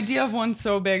eyes. The idea of one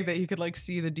so big that you could like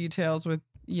see the details with,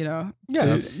 you know. Yeah,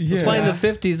 that's Yeah. why in the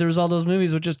 50s there was all those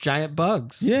movies with just giant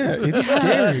bugs. Yeah, it's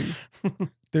scary.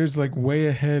 There's like way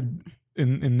ahead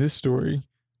in this story.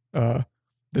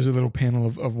 There's a little panel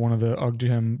of one of the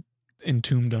Ogdruhem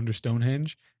entombed under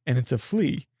Stonehenge, and it's a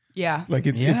flea. Yeah. Like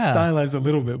it's Yeah. stylized a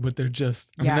little bit, but they're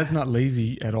just. I mean, Yeah. that's not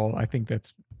lazy at all. I think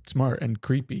that's smart and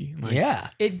creepy. Like, Yeah.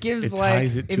 It gives It like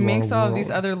ties it it to makes our all of these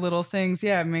world. other little things.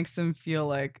 Yeah, it makes them feel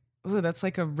like ooh, that's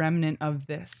like a remnant of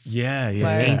this. Yeah, yeah,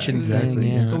 Like, ancient exactly, thing,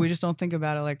 yeah. But we just don't think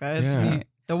about it like that. It's Yeah. neat.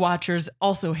 The Watchers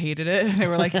also hated it. They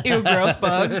were like, ew, gross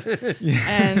bugs. Yeah.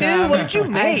 And Ew, what did you I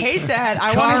make? hate that.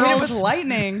 I want to hit it with Charles?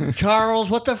 lightning. Charles,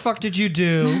 what the fuck did you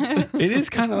do? It is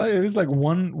kind of like, it is like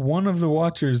one of the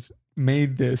Watchers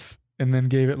made this and then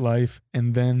gave it life,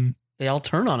 and then They all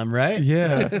turn on him, right?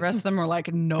 yeah, The rest of them were like,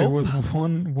 it nope. was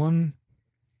one.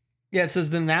 Yeah, it says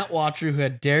then that Watcher who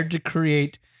had dared to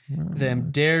create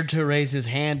them dared to raise his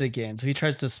hand again. So he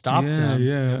tries to stop them,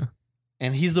 Yeah,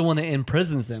 and he's the one that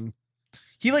imprisons them.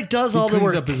 He like does he all the cleans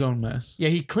work. up his own mess. Yeah,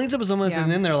 he cleans up his own mess, Yeah.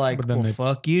 and then they're like, But then "Well, they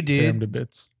fuck you, Tear him dude." to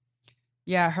bits.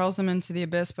 Yeah, hurls them into the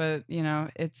abyss, but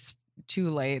it's too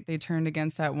late. They turned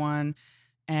against that one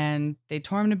and they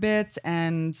tore him to bits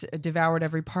and devoured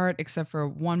every part except for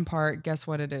one part. Guess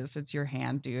what it is? It's your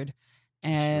hand, dude.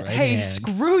 And right hey, hand.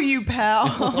 screw you,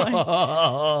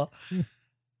 pal.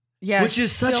 Yeah, Which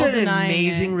is such still an denying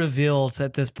amazing it. reveal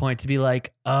at this point to be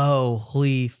like, "Oh,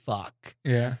 holy fuck.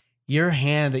 Yeah, Your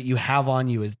hand that you have on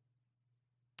you has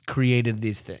created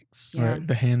these things." Yeah. right.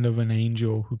 The hand of an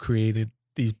angel who created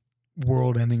these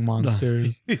world-ending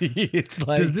monsters. It's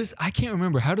like Does this? I can't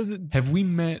remember. How does it? Have we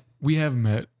met? We have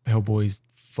met Hellboy's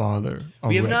father.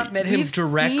 we have already. not met him We've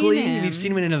directly. seen him. We've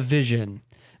seen him in a vision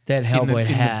that in the- Hellboy in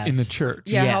the- has in the church.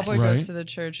 Yeah, Yes. Hellboy Right? goes to the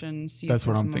church and sees That's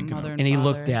what his I'm thinking of. mother and he father.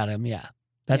 looked at him. Yeah,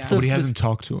 that's Yeah. the. But he the- hasn't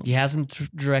talked to him. He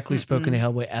hasn't directly spoken to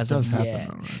Hellboy as It does of happen, yet.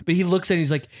 though, right? But he looks at it,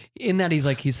 he's like, in that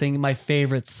he's saying my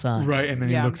favorite son. Right, and then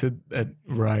Yeah. he looks at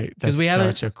right. That's we haven't-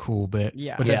 such a cool bit.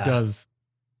 Yeah. but Yeah. that does.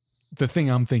 The thing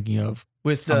I'm thinking of,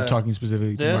 With I'm talking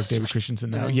specifically to Mark this? David Christensen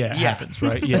now. And Yeah, it then- happens,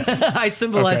 right? Yeah. I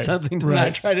symbolize Okay. something to Right.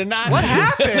 not try to not. What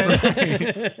happened?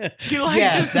 Right. He like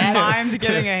Yeah, just that- mimed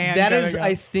getting a hand. That is, going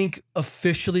I up. think,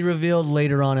 officially revealed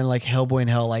later on in like Hellboy in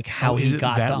Hell, like how Oh, he is it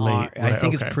got that the late? arm. I Right,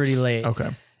 think okay. it's pretty late. Okay.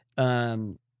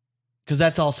 Because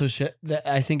that's also shit. That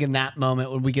I think in that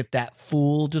moment when we get that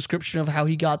full description of how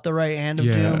he got the right hand of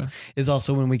Yeah. Doom is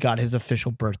also when we got his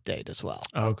official birth date as well.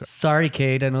 Okay. Sorry,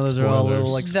 Kate. I know those are all little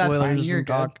like That's fine, spoilers you're and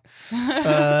good. talk.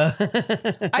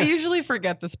 I usually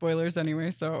forget the spoilers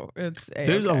anyway, so it's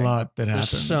There's a A-okay. lot that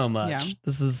There's happens. so much. Yeah.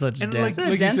 This is such And dense. like, It's a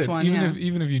like dense you said, one,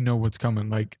 even yeah. if you know what's coming,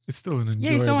 like it's still an enjoyable.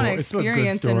 Yeah, you still want to it's still a good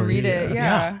experience and story, read it.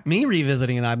 Yeah. Me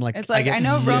revisiting it, I'm like, It's like I get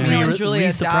know so Romeo and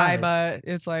Juliet die, re-surprised. but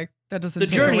it's like that doesn't The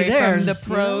take journey away there from the is,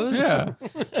 you know? pros.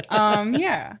 Yeah.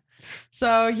 Yeah.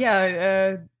 So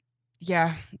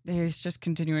yeah, he's just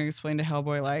continuing to explain to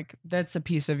Hellboy like that's a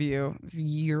piece of you.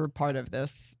 You're part of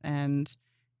this, and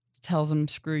tells him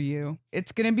screw you.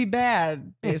 It's gonna be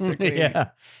bad, basically. Yeah.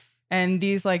 And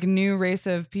these like new race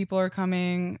of people are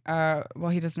coming. Well,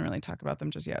 he doesn't really talk about them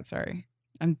just yet. Sorry.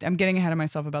 I'm getting ahead of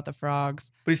myself about the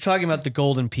frogs. But he's talking about the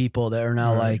golden people that are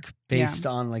now Right. like based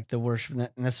on like the worship, and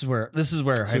this is where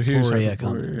So here's Hyperia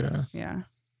comes, Hyperia, yeah. Yeah.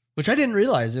 which I didn't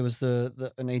realize it was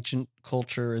the an ancient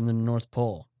culture in the North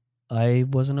Pole. I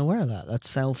wasn't aware of that. That's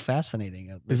so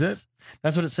fascinating. Is it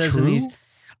That's what it says true? in these.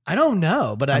 I don't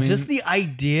know, but I just mean, the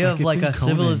idea like, of it's like in a Conan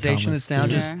civilization comics, that's now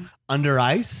too. just Yeah. under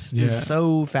ice Yeah. is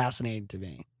so fascinating to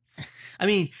me. I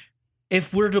mean,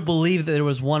 if we're to believe that there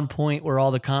was one point where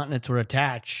all the continents were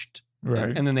attached,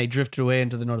 Right. and then they drifted away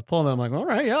into the North Pole, then I'm like, all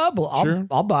right, yeah, Sure.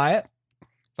 I'll buy it.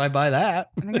 If I buy that,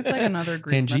 I think it's like another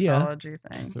Greek Pangea. mythology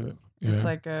thing. That's it. It's Yeah.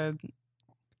 like a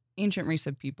ancient race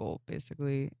of people,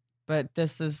 basically. But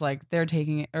this is like they're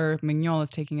taking it, or Mignola is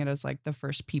taking it as like the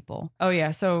first people. Oh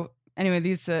yeah. So anyway,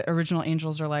 these original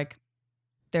angels are like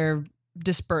they're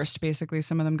dispersed. Basically,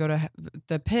 some of them go to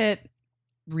the pit,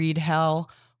 read hell,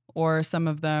 or some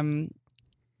of them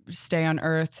stay on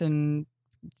Earth and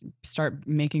start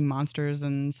making monsters,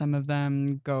 and some of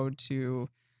them go to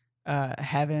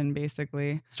heaven,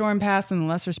 basically. Storm passed and the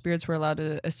lesser spirits were allowed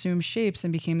to assume shapes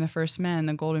and became the first men,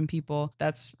 the golden people.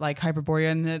 That's like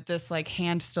Hyperborea, and this like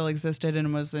hand still existed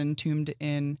and was entombed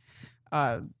in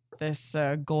this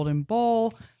golden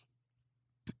bowl.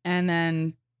 And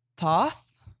then Thoth,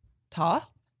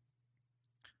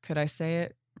 could I say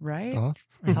it right? Thoth?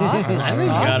 Thoth? I think you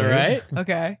got it right.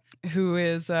 Okay, who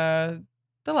is the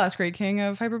last great king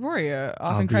of Hyperborea,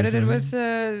 often credited with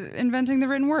inventing the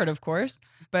written word, of course.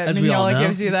 But As we all Mignola know.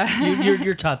 gives you that.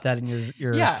 You're taught that in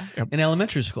your Yeah. in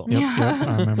elementary school. Yep, Yeah. yep,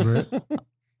 I remember it.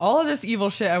 All of this evil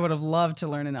shit I would have loved to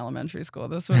learn in elementary school.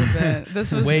 This would have been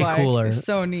this was Way like, cooler.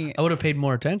 so neat. I would have paid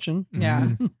more attention. Yeah.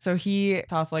 Mhm. So he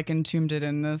Thoth like entombed it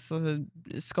in this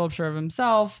sculpture of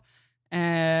himself.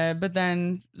 But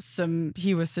then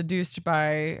he was seduced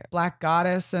by Black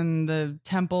Goddess, and the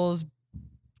temples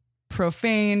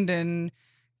profaned and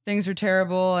things are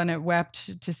terrible, and it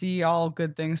wept to see all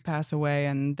good things pass away,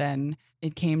 and then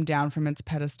it came down from its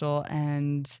pedestal,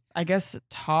 and I guess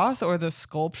Thoth or the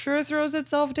sculpture throws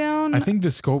itself down. I think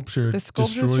the sculpture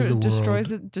destroys the world.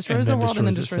 destroys the world and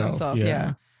then destroys itself.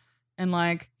 Yeah. And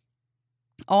like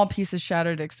all pieces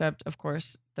shattered except, of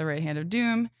course, the right hand of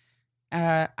doom.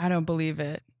 I don't believe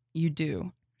it. You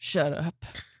do. Shut up.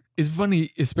 It's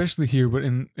funny, especially here, but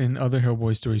in other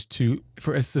Hellboy stories too,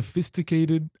 for as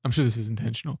sophisticated, I'm sure this is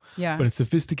intentional, Yeah. but as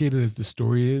sophisticated as the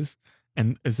story is,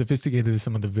 and as sophisticated as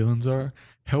some of the villains are,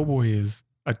 Hellboy is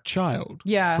a child.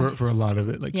 Yeah. For a lot of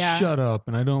it. Like, Yeah. shut up.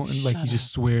 And I don't, and like, he Shut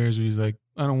just swears, or he's like,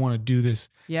 I don't want to do this.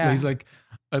 Yeah. He's like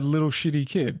a little shitty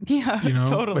kid. Yeah, You know?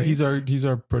 totally. But he's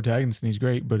our protagonist and he's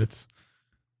great, but it's,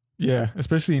 yeah,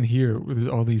 especially in here where there's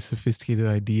all these sophisticated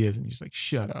ideas and he's like,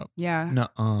 shut up. Yeah.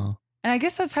 Nuh-uh. And I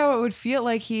guess that's how it would feel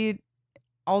like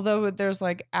although there's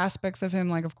like aspects of him,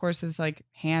 like of course his like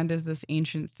hand is this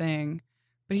ancient thing,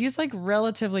 but he's like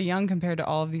relatively young compared to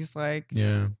all of these like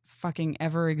Yeah. fucking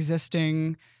ever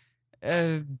existing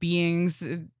beings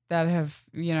that have,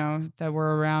 that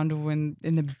were around when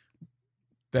in the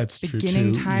That's true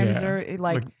beginning too. times Yeah. or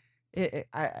like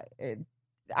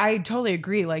I totally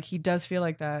agree. Like he does feel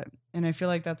like that. And I feel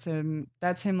like that's him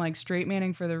like straight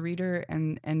manning for the reader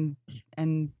and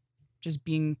just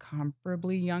being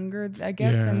comparably younger, I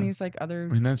guess, than Yeah. these like other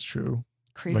I mean, that's true.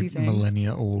 crazy like things.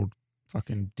 millennia old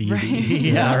fucking deity. Right.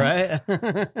 Yeah, right.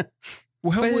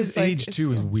 Well, But Hellboy's it's like- age it's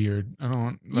too is still- weird. I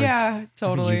don't like, Yeah, I think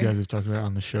totally. you guys have talked about it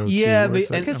on the show. Yeah, too, where but-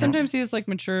 it's like, Because I don't- sometimes he has like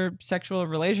mature sexual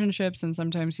relationships, and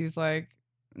sometimes he's like,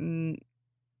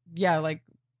 like,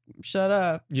 shut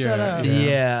up, shut Yeah, up. yeah.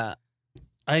 Yeah,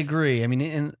 I agree. I mean,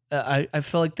 and I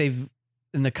feel like they've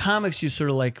in the comics, you sort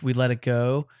of like we let it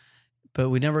go, but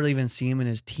we never even see him in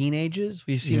his teenagers.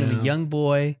 We've seen him a Yeah. young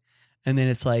boy, and then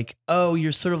it's like, oh,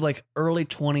 you're sort of like early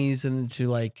 20s and into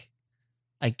like,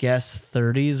 I guess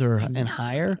 30s or and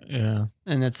higher, Yeah.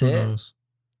 and that's Who it. knows?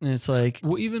 And it's like,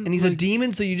 Well, even and he's a like,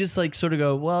 demon, so you just like sort of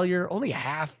go, well, you're only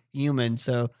half human,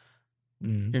 so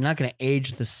mm, you're not going to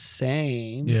age the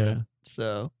same. yeah.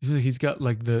 So He's got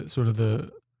like the sort of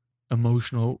the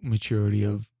emotional maturity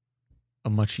of a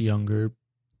much younger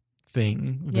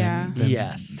thing. Yeah. Than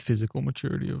Yes. physical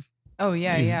maturity of Oh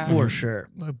yeah, he's yeah. for sure.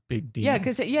 a big deal. Yeah,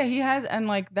 because he has, and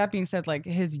like that being said, like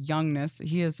his youngness,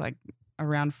 he is like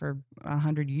around for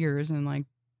 100 years, and like,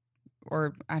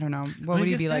 or I don't know, what would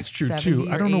he be like? That's true 70 too.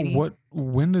 I or don't 80? know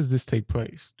when does this take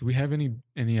place? Do we have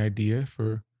any idea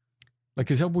for like,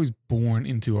 because Hellboy's born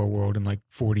into our world in like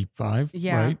 45,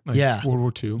 Yeah. right? Like Yeah. World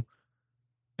War II,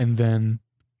 and then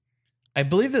I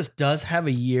believe this does have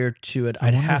a year to it. I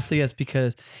I'd wonder have if- to guess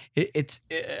because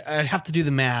I'd have to do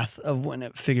the math of when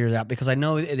it figures out because I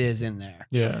know it is in there.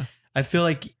 yeah, I feel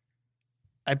like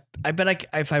I bet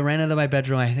if I ran out of my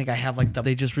bedroom, I think I have like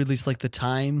they just released like the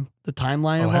timeline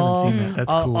oh, of I all. haven't seen that.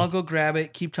 That's I'll, cool. I'll go grab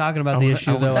it. Keep talking about I the wanna-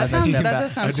 issue I wanna though. see as I that. get That back,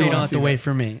 does sound so you cool. don't have to See wait that.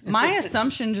 for me. My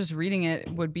assumption, just reading it,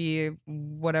 would be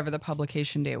whatever the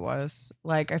publication date was.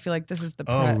 Like, I feel like this is the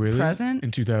Oh, really? present.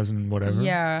 In 2000, whatever.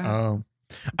 Yeah. Oh,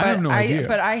 But I have no idea.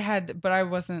 But I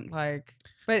wasn't like.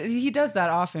 But he does that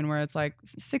often, where it's like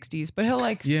 60s. But he'll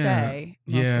like Yeah. say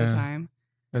most of Yeah. the time.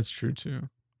 That's true too.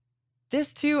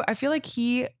 This too, I feel like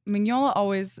Mignola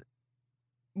always,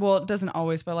 well, it doesn't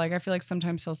always, but like I feel like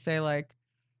sometimes he'll say like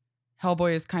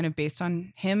Hellboy is kind of based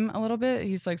on him a little bit.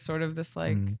 He's like sort of this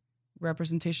like Mm.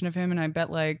 representation of him. And I bet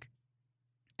like,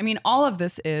 I mean, all of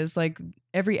this is like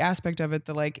every aspect of it,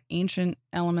 the like ancient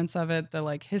elements of it, the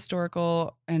like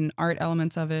historical and art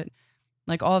elements of it,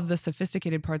 like all of the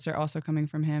sophisticated parts are also coming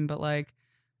from him. But like,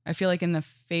 I feel like in the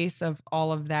face of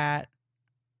all of that,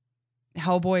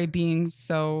 Hellboy being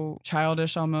so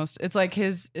childish almost, it's like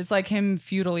him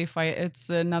feudally fight. It's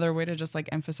another way to just like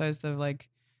emphasize the like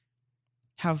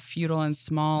how feudal and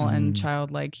small and Mhm.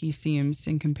 childlike he seems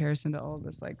in comparison to all of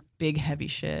this like big heavy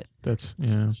shit. That's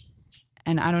yeah.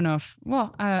 And I don't know if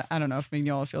I don't know if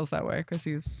Mignola feels that way because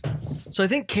he's So I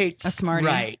think Kate's A smarty.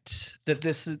 right that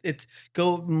it's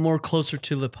go more closer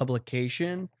to the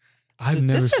publication. I've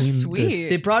never this is seen sweet. this.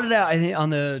 They brought it out, I think, on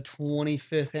the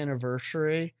 25th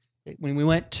anniversary when we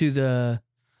went to the.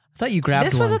 I thought you grabbed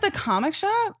this one. was at the comic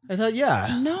shop. I thought,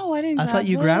 yeah. No, I didn't. I grab thought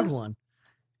you grabbed this. one.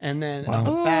 And then Wow. at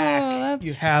the Oh, back, that's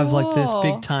you have like this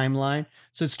big cool. timeline.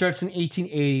 So it starts in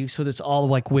 1880. So that's all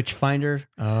like Witchfinder.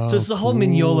 Oh, So it's the whole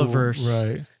Mignola verse.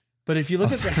 right? But if you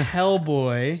look at the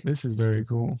Hellboy, This is very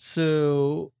cool.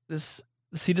 so the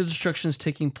Seed of Destruction is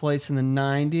taking place in the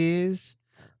 90s.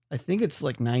 I think it's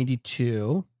like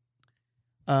 92.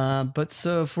 But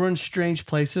so if we're in strange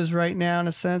places right now, in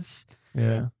a sense,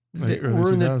 Yeah,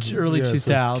 we're in the early Yeah, so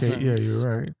 2000s. yeah,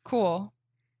 you're right. Cool.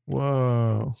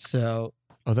 Whoa. So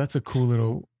Oh, Oh, that's a cool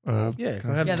little. Yeah,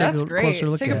 go ahead. Yeah, Take that's a great. closer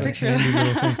look Take a at it. picture. Handy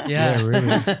little thing. Yeah,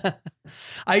 really.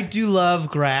 I do love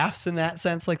graphs in that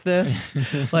sense, like this.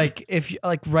 Like if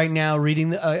like right now, reading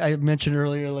the, I mentioned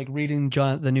earlier, like reading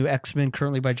the new X-Men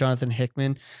currently by Jonathan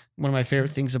Hickman. One of my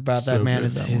favorite things about that So man good,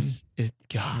 is that is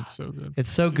God, It's so good.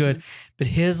 it's so good. But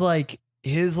his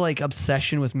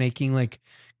obsession with making like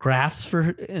graphs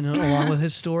for along with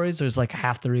his stories, there's like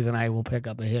half the reason I will pick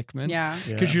up a Hickman. Yeah.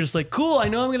 Because you're just like, cool, I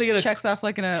know I'm gonna get a Checks off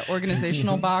like an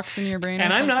organizational box in your brain.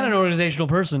 and or I'm not an something. organizational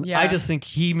person. Yeah. I just think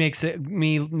he makes it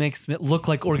look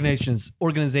like organization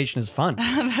is fun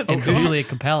That's and cool. visually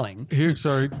compelling. Here,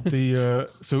 sorry. The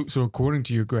so according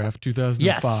to your graph,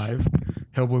 2005,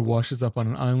 Hellboy washes up on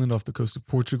an island off the coast of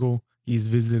Portugal. He is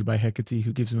visited by Hecate,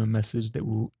 who gives him a message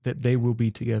that they will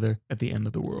be together at the end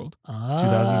of the world.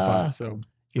 2005. So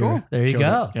Cool. There you killed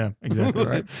go. it. Yeah, exactly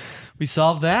right. We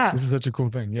solved that. This is such a cool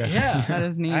thing. Yeah. Yeah. That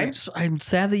is neat. I'm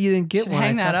sad that you didn't get Should one.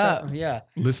 hang I that thought up. Yeah.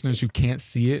 Listeners who can't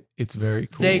see it, it's very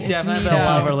cool. They definitely, neat. but a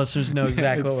lot of Yeah. our listeners know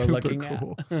exactly It's what we're super looking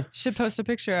cool. at. Should post a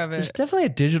picture of There's it. definitely a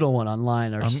digital one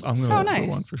online. Or I'm gonna So look for nice.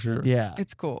 one for sure. yeah.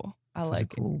 It's cool. I Such a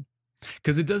like it. cool.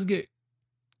 Because it does get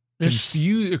There's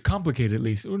complicated at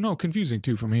least, or no, confusing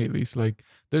too for me at least. Like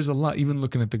there's a lot. Even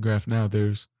looking at the graph now,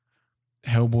 there's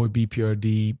Hellboy,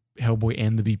 BPRD, Hellboy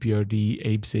and the BPRD,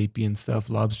 Abe Sapien stuff,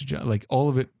 Lobster John, like all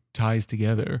of it ties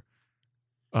together.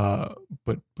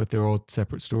 But they're all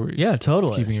separate stories. yeah,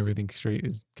 totally. Keeping everything straight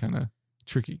is kind of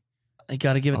tricky. I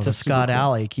got to give it Oh, to that's super Scott cool.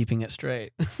 Alley keeping it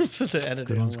straight. The editor.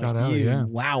 Good on I'm Scott like, Alley, you, yeah.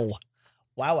 Wow.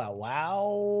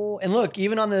 And look,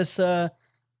 even on this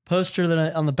poster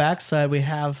that on the backside, we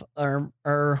have our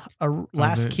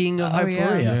last the- king of Oh, yeah.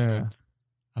 Hyperia. Yeah.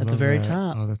 I At the love very that.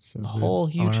 top. Oh, that's so A good. whole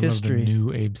huge and I history. Love the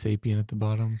new Abe Sapien at the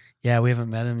bottom. Yeah, we haven't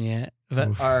met him yet. But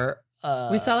Oof. our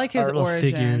We saw, like, his our little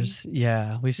origin. figures.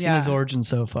 Yeah, we've seen his Yeah. origin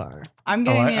so far. I'm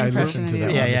getting the I impression listened to that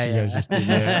that he one. Yeah, that you guys just did,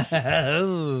 yeah.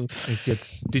 Ooh. It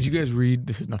gets. Did you guys read?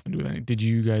 This has nothing to do with anything. Did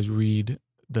you guys read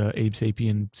the Abe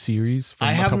Sapien series? From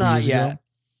I a have couple not years yet. ago?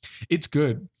 It's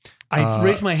good. I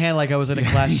raised my hand like I was in a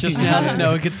class just now that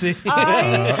no one could see.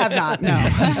 I have not.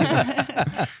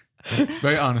 No.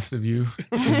 Very honest of you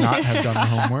to not have done the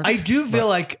homework. I do feel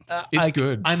like it's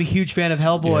good. I'm a huge fan of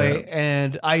Hellboy, Yeah.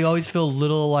 and I always feel a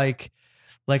little like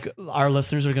our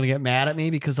listeners are going to get mad at me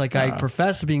because like I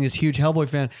profess to being this huge Hellboy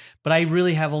fan, but I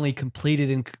really have only completed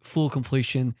in full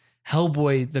completion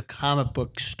Hellboy the comic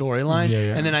book storyline,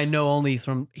 Yeah. and then I know only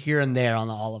from here and there on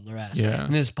all of the rest. Yeah.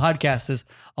 And this podcast is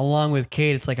along with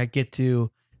Kate. It's like I get to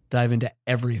dive into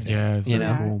everything. Yeah, it's you very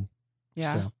know. cool.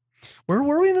 Yeah. So, where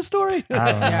were we in the story?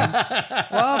 I don't know. Yeah.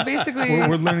 Well, basically,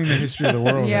 We're learning the history of the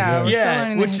world. I Yeah, guess. we're still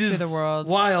learning the history of the world.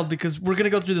 Wild because we're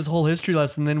gonna go through this whole history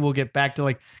lesson, then we'll get back to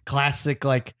like classic,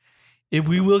 like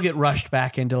we will get rushed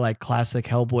back into like classic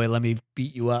Hellboy. Let me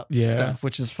beat you up, Yeah. stuff,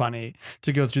 which is funny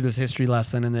to go through this history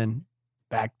lesson and then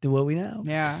back to what we know.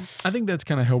 yeah. I think that's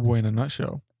kind of Hellboy in a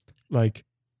nutshell. Like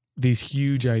these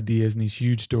huge ideas and these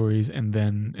huge stories, and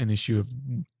then an issue of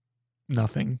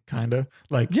nothing, kind of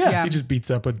like Yeah. he just beats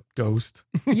up a ghost.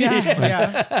 Yeah.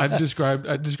 Yeah. I've described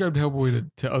Hellboy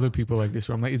to other people like this,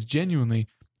 where I'm like, it's genuinely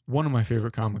one of my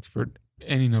favorite comics for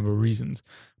any number of reasons.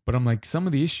 But I'm like, some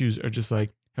of the issues are just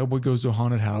like Hellboy goes to a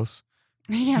haunted house,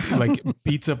 Yeah. like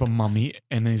beats up a mummy,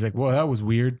 and then he's like, well, that was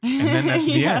weird, and then that's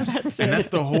the Yeah, end, that's and it. that's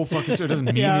the whole fucking story. It doesn't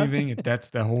mean Yeah. anything. That's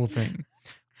the whole thing.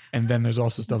 And then there's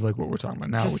also stuff like what we're talking about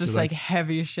now, Just which this is like like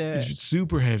heavy shit. it's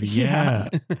super heavy. Yeah.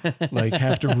 Like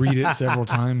have to read it several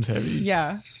times heavy.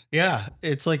 Yeah. Yeah,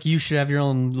 it's like you should have your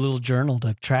own little journal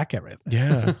to track everything.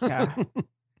 Yeah. Yeah.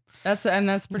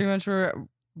 That's pretty much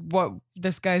what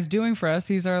this guy's doing for us.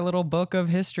 He's our little book of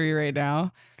history right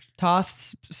now.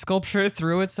 Toth's sculpture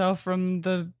threw itself from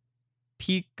the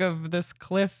peak of this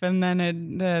cliff, and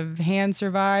then the hand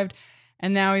survived.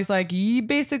 And now he's like,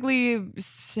 Hellboy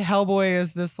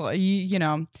is this, you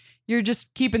know, you're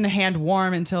just keeping the hand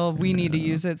warm until we need to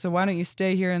use it. So why don't you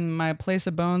stay here in my place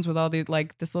of bones with all the,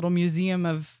 like, this little museum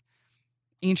of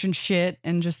ancient shit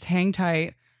and just hang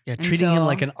tight. Yeah, treating him Until-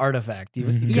 like an artifact,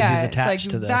 even Mhm. because Yeah, he's it's attached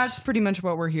like, to this. that's pretty much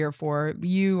what we're here for.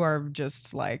 You are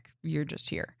just like, you're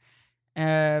just here.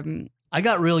 I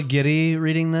got really giddy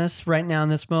reading this right now in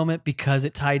this moment because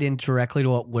it tied in directly to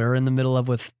what we're in the middle of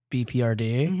with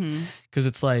BPRD. mhm. Because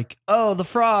it's like, oh, the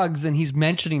frogs, and he's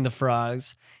mentioning the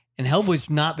frogs, and Hellboy's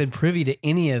not been privy to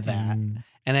any of that. Mm.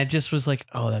 And I just was like,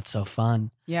 oh, that's so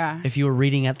fun. Yeah. if you were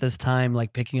reading at this time,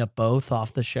 like picking up both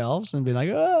off the shelves and be like,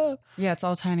 oh, Yeah, it's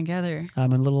all tying together.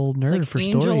 I'm a little nerd like for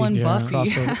Angel story. and Yeah. Buffy.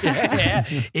 crossover. yeah,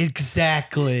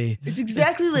 exactly. It's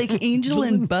exactly like Angel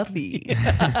and Buffy.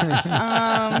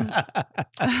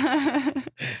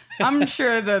 I'm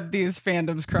sure that these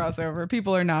fandoms cross over.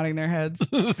 People are nodding their heads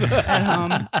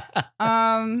at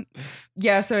home.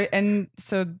 Yeah, so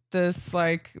this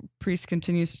like priest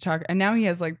continues to talk, and now he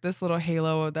has like this little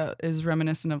halo that is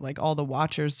reminiscent of like all the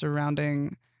Watchers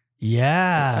surrounding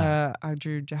Yeah.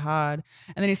 Adru Jihad.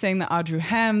 And then he's saying that Adru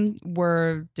Hem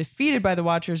were defeated by the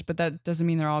Watchers, but that doesn't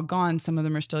mean they're all gone. Some of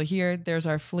them are still here. There's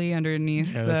our flea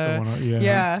underneath Yeah, that's the one.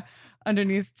 yeah,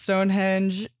 underneath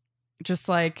Stonehenge. Just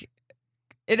like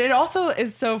it also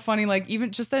is so funny. Like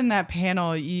even just in that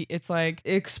panel, it's like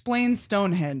it explains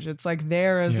Stonehenge. It's like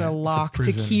there is Yeah, a it's a lock to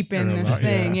prison keep in or a this lock,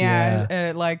 thing. yeah.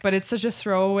 Yeah, like but it's such a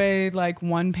throwaway like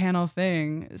one panel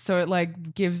thing. So it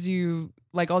like gives you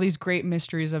like all these great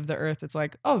mysteries of the earth. It's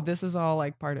like, oh, this is all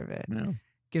like part of it. Yeah.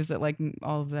 Gives it like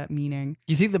all of that meaning.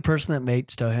 You think the person that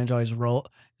made Stonehenge always rolls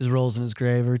in his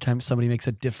grave every time somebody makes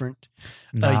a different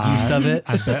use of it?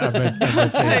 I bet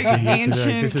It's they like dig into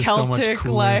ancient this is so much Celtic,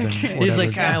 cooler like- than He's whatever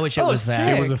like, I wish it Oh, was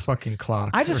that. It was a sick. fucking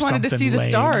clock. I just or wanted to something see the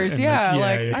lame. stars. And Yeah,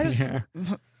 like, I just yeah.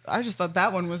 I just thought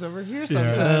that one was over here Yeah.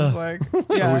 sometimes. Like, So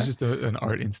it yeah. was just an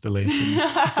art installation.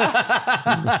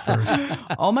 the first,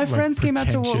 All my like, friends came out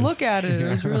to pretentious. look at it. It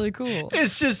was Yeah. really cool.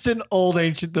 It's just an old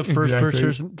ancient, the first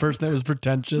Exactly. person that was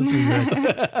pretentious.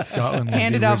 Scotland was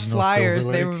Handed the out original flyers.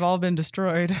 Silver Lake. They've all been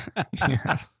destroyed.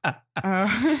 Yes.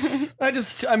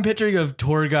 I'm picturing a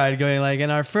tour guide going like,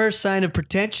 and our first sign of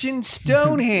pretension,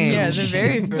 Stonehenge. Yeah, the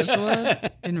very first one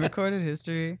in recorded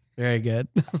history. Very good.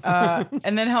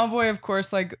 And then Hellboy, of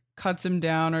course, like cuts him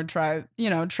down or tries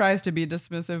to be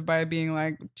dismissive by being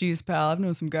like, geez, pal, I've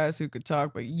known some guys who could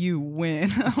talk, but you win.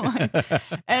 Like,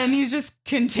 and he's just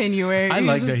continuing. I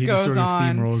like that he just goes sort of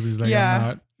on. steamrolls. He's like, Yeah. I'm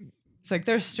not. It's like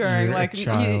they're stirring. You're Like, a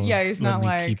child. he's Let not me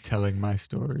like. keep telling my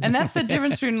story. And that's the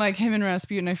difference between like him and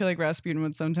Rasputin. I feel like Rasputin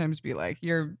would sometimes be like,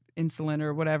 you're insolent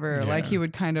or whatever. Like Yeah. he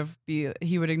would kind of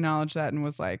he would acknowledge that and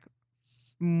was like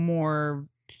more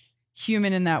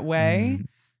human in that way.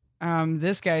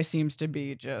 This guy seems to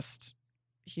be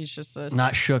he's just a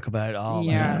Not shook about it all.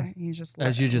 yeah. man. He's just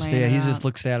As you just laying say, it he out. just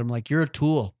looks at him like you're a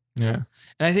tool. Yeah.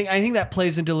 And I think that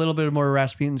plays into a little bit more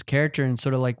Rasputin's character and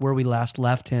sort of like where we last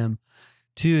left him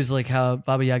too, is like how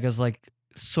Baba Yaga's like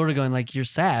sort of going like you're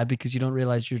sad because you don't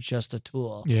realize you're just a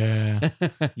tool. Yeah.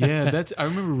 Yeah. I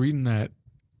remember reading that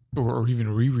or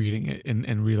even rereading it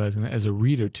and realizing that as a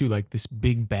reader too, like this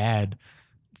big bad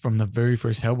from the very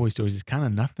first Hellboy stories is kind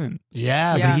of nothing.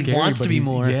 Yeah, Yeah. but he Scary, wants to but be he's-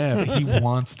 more. Yeah, but he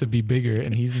wants to be bigger,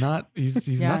 and he's not. He's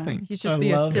Yeah. nothing. He's just I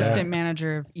the love that. assistant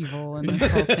manager of evil in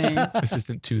this whole thing.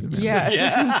 Assistant to the man. Yeah,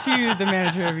 Yeah. assistant to the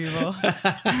manager of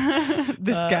evil.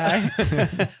 This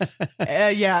guy.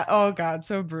 Yeah. Oh God,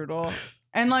 so brutal.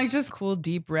 And like just cool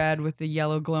deep red with the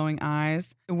yellow glowing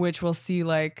eyes, which we'll see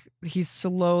like he's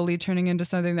slowly turning into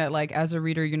something that like as a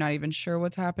reader you're not even sure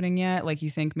what's happening yet. Like you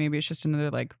think maybe it's just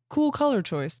another like cool color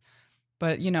choice.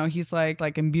 But you know, he's like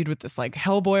imbued with this like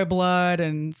Hellboy blood,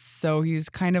 and so he's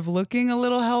kind of looking a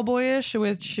little Hellboyish,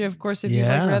 which of course if you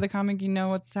Yeah. like read the comic, you know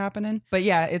what's happening. But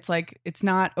yeah, it's like it's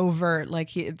not overt.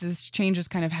 Like this change is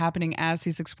kind of happening as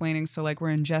he's explaining. So like we're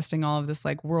ingesting all of this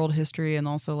like world history, and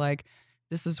also like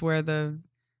this is where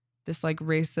this like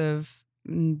race of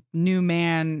new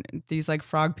man, these like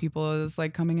frog people is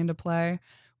like coming into play.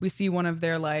 We see one of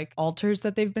their like altars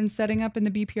that they've been setting up in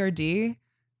the BPRD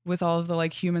with all of the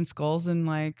like human skulls and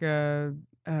like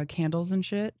candles and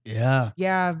shit. Yeah.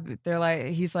 Yeah, they're like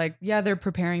he's like, yeah, they're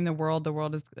preparing the world. The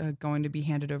world is going to be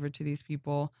handed over to these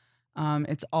people.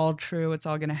 It's all true. It's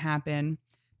all going to happen.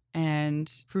 And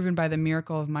proven by the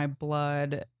miracle of my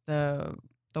blood, the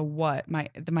what? My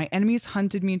enemies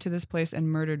hunted me to this place and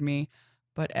murdered me.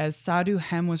 But as Sadhu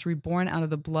Hem was reborn out of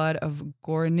the blood of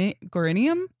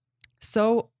Gorinium,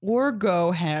 so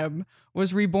Orgo Hem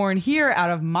was reborn here out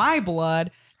of my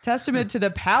blood, testament to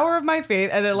the power of my faith.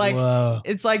 And then like Whoa.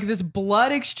 it's like this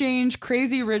blood exchange,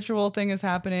 crazy ritual thing is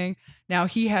happening. Now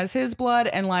he has his blood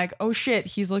and like, oh shit,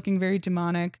 he's looking very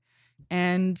demonic.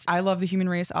 And I love the human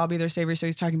race. I'll be their savior. So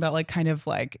he's talking about like kind of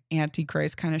like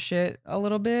antichrist kind of shit a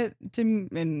little bit.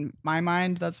 In my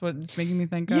mind, that's what it's making me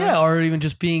think of. Yeah, or even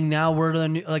just being now we're the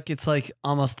new, like it's like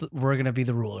almost we're gonna be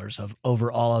the rulers of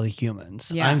over all other humans.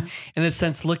 Yeah. I'm in a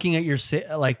sense looking at your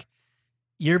like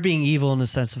you're being evil in the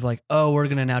sense of like, oh, we're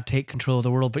gonna now take control of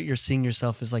the world, but you're seeing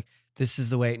yourself as like this is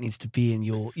the way it needs to be, and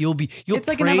you'll it's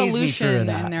like an praise me evolution for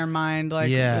that. in their mind. Like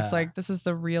Yeah. it's like this is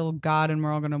the real God, and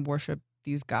we're all gonna worship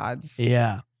these gods.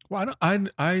 Yeah. Well,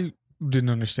 I didn't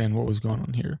understand what was going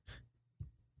on here.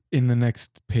 in the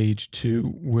next page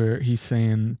too, where he's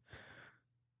saying,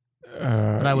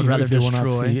 But I would rather if they will not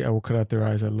destroy. see, I will cut out their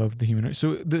eyes. I love the human race.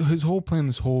 So his whole plan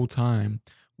this whole time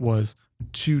was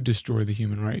to destroy the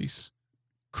human race,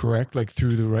 correct? Like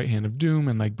through the right hand of doom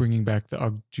and like bringing back the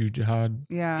Agju Jihad.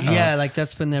 Yeah. Yeah, like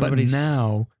that's been everybody's. But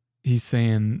now he's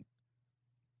saying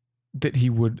that he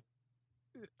would.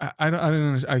 I don't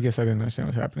understand. I guess I didn't understand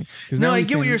what's happening. 'Cause No, now I he's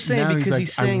get what you're saying now because like,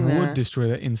 he's saying I would that. destroy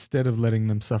that instead of letting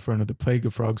them suffer under the plague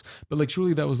of frogs. But like,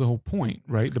 surely that was the whole point,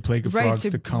 right? The plague of Right, frogs to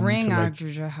to come bring to like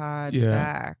Agju Jihad Yeah.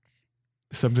 back.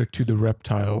 subject to the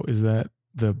reptile. Is that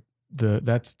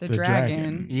that's The the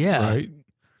dragon. Yeah. right?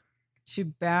 To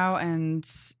bow and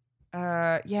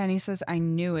yeah, and he says, I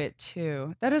knew it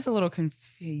too. That is a little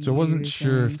confusing. So I wasn't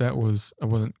sure if that was. I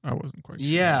wasn't quite sure.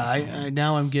 Yeah, on this I one.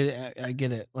 now I'm I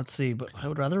get it. Let's see, but I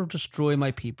would rather destroy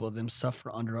my people than suffer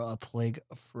under a plague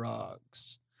of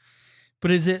frogs. But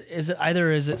is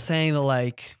it saying that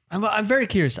like I'm very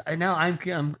curious.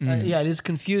 Yeah, it is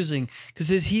confusing because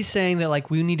is he saying that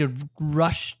like we need to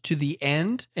rush to the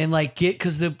end and like get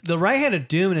because the right hand of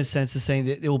doom in a sense is saying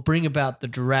that it will bring about the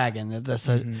dragon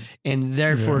and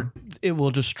therefore it will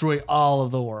destroy all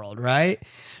of the world, right?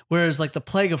 Whereas like the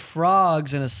plague of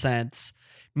frogs in a sense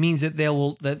means that they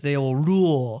will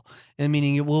rule, and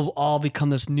meaning it will all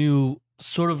become this new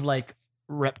sort of like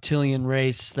reptilian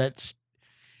race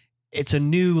it's a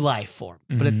new life form,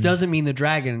 but it doesn't mean the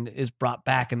dragon is brought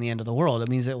back in the end of the world. It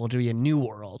means it will be a new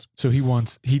world. So he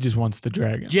just wants the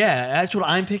dragon. Yeah, that's what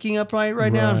I'm picking up right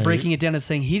now. I'm Right. breaking it down and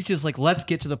saying he's just like, let's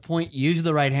get to the point. Use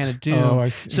the right hand of doom, Oh, I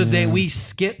see. so Yeah. we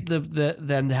skip the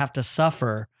then have to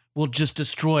suffer. We'll just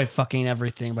destroy fucking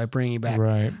everything by bringing back.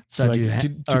 Right. So like, do- to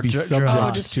or be dr- subject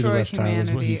draw. to the Destroy reptile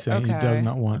is what he's saying. humanity. He does Okay.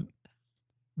 not want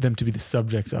them to be the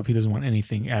subjects of. He doesn't want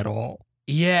anything at all.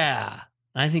 Yeah,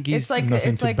 I think he's It's like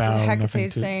nothing it's to like bow, nothing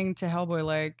Hecate to- saying to Hellboy,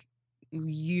 like,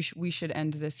 we should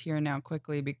end this here and now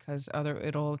quickly because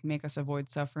it'll make us avoid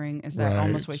suffering. Is that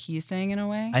almost Right. what he's saying in a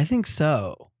way? I think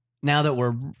so. Now that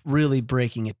we're really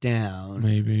breaking it down,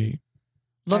 Maybe.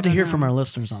 love I to don't hear know. from our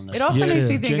listeners on this. It also Yeah, makes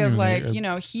yeah, me think of like,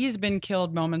 genuinely, he's been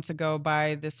killed moments ago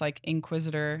by this like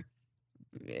Inquisitor.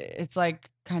 It's like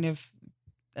kind of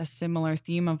a similar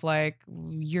theme of like,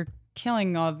 you're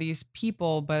killing all these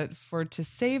people, but to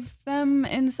save them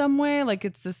in some way. Like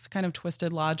it's this kind of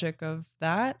twisted logic of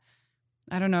that.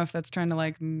 I don't know if that's trying to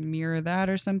like mirror that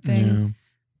or something. Yeah.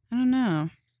 I don't know.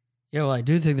 Yeah, well, I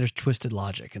do think there's twisted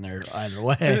logic in there either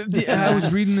way. I was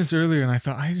reading this earlier and I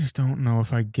thought, I just don't know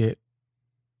if I get.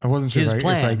 I wasn't sure His if I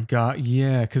plan. got.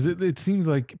 Yeah, because it seems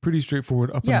like pretty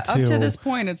straightforward up Yeah, until up to this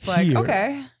point, it's like, here.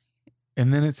 okay.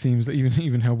 And then it seems that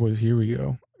even Hellboy's here we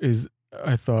go is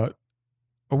I thought,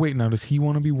 oh wait, now does he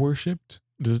want to be worshipped?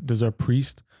 Does our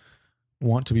priest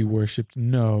want to be worshipped?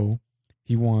 No,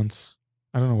 he wants.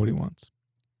 I don't know what he wants.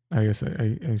 I guess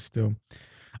I still.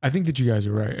 I think that you guys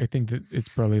are right. I think that it's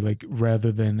probably like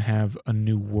rather than have a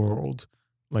new world,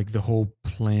 like the whole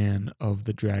plan of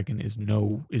the dragon is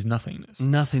nothingness.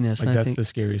 Nothingness. Like and I that's think the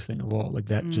scariest thing of all. Like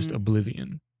that just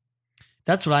oblivion.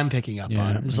 that's what I'm picking up Yeah,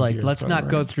 on. I It's think like, you're let's probably not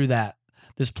go right. through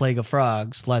this plague of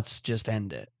frogs. Let's just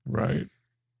end it. Right.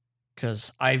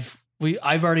 Because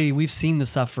we've seen the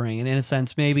suffering, and in a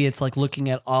sense, maybe it's like looking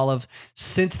at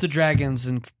since the dragon's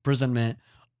imprisonment,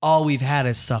 all we've had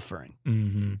is suffering.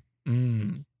 Mm-hmm.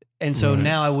 Mm. And so Right.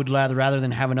 now I would rather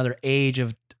than have another age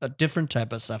of a different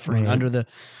type of suffering Right.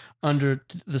 under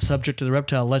the subject of the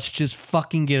reptile, let's just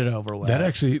fucking get it over with. That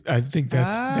actually, I think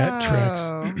that tracks.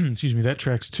 Oh. Excuse me, that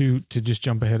tracks to just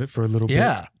jump ahead for a little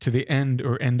Yeah. bit to the end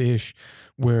or end-ish,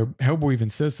 where Hellboy even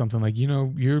says something like,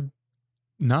 you're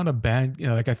not a bad.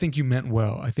 Like I think you meant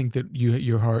well. I think that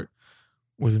your heart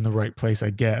was in the right place. I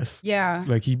guess. Yeah.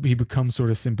 Like he becomes sort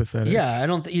of sympathetic. Yeah, I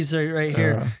don't think he's right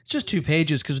here. It's just 2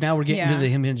 pages because now we're getting Yeah. to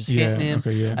him just Yeah. hitting him.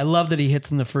 Okay. Yeah. I love that he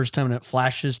hits him the first time and it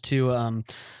flashes to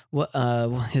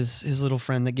his little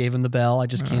friend that gave him the bell. I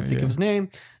just can't think yeah. of his name.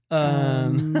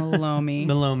 Malomi.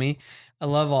 Malomi. I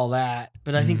love all that.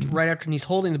 But I think Mhm. right after he's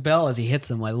holding the bell as he hits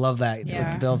him, I love that.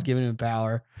 Yeah. The bell's giving him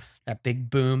power. That big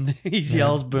boom. He Yeah,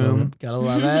 yells love boom. Gotta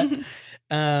love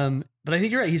that. But I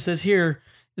think you're right. He says here,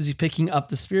 as he's picking up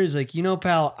the spear, he's like,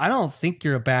 pal, I don't think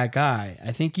you're a bad guy.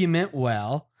 I think you meant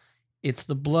well. It's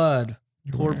the blood.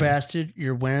 You're Poor wearing- bastard,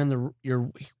 you're wearing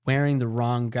the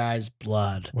wrong guy's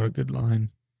blood. What a good line.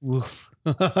 Woof.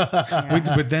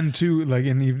 But then too, like,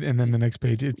 and then the next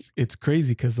page, it's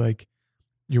crazy because like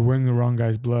you're wearing the wrong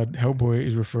guy's blood. Hellboy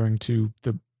is referring to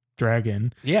the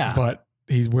dragon, Yeah. but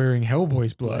he's wearing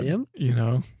Hellboy's blood. Yep.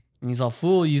 And he's all,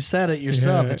 fool, you said it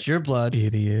yourself. Yeah. It's your blood.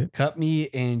 Idiot. Cut me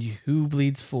and who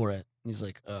bleeds for it? And he's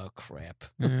like, oh crap.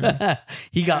 Yeah.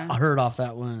 He got Yeah. hurt off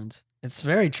that wound. It's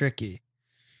very tricky.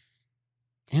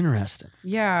 Interesting.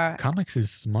 Yeah. Comics is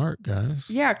smart, guys.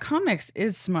 Yeah, comics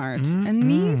is smart and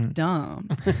me dumb.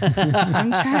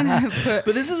 I'm trying to put.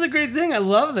 But this is a great thing. I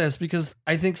love this because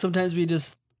I think sometimes we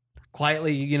just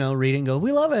quietly, read and go,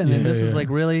 we love it. And this is like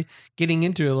really getting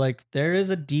into it. Like there is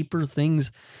a deeper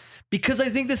things because I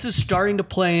think this is starting to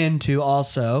play into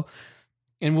also,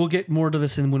 and we'll get more to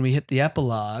this when we hit the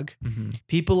epilogue.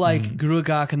 People like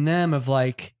Gruagach and them have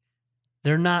like,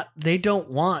 they don't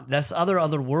want this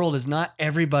other world is not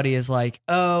everybody is like,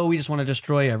 oh, we just want to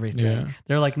destroy everything. Yeah.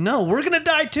 They're like, no, we're going to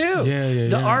die too.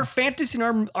 Yeah. Our fantasy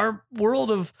and our world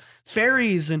of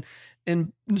fairies and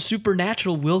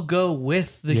supernatural will go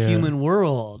with the human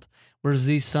world. Whereas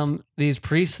these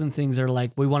priests and things are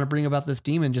like, we want to bring about this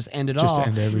demon, just end it all.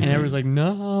 End everything. And everyone's like,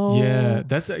 no. Yeah,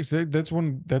 that's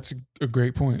a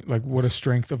great point. Like what a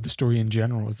strength of the story in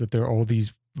general is that there are all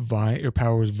these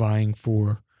powers vying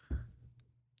for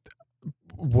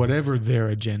whatever their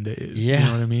agenda is. Yeah. You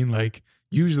know what I mean? Like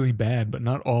usually bad, but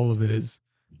not all of it is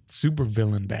super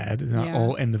villain bad. It's not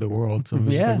all end of the world. So it's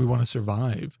just like we want to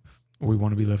survive, or we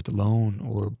want to be left alone,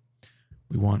 or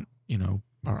we want,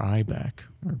 our eye back.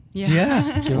 Or,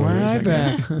 Get our eye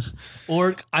back.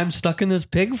 Or I'm stuck in this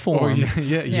pig form.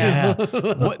 Yeah.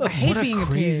 What I hate a being a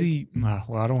crazy. Well,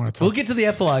 I don't want to talk. We'll get to the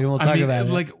epilogue and we'll talk about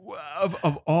it. Like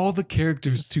of all the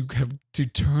characters to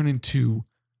turn into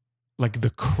like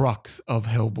the crux of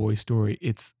Hellboy story,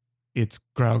 it's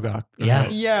Graugach.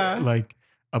 Yeah. Like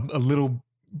a little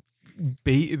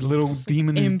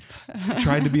demon Imp.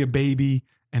 tried to be a baby,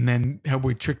 and then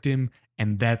Hellboy tricked him,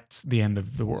 and that's the end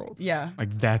of the world. Yeah.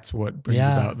 Like that's what brings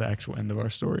about the actual end of our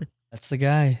story. That's the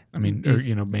guy. I mean,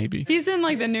 maybe. He's in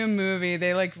like the new movie.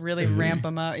 They like really ramp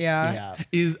him up. Yeah.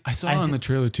 I saw on the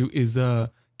trailer too. Is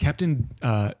Captain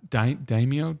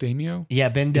Daimyo? Yeah,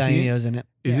 Ben Daimyo's in it.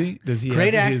 Is he? Does he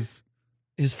Great have act-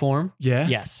 His form? Yeah.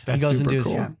 Yes. That's he goes super into his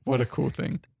cool. form. What a cool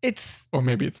thing. It's Or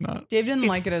maybe it's not. Dave didn't It's-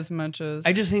 like it as much as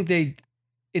I just think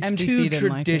it's MDC too didn't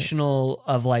like it. traditional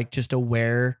of like just a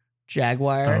were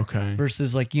jaguar Okay.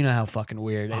 versus like how fucking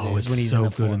weird it is It's when he's so in the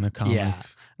good form. in the comics. Yeah.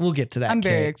 We'll get to that. I'm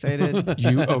very Kate. excited.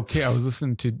 I was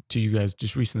listening to you guys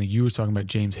just recently. You were talking about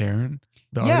James Heron,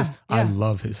 the Yeah, artist. I yeah.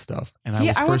 love his stuff. And I I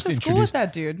was went first to school with introduced.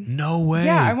 that dude. No way.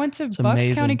 Yeah, I went to Bucks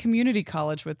amazing. County Community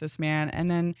College with this man, and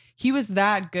then he was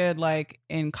that good. Like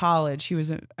in college, he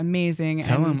was amazing.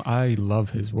 Tell and him I love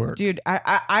his work. dude,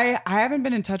 I haven't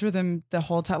been in touch with him the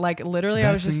whole time. Like literally,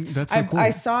 I was just That's so cool.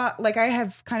 I saw like I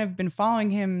have kind of been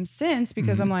following him since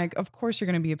because Mm-hmm. I'm like, of course you're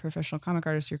going to be a professional comic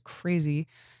artist. You're crazy,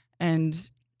 and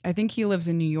I think he lives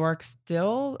in New York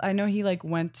still. I know he like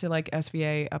went to like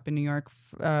SVA up in New York,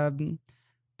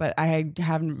 but I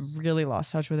haven't really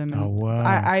lost touch with him. And Oh,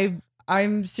 wow.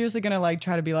 I'm seriously gonna like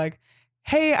try to be like,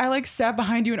 hey, I like sat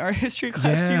behind you in art history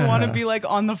class. Do you want to Yeah. be like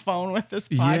on the phone with this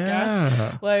podcast?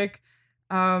 Yeah. Like,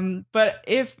 but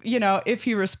if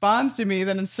he responds to me,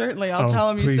 then certainly I'll tell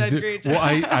him you please said do. great job. Well,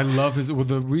 I love his. Well,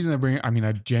 the reason I bring it,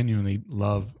 I genuinely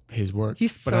love his work.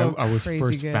 He's but so I was crazy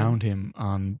first good. found him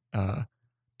on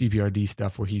BPRD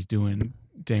stuff where he's doing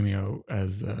Daimyo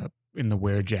as in the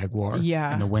Were Jaguar,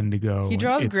 Yeah. and the Wendigo. He and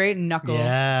draws it's- great knuckles.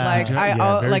 Yeah. Like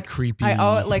very like creepy.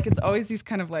 like it's always these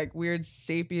kind of like weird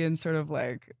sapien sort of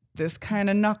like this kind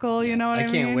of knuckle. You know what I mean?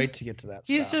 I can't wait to get to that.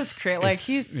 He's stuff. just great. Like It's-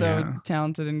 he's so yeah.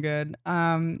 talented and good.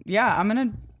 Yeah, I'm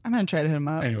gonna try to hit him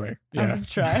up. Anyway, I'm yeah, gonna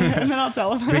try, and then I'll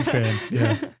tell him. Big fan,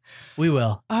 yeah. We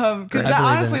will. Because I believe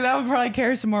honestly, it. that would probably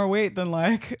carry some more weight than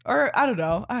like, or I don't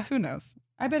know. Who knows?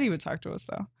 I bet he would talk to us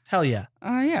though. Hell yeah.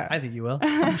 Yeah. I think you will.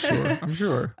 I'm sure. I'm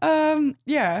sure.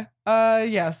 Yeah.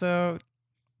 Yeah. So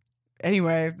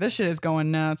anyway, this shit is going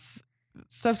nuts.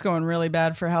 Stuff's going really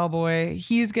bad for Hellboy.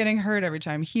 He's getting hurt every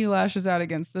time he lashes out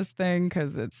against this thing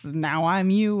because it's now I'm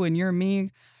you and you're me.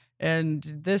 And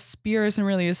this spear isn't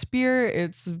really a spear.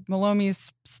 It's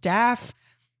Melomi's staff.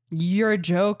 You're a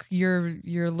joke. Your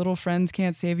little friends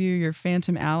can't save you. Your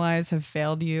phantom allies have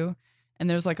failed you. And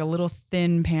there's like a little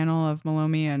thin panel of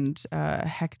Melomi and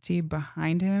Hecate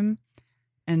behind him.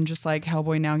 And just like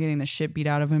Hellboy now getting the shit beat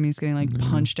out of him. He's getting like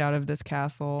punched out of this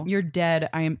castle. You're dead.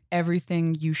 I am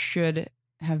everything you should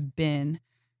have been.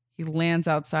 He lands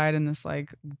outside in this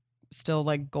like still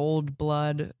like gold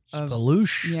blood of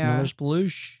Spaloosh. Yeah. Another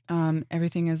sploosh.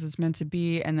 everything as it's meant to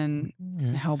be. And then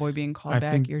Yeah. Hellboy being called I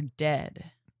back. think- You're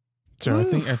dead. So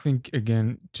I think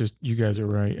again, just you guys are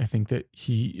right. I think that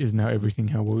he is now everything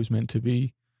Hellboy was meant to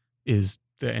be. Is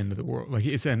the end of the world? Like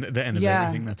it's the end of Yeah.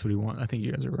 everything. That's what he wants. I think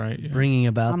you guys are right. Yeah. Bringing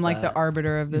about I'm like the that.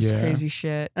 arbiter of this Yeah. crazy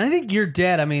shit. And I think You're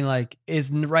Dead, like,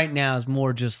 is right now is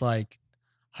more just like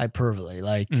hyperbole.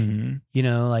 Like, Mhm.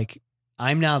 like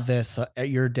I'm now this,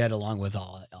 you're dead along with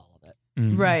all of it.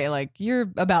 Mhm. Right. Like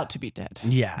you're about to be dead.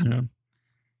 Yeah. Yeah.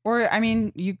 Or I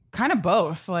mean, you kind of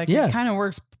both. Like Yeah. it kind of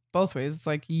works both ways. It's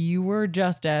like you were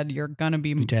just dead. You're gonna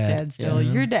be Dead. dead still.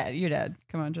 Yeah. You're dead. You're dead.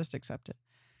 Come on, just accept it.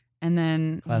 And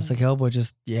then Classic Hellboy,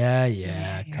 just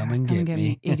come and get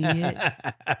me, idiot.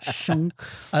 Shunk.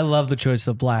 I love the choice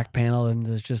of black panel and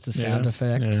there's just the sound Yeah,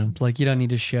 effects. yeah. Like you don't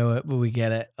need to show it, but we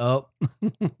get it. Oh,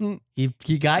 he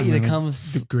got you to And then come.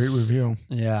 The great reveal.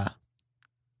 Yeah.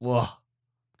 Whoa.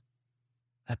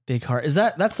 That big heart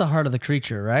that's the heart of the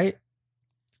creature, right?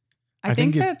 I I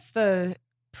think think it- that's the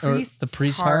or priest's the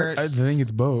priest's heart? I think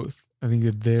it's both. I think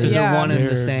that they're, Is there Yeah. one and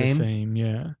the they're same?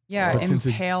 Yeah. Yeah, But since it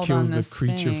impaled kills on the this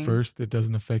creature thing. first, that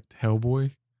doesn't affect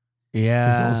Hellboy.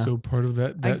 Yeah. Is also part of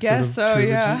that. I that guess sort so, of trilogy,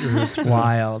 yeah. or it's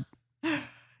Wild.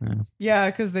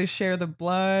 Yeah, because they share the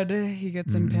blood. He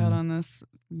gets impaled Mhm. on this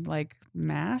like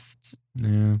mast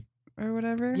Yeah. or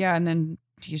whatever. Yeah, and then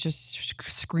he's just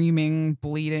screaming,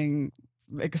 bleeding,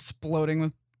 exploding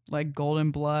with like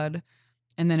golden blood,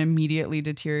 and then immediately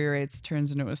deteriorates,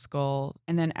 turns into a skull,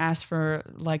 and then asks for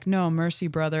like, no mercy,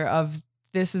 brother. Of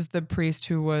this is the priest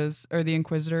who was, or the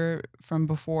Inquisitor from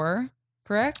before,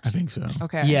 correct? I think so.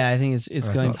 Okay. Yeah, I think it's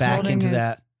I going thought so. back Holding into his-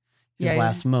 that his yeah,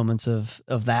 last moments of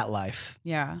that life.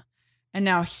 Yeah. And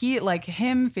now he, like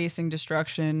him facing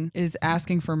destruction, is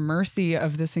asking for mercy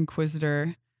of this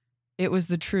Inquisitor. It was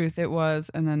the truth. It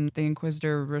was. And then the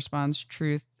Inquisitor responds,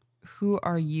 truth. Who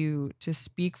are you to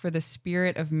speak for the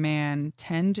spirit of man?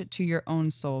 Tend to your own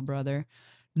soul, brother.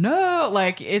 No,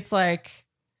 like, it's like,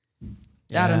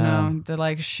 I don't know. The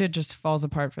like shit just falls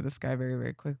apart for this guy very,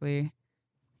 very quickly.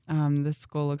 This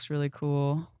skull looks really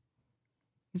cool.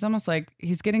 He's almost like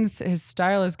his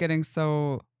style is getting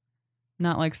so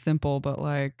not like simple, but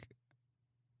like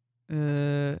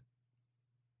I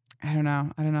don't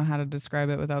know how to describe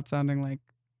it without sounding like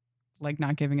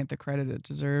not giving it the credit it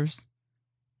deserves.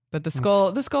 But the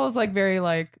skull is like very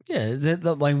like Yeah,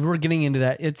 like we're getting into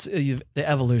that. It's the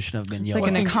evolution of Mignola. It's like Well,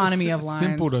 an I think economy of lines.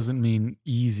 Simple doesn't mean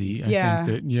easy. I Yeah.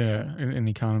 think that an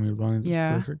economy of lines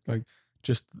Yeah. is perfect. Like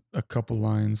just a couple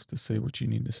lines to say what you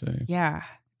need to say. yeah,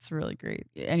 it's really great.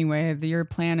 Anyway, your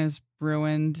plan is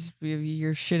ruined.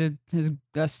 Your shit is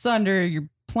asunder. You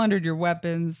plundered your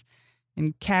weapons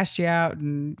and cashed you out,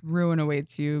 and ruin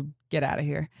awaits you. Get out of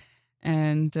here.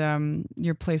 And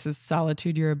your place is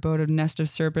solitude, your abode of nest of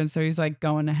serpents. So he's like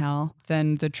going to hell.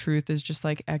 Then the truth is just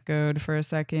like echoed for a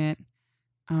second.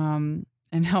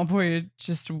 And Hellboy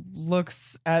just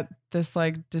looks at this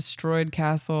like destroyed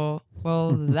castle.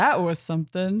 Well, that was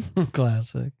something.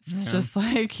 Classic. It's Yeah. just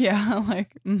like, yeah,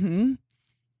 like,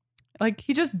 like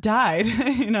he just died,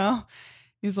 you know?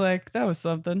 He's like, that was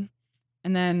something.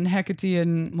 And then Hecate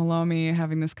and Malomi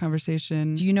having this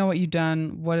conversation. Do you know what you've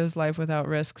done? What is life without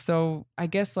risk? So I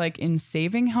guess like in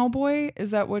saving Hellboy, is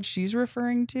that what she's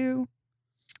referring to?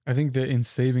 I think that in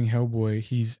saving Hellboy,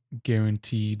 he's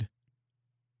guaranteed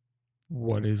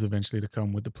what is eventually to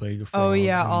come with the plague of frogs. Oh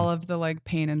yeah, and all of the like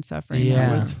pain and suffering Yeah.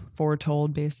 that was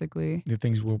foretold basically. the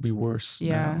things will be worse.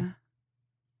 Yeah. now.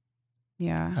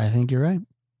 Yeah. I think you're right.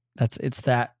 It's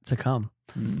that to come.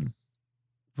 Mm.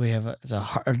 We have it's a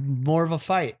more of a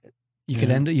fight. You could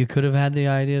Yeah. end it. You could have had the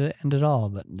idea to end it all,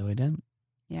 but no, we didn't.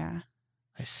 Yeah.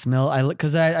 I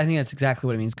because I think that's exactly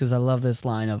what it means. Because I love this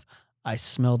line of I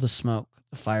smell the smoke.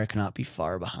 The fire cannot be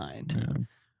far behind.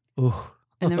 Yeah. Ooh.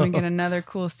 And then we get another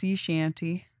cool sea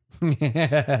shanty.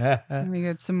 And we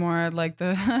get some more like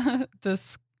the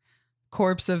this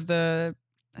corpse of the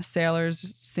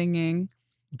sailors singing.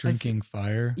 Drinking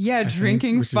fire. Yeah, I think,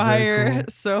 drinking which is very fire. cool.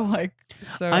 So like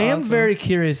so I am awesome. very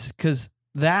curious because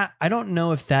that I don't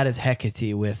know if that is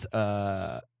Hecate with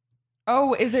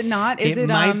Oh, is it not? Is it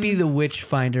might be the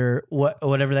Witchfinder,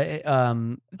 whatever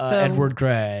that Edward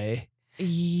Grey.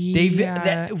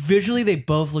 yeah. Visually they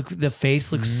both look. The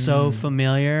face looks so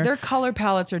familiar. Their color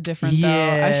palettes are different though.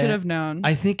 Yeah. I should have known.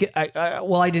 I think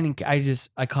I didn't.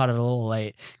 I caught it a little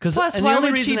late because Plus, and why the only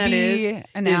would reason she that be is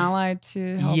an is- ally to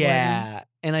Hellboy? yeah,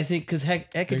 and I think because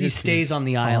Hecate Hecate's stays on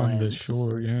the On island, the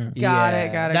shore, yeah. Got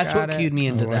it, got it, That's got what it. cued me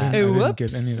into Oh, that. I didn't get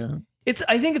Whoops. any of that.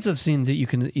 I think it's a scene that you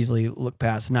can easily look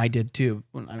past, and I did too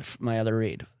when my other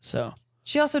read. So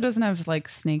She also doesn't have like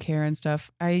snake hair and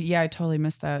stuff. I totally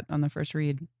missed that on the first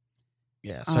read.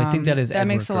 yeah, so I think that is that Edward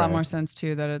makes a lot Grey. more sense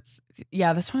too. That it's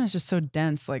this one is just so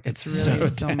dense. Like it's It's really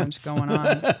so much dense. going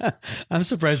on. I'm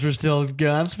surprised we're still.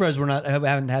 I'm surprised we're not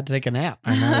haven't had to take a nap.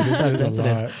 I know, That's how it is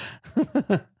dense a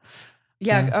lot.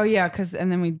 Yeah. Oh yeah. Because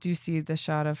and then we do see the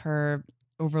shot of her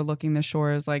overlooking the shore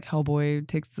as like Hellboy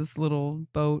takes this little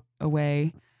boat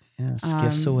away. Yeah,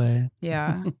 skiffs Um, away.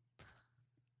 Yeah.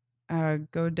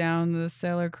 Go down. The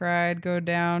sailor cried. Go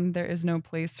down. There is no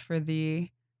place for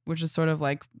thee. Which is sort of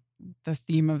like the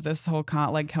theme of this whole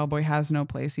like Hellboy has no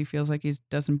place. He feels like he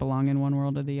doesn't belong in one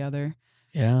world or the other.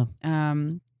 Yeah.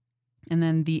 And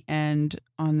then the end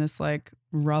on this like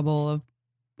rubble of,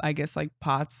 I guess, like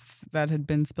pots that had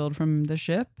been spilled from a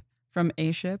ship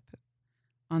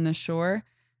on the shore.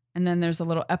 And then there's a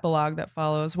little epilogue that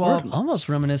follows. Well, Or almost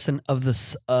reminiscent of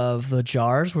the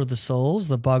jars where the souls,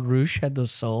 the Bog Rouge had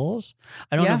those souls.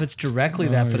 I don't know Yeah. if it's directly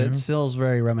Oh, that, but yeah. it feels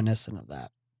very reminiscent of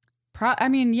that. I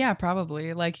mean, yeah,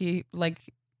 probably. Like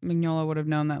Mignola would have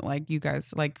known that like you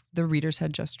guys, like the readers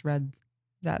had just read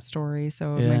that story,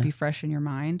 so it Yeah. might be fresh in your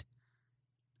mind.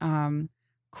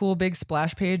 Cool big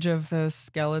splash page of a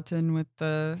skeleton with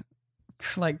the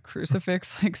like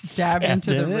crucifix like stabbed Stabbed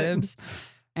into the in it. ribs,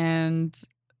 and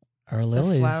Our the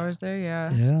lilies. flowers there.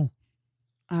 Yeah. Yeah.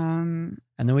 Um.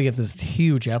 And then we get this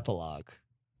huge epilogue,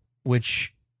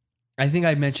 which I think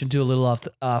I mentioned too a little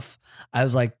off. I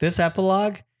was like, this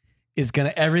epilogue is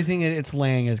everything it's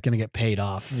laying is gonna get paid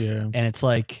off. Yeah. And it's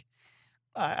like,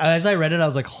 as I read it, I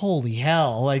was like, holy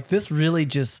hell! Like this really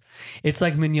just, it's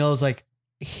like Mignola's like,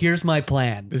 here's my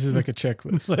plan. This is like a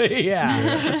checklist. yeah.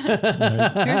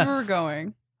 Here's where we're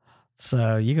going.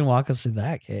 So you can walk us through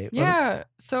that, Kate. Yeah.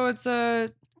 So it's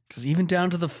Because even down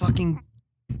to the fucking.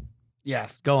 Yeah,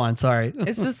 go on. Sorry.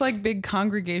 it's this like big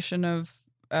congregation of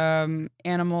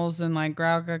animals and like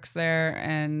Grauguks there,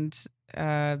 and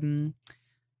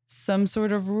some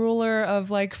sort of ruler of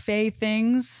like Fey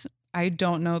things. I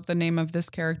don't know the name of this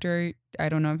character. I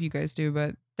don't know if you guys do,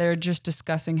 but they're just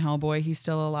discussing Hellboy. He's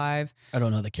still alive. I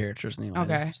don't know the character's name.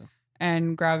 either, Okay. so.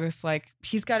 And Grauguk's like,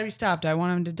 he's got to be stopped. I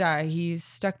want him to die. He's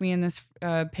stuck me in this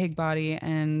pig body,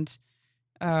 and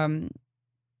I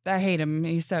hate him.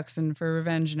 He sucks, and for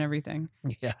revenge and everything.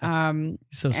 Yeah. He's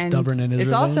so stubborn in his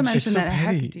It's also revenge. mentioned so that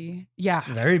petty. Hecate. Yeah. It's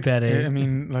very petty. I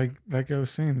mean, like I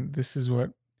was saying, this is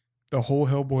what the whole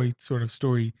Hellboy sort of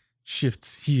story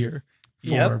shifts here for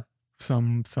Yep.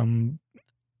 some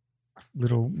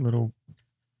little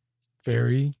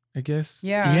fairy, I guess.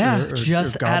 Yeah. Yeah. Or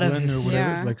just out of goblin his. or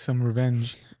whatever. It's Yeah. like some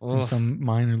revenge from Ugh. some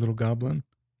minor little goblin.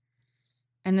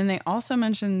 And then they also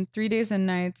mentioned 3 days and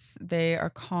nights. They are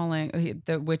calling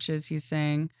the witches. He's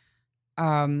saying,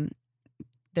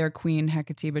 their queen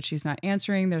Hecate, but she's not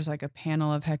answering. There's like a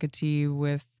panel of Hecate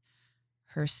with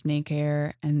her snake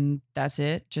hair, and that's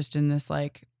it. Just in this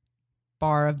like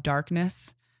bar of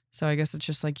darkness. So I guess it's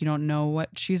just like you don't know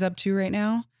what she's up to right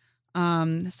now.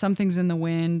 Something's in the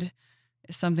wind.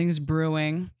 Something's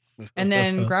brewing. And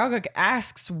then Grauguk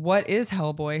asks, what is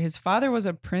Hellboy? His father was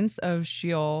a prince of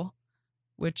Sheol,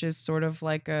 which is sort of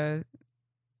like it's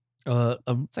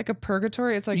like a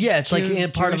purgatory. It's like Yeah, it's like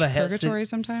in part of Jewish a Hesed- purgatory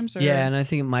sometimes. Or, yeah, and I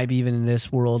think it might be even in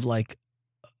this world like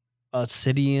a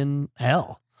city in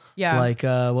hell. yeah, Like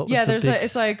what was yeah. the There's big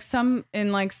it's like some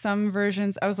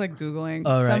versions. I was like Googling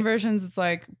Oh, some right. versions. It's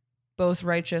like both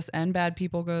righteous and bad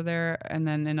people go there, and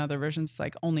then in other versions, it's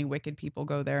like only wicked people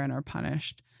go there and are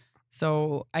punished.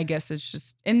 So I guess it's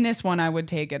just in this one, I would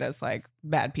take it as like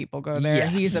bad people go there.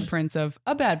 Yes. He's a prince of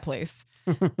a bad place.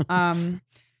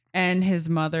 And his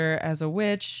mother as a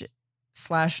witch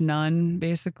 / nun,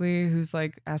 basically, who's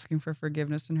like asking for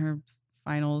forgiveness in her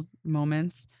final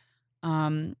moments.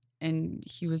 And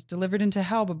he was delivered into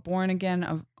hell, but born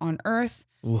again on earth.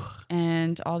 Ooh.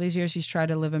 And all these years he's tried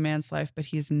to live a man's life, but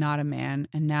he's not a man.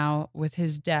 And now with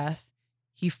his death,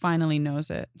 he finally knows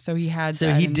it. So he had So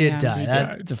died he in the did end. die. He That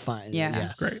died. defines. Yeah.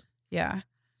 Yes. Great. Yeah.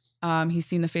 He's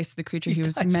seen the face of the creature He he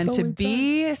was died meant so to many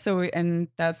be. So, and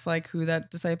that's like who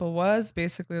that disciple was.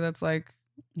 Basically, that's like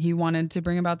he wanted to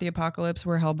bring about the apocalypse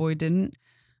where Hellboy didn't.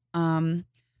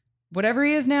 Whatever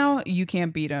he is now, you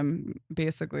can't beat him,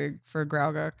 basically, for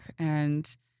Grauguk.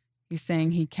 And he's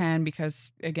saying he can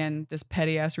because, again, this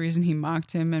petty ass reason he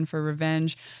mocked him and for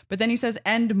revenge. But then he says,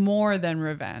 and more than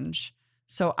revenge.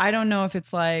 So I don't know if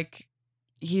it's like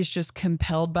he's just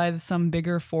compelled by some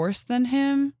bigger force than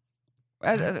him.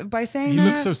 By saying He that,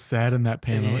 looks so sad in that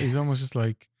panel. He's almost just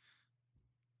like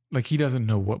he doesn't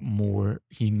know what more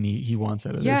he wants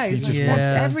out of Yeah, this. He he's just like, wants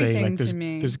 "That's to say everything like to there's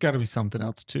me." there's got to be something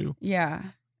else too. yeah,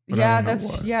 But I yeah, don't know that's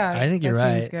what. yeah. I think you're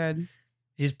that seems right. good.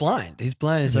 He's blind. He's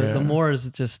blind. So Yeah. the more is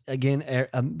just again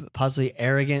possibly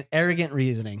arrogant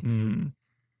reasoning. Mm.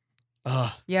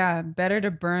 Ugh. Yeah, better to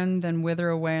burn than wither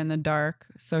away in the dark.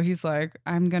 So he's like,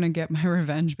 I'm gonna get my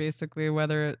revenge, basically.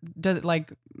 Whether it does,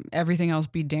 like everything else,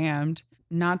 be damned.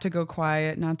 Not to go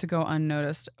quiet, not to go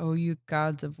unnoticed. Oh, you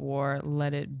gods of war,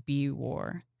 let it be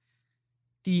war.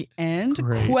 The end?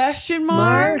 Great. Question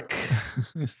mark?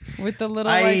 Mark. With the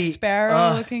little I- like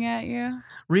sparrow looking at you.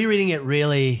 Rereading it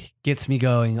really gets me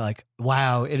going. Like,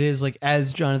 wow, it is like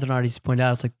as Jonathan already pointed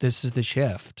out. It's like this is the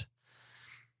shift.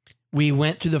 We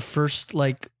went through the first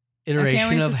like iteration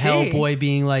wait of to see. Hellboy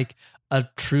being like a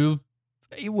true,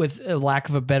 with a lack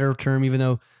of a better term, even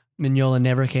though Mignola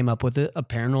never came up with it, a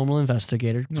paranormal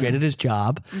investigator, created his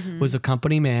job, was a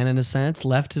company man in a sense,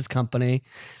 left his company,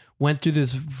 went through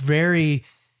this very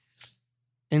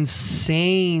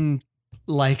insane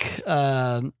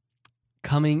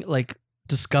coming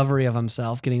discovery of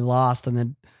himself, getting lost, and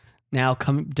then now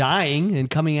dying and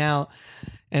coming out,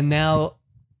 and now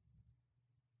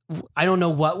I don't know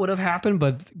what would have happened,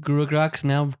 but Grugrak's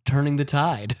now turning the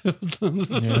tide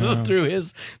through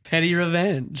his petty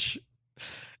revenge,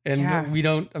 and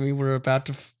we're about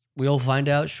to. We'll find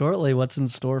out shortly what's in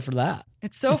store for that.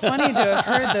 It's so funny to have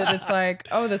heard that it's like,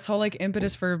 oh, this whole like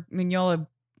impetus for Mignola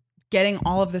getting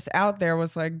all of this out there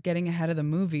was like getting ahead of the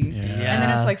movie. Yeah. And then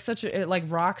it's like it like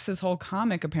rocks his whole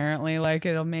comic apparently. Like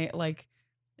it'll make like,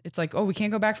 it's like, oh, we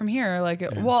can't go back from here. Like,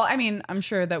 well, I mean, I'm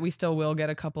sure that we still will get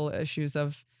a couple of issues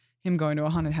of him going to a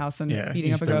haunted house and beating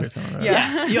you up a still ghost. get some of that.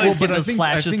 Yeah. You always Well, get but I those think-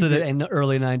 flashes I think to that- in the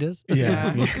early 90s.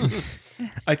 Yeah.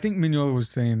 I think Mignola was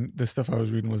saying the stuff I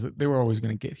was reading was that they were always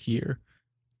going to get here,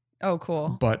 Oh, cool.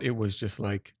 but it was just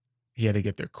like he had to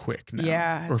get there quick now.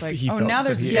 Yeah, it's Or like, he oh, felt now that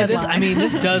there's he a had Yeah, to- deadline.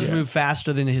 this does Yeah. move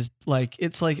faster than his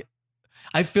it's like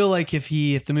I feel like if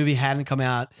the movie hadn't come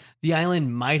out, The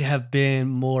Island might have been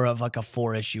more of like a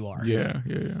 4-issue arc. Yeah.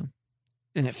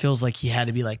 And it feels like he had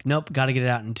to be like, nope, got to get it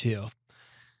out in 2.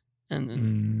 And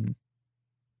then,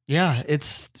 yeah,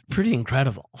 it's pretty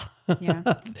incredible.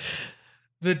 Yeah.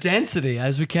 The density,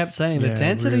 as we kept saying, the Yeah,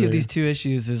 density of really. these 2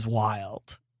 issues is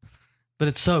wild. But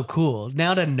it's so cool.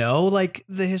 Now to know like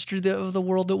the history of the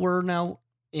world that we're now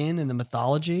in and the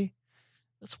mythology,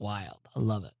 it's wild. I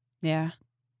love it. Yeah.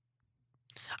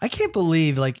 I can't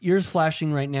believe like yours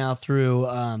flashing right now through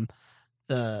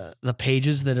the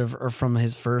pages that are from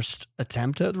his first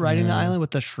attempt at writing the Yeah. island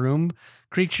with the shroom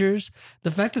creatures.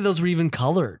 The fact that those were even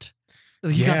colored.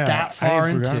 He got Yeah, that far I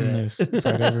had into forgotten it. this, if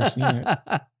I'd ever seen it.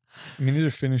 I mean, these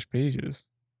are finished pages.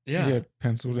 Yeah. Yeah,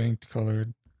 penciled, inked,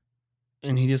 colored.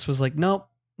 And he just was like, nope,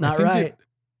 I not think right. it-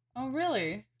 Oh,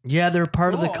 really? Yeah, they're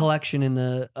part of the Cool. collection in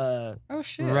the Oh,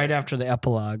 shit. right after the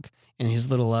epilogue in his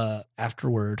little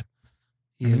afterword.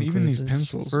 He I mean, even includes these his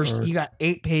pencils First, are- he got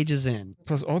 8 pages in.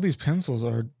 Plus, all these pencils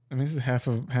are. I mean, this is half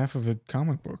of a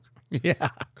comic book. Yeah,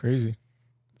 Crazy.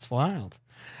 it's wild.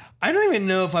 I don't even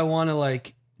know if I want to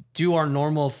like do our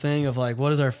normal thing of like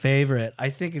what is our favorite. I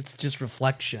think it's just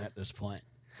reflection at this point.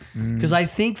 Because I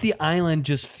think the island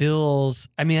just feels.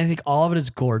 I mean, I think all of it is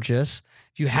gorgeous.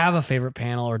 If you have a favorite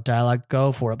panel or dialogue,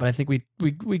 go for it. But I think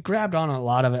we grabbed on a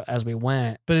lot of it as we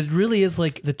went. But it really is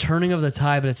like the turning of the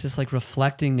tide. But it's just like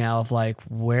reflecting now of like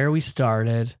where we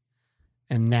started,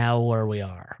 and now where we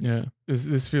are. Yeah,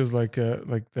 this feels like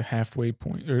the halfway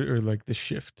point or like the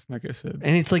shift. Like I said.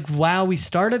 And it's like, wow, we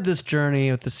started this journey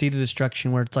with the Seed of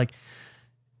Destruction, where it's like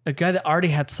a guy that already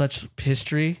had such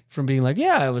history from being like,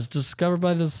 yeah, I was discovered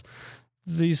by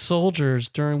these soldiers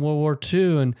during World War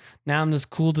II, and now I'm this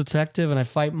cool detective and I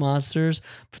fight monsters,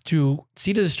 to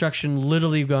Seed of Destruction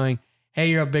literally going, hey,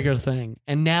 you're a bigger thing.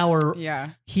 And now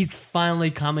he's finally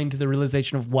coming to the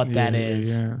realization of what that is.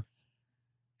 Yeah.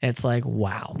 It's like,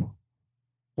 wow,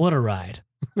 what a ride.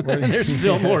 There's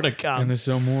still more to come. And there's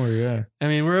still more. Yeah. I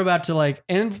mean, we're about to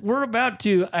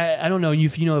I don't know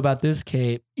if you know about this,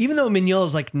 Kate. Even though Mignola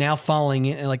is like now falling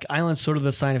in, like Island's sort of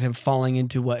the sign of him falling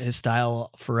into what his style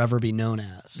will forever be known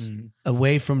as,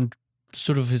 away from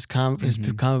sort of his comic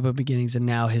book beginnings and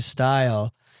now his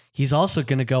style. He's also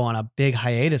going to go on a big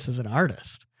hiatus as an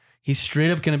artist. He's straight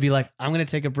up going to be like, I'm going to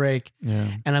take a break Yeah.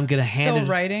 and I'm going to hand Still it.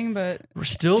 writing, but We're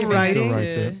still giving writing. Still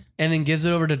writes it. And then gives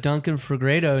it over to Duncan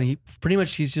Fegredo, and he pretty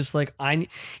much he's just like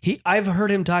I've heard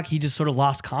him talk. He just sort of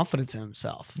lost confidence in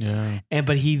himself, Yeah.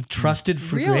 but he trusted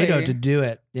Fegredo Really? to do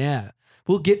it. Yeah,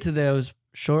 we'll get to those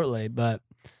shortly, but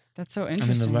that's so I mean,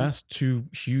 interesting. the last 2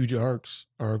 huge arcs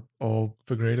are all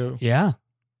Fegredo. yeah,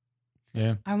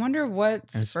 Yeah. I wonder what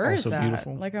And it's spurs also that.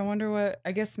 beautiful. Like, I wonder what.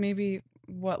 I guess maybe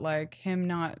what like him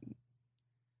not.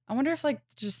 I wonder if like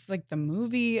just like the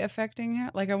movie affecting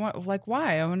it. Like I want like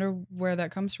why. I wonder where that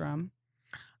comes from.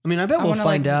 I mean, I bet I we'll wanna,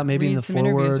 find like, out maybe in read the some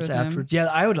interviews forwards with him. afterwards. Yeah,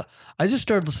 I just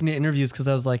started listening to interviews because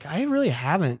I was like, I really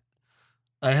haven't.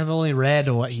 I have only read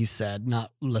what he said,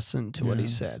 not listened to what he Yeah.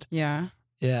 said. Yeah.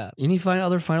 Yeah. Any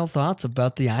other final thoughts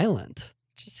about the island?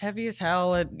 Just heavy as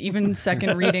hell. At even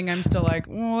second reading, I'm still like,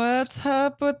 what's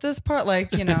up with this part?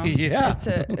 Like, you know, Yeah.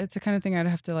 it's a kind of thing I'd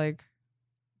have to like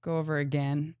go over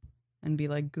again and be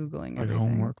like Googling Like everything.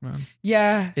 homework, man.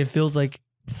 Yeah. It feels like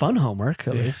fun homework,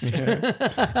 at Yeah. least.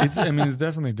 Yeah. It's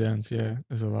definitely dense. Yeah.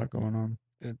 There's a lot going on.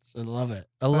 I love it.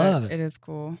 I But love it. It is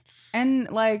cool. And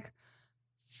like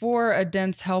for a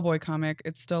dense Hellboy comic,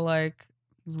 it's still like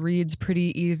reads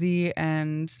pretty easy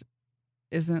and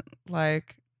isn't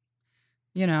like,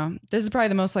 this is probably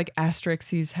the most like asterisks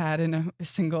he's had in a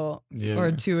single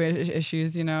or two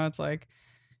issues. It's like,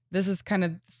 this is kind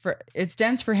of it's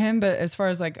dense for him, but as far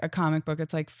as like a comic book,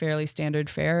 it's like fairly standard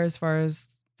fare as far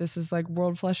as this is like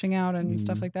world fleshing out and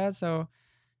stuff like that. So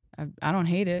I don't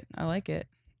hate it. I like it.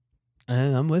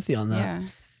 I'm with you on that. Yeah.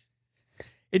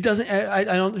 It doesn't, I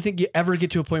don't think you ever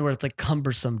get to a point where it's like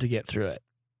cumbersome to get through it.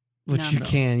 Which you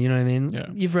can, you know what I mean? Yeah.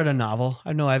 You've read a novel.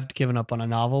 I know I've given up on a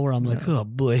novel where I'm like, oh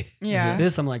boy. Yeah.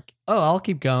 This, I'm like, oh, I'll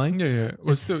keep going. Yeah.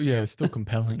 Well, it's still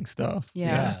compelling stuff.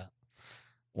 Yeah.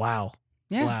 Wow.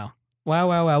 Yeah.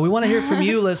 Wow. We want to hear from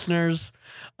you, listeners.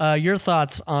 Your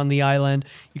thoughts on The Island.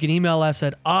 You can email us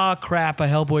at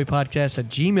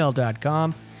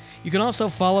awcrapahellboypodcast@gmail.com. You can also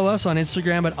follow us on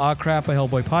Instagram at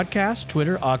awcrapahellboypodcast,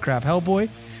 Twitter, awcraphellboy.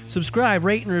 Subscribe,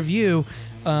 rate, and review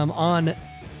on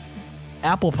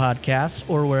Apple Podcasts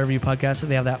or wherever you podcast,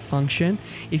 they have that function.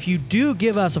 If you do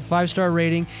give us a 5-star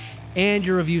rating and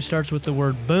your review starts with the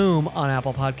word boom on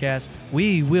Apple Podcasts,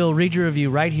 we will read your review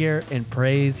right here and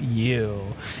praise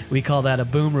you. We call that a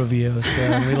boom review,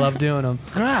 so we love doing them.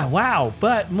 Wow.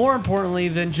 But more importantly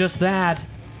than just that,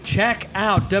 check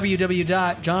out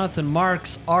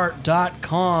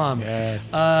www.jonathanmarksart.com.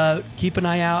 Yes. Keep an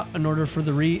eye out in order for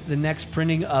the next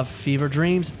printing of Fever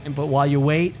Dreams. But while you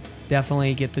wait,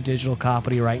 definitely get the digital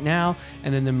copy right now,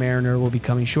 and then the Mariner will be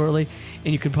coming shortly.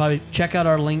 And you can probably check out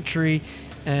our link tree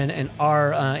and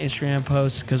our Instagram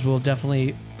posts, because we'll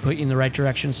definitely put you in the right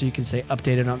direction so you can stay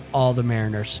updated on all the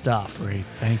Mariner stuff. Great.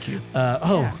 Thank you.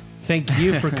 Thank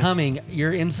you for coming.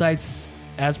 Your insights,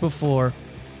 as before,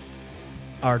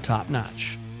 are top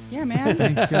notch. Yeah, man.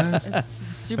 Thanks, guys. It's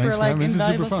super Thanks for like having me. This is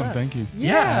super invaluable fun. stuff. Thank you.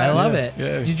 Yeah, I love it.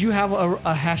 Yeah. Did you have a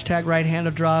hashtag right hand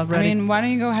of draw ready? I mean, why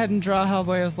don't you go ahead and draw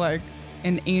Hellboy as like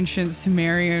an ancient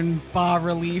Sumerian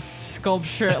bas-relief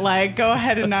sculpture? Like, go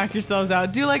ahead and knock yourselves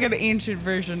out. Do like an ancient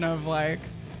version of like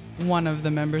one of the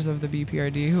members of the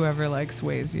BPRD, whoever like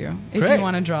sways you, if Great. you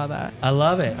want to draw that. I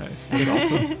love it. It's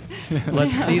awesome.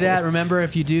 Let's see that. Remember,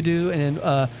 if you do, and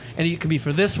it can be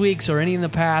for this week's or any in the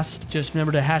past, just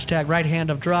remember to hashtag right hand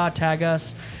of draw, tag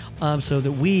us, so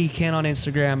that we can on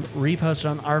Instagram repost it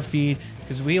on our feed,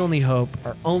 because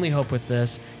our only hope with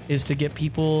this is to get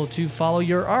people to follow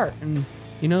your art and,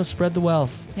 spread the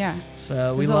wealth. Yeah.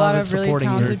 So we There's a love lot it of really supporting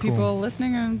talented you. people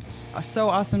listening, and it's so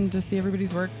awesome to see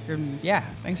everybody's work. And yeah,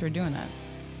 thanks for doing that.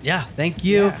 Yeah, thank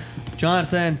you, Yeah.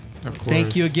 Jonathan. Of course.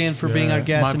 Thank you again for being Yeah, our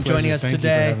guest my and joining pleasure. us Thank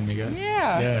today. You for having me, guys.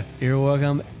 Yeah. You're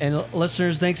welcome. And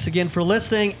listeners, thanks again for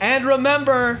listening. And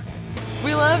remember,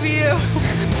 We love you.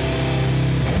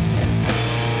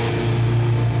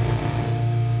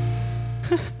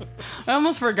 I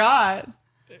almost forgot.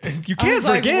 you I can't was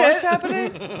like, forget. what's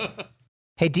happening?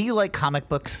 Hey, do you like comic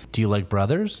books? Do you like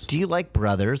brothers? Do you like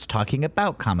brothers talking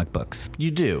about comic books? You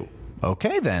do.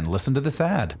 Okay, then listen to this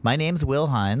ad. My name's Will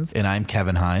Hines. And I'm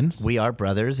Kevin Hines, We are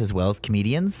brothers as well as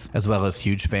comedians, as well as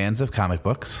huge fans of comic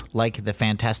books. like the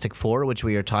Fantastic Four, which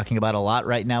we are talking about a lot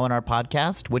right now in our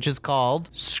podcast, which is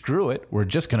called Screw it, we're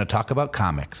just going to talk about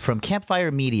comics. From Campfire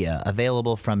Media,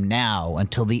 available from now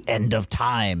until the end of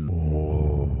time.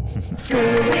 Screw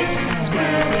it,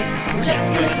 we're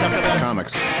just gonna talk about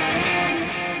Comics.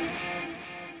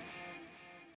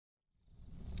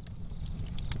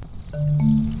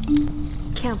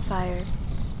 Campfire.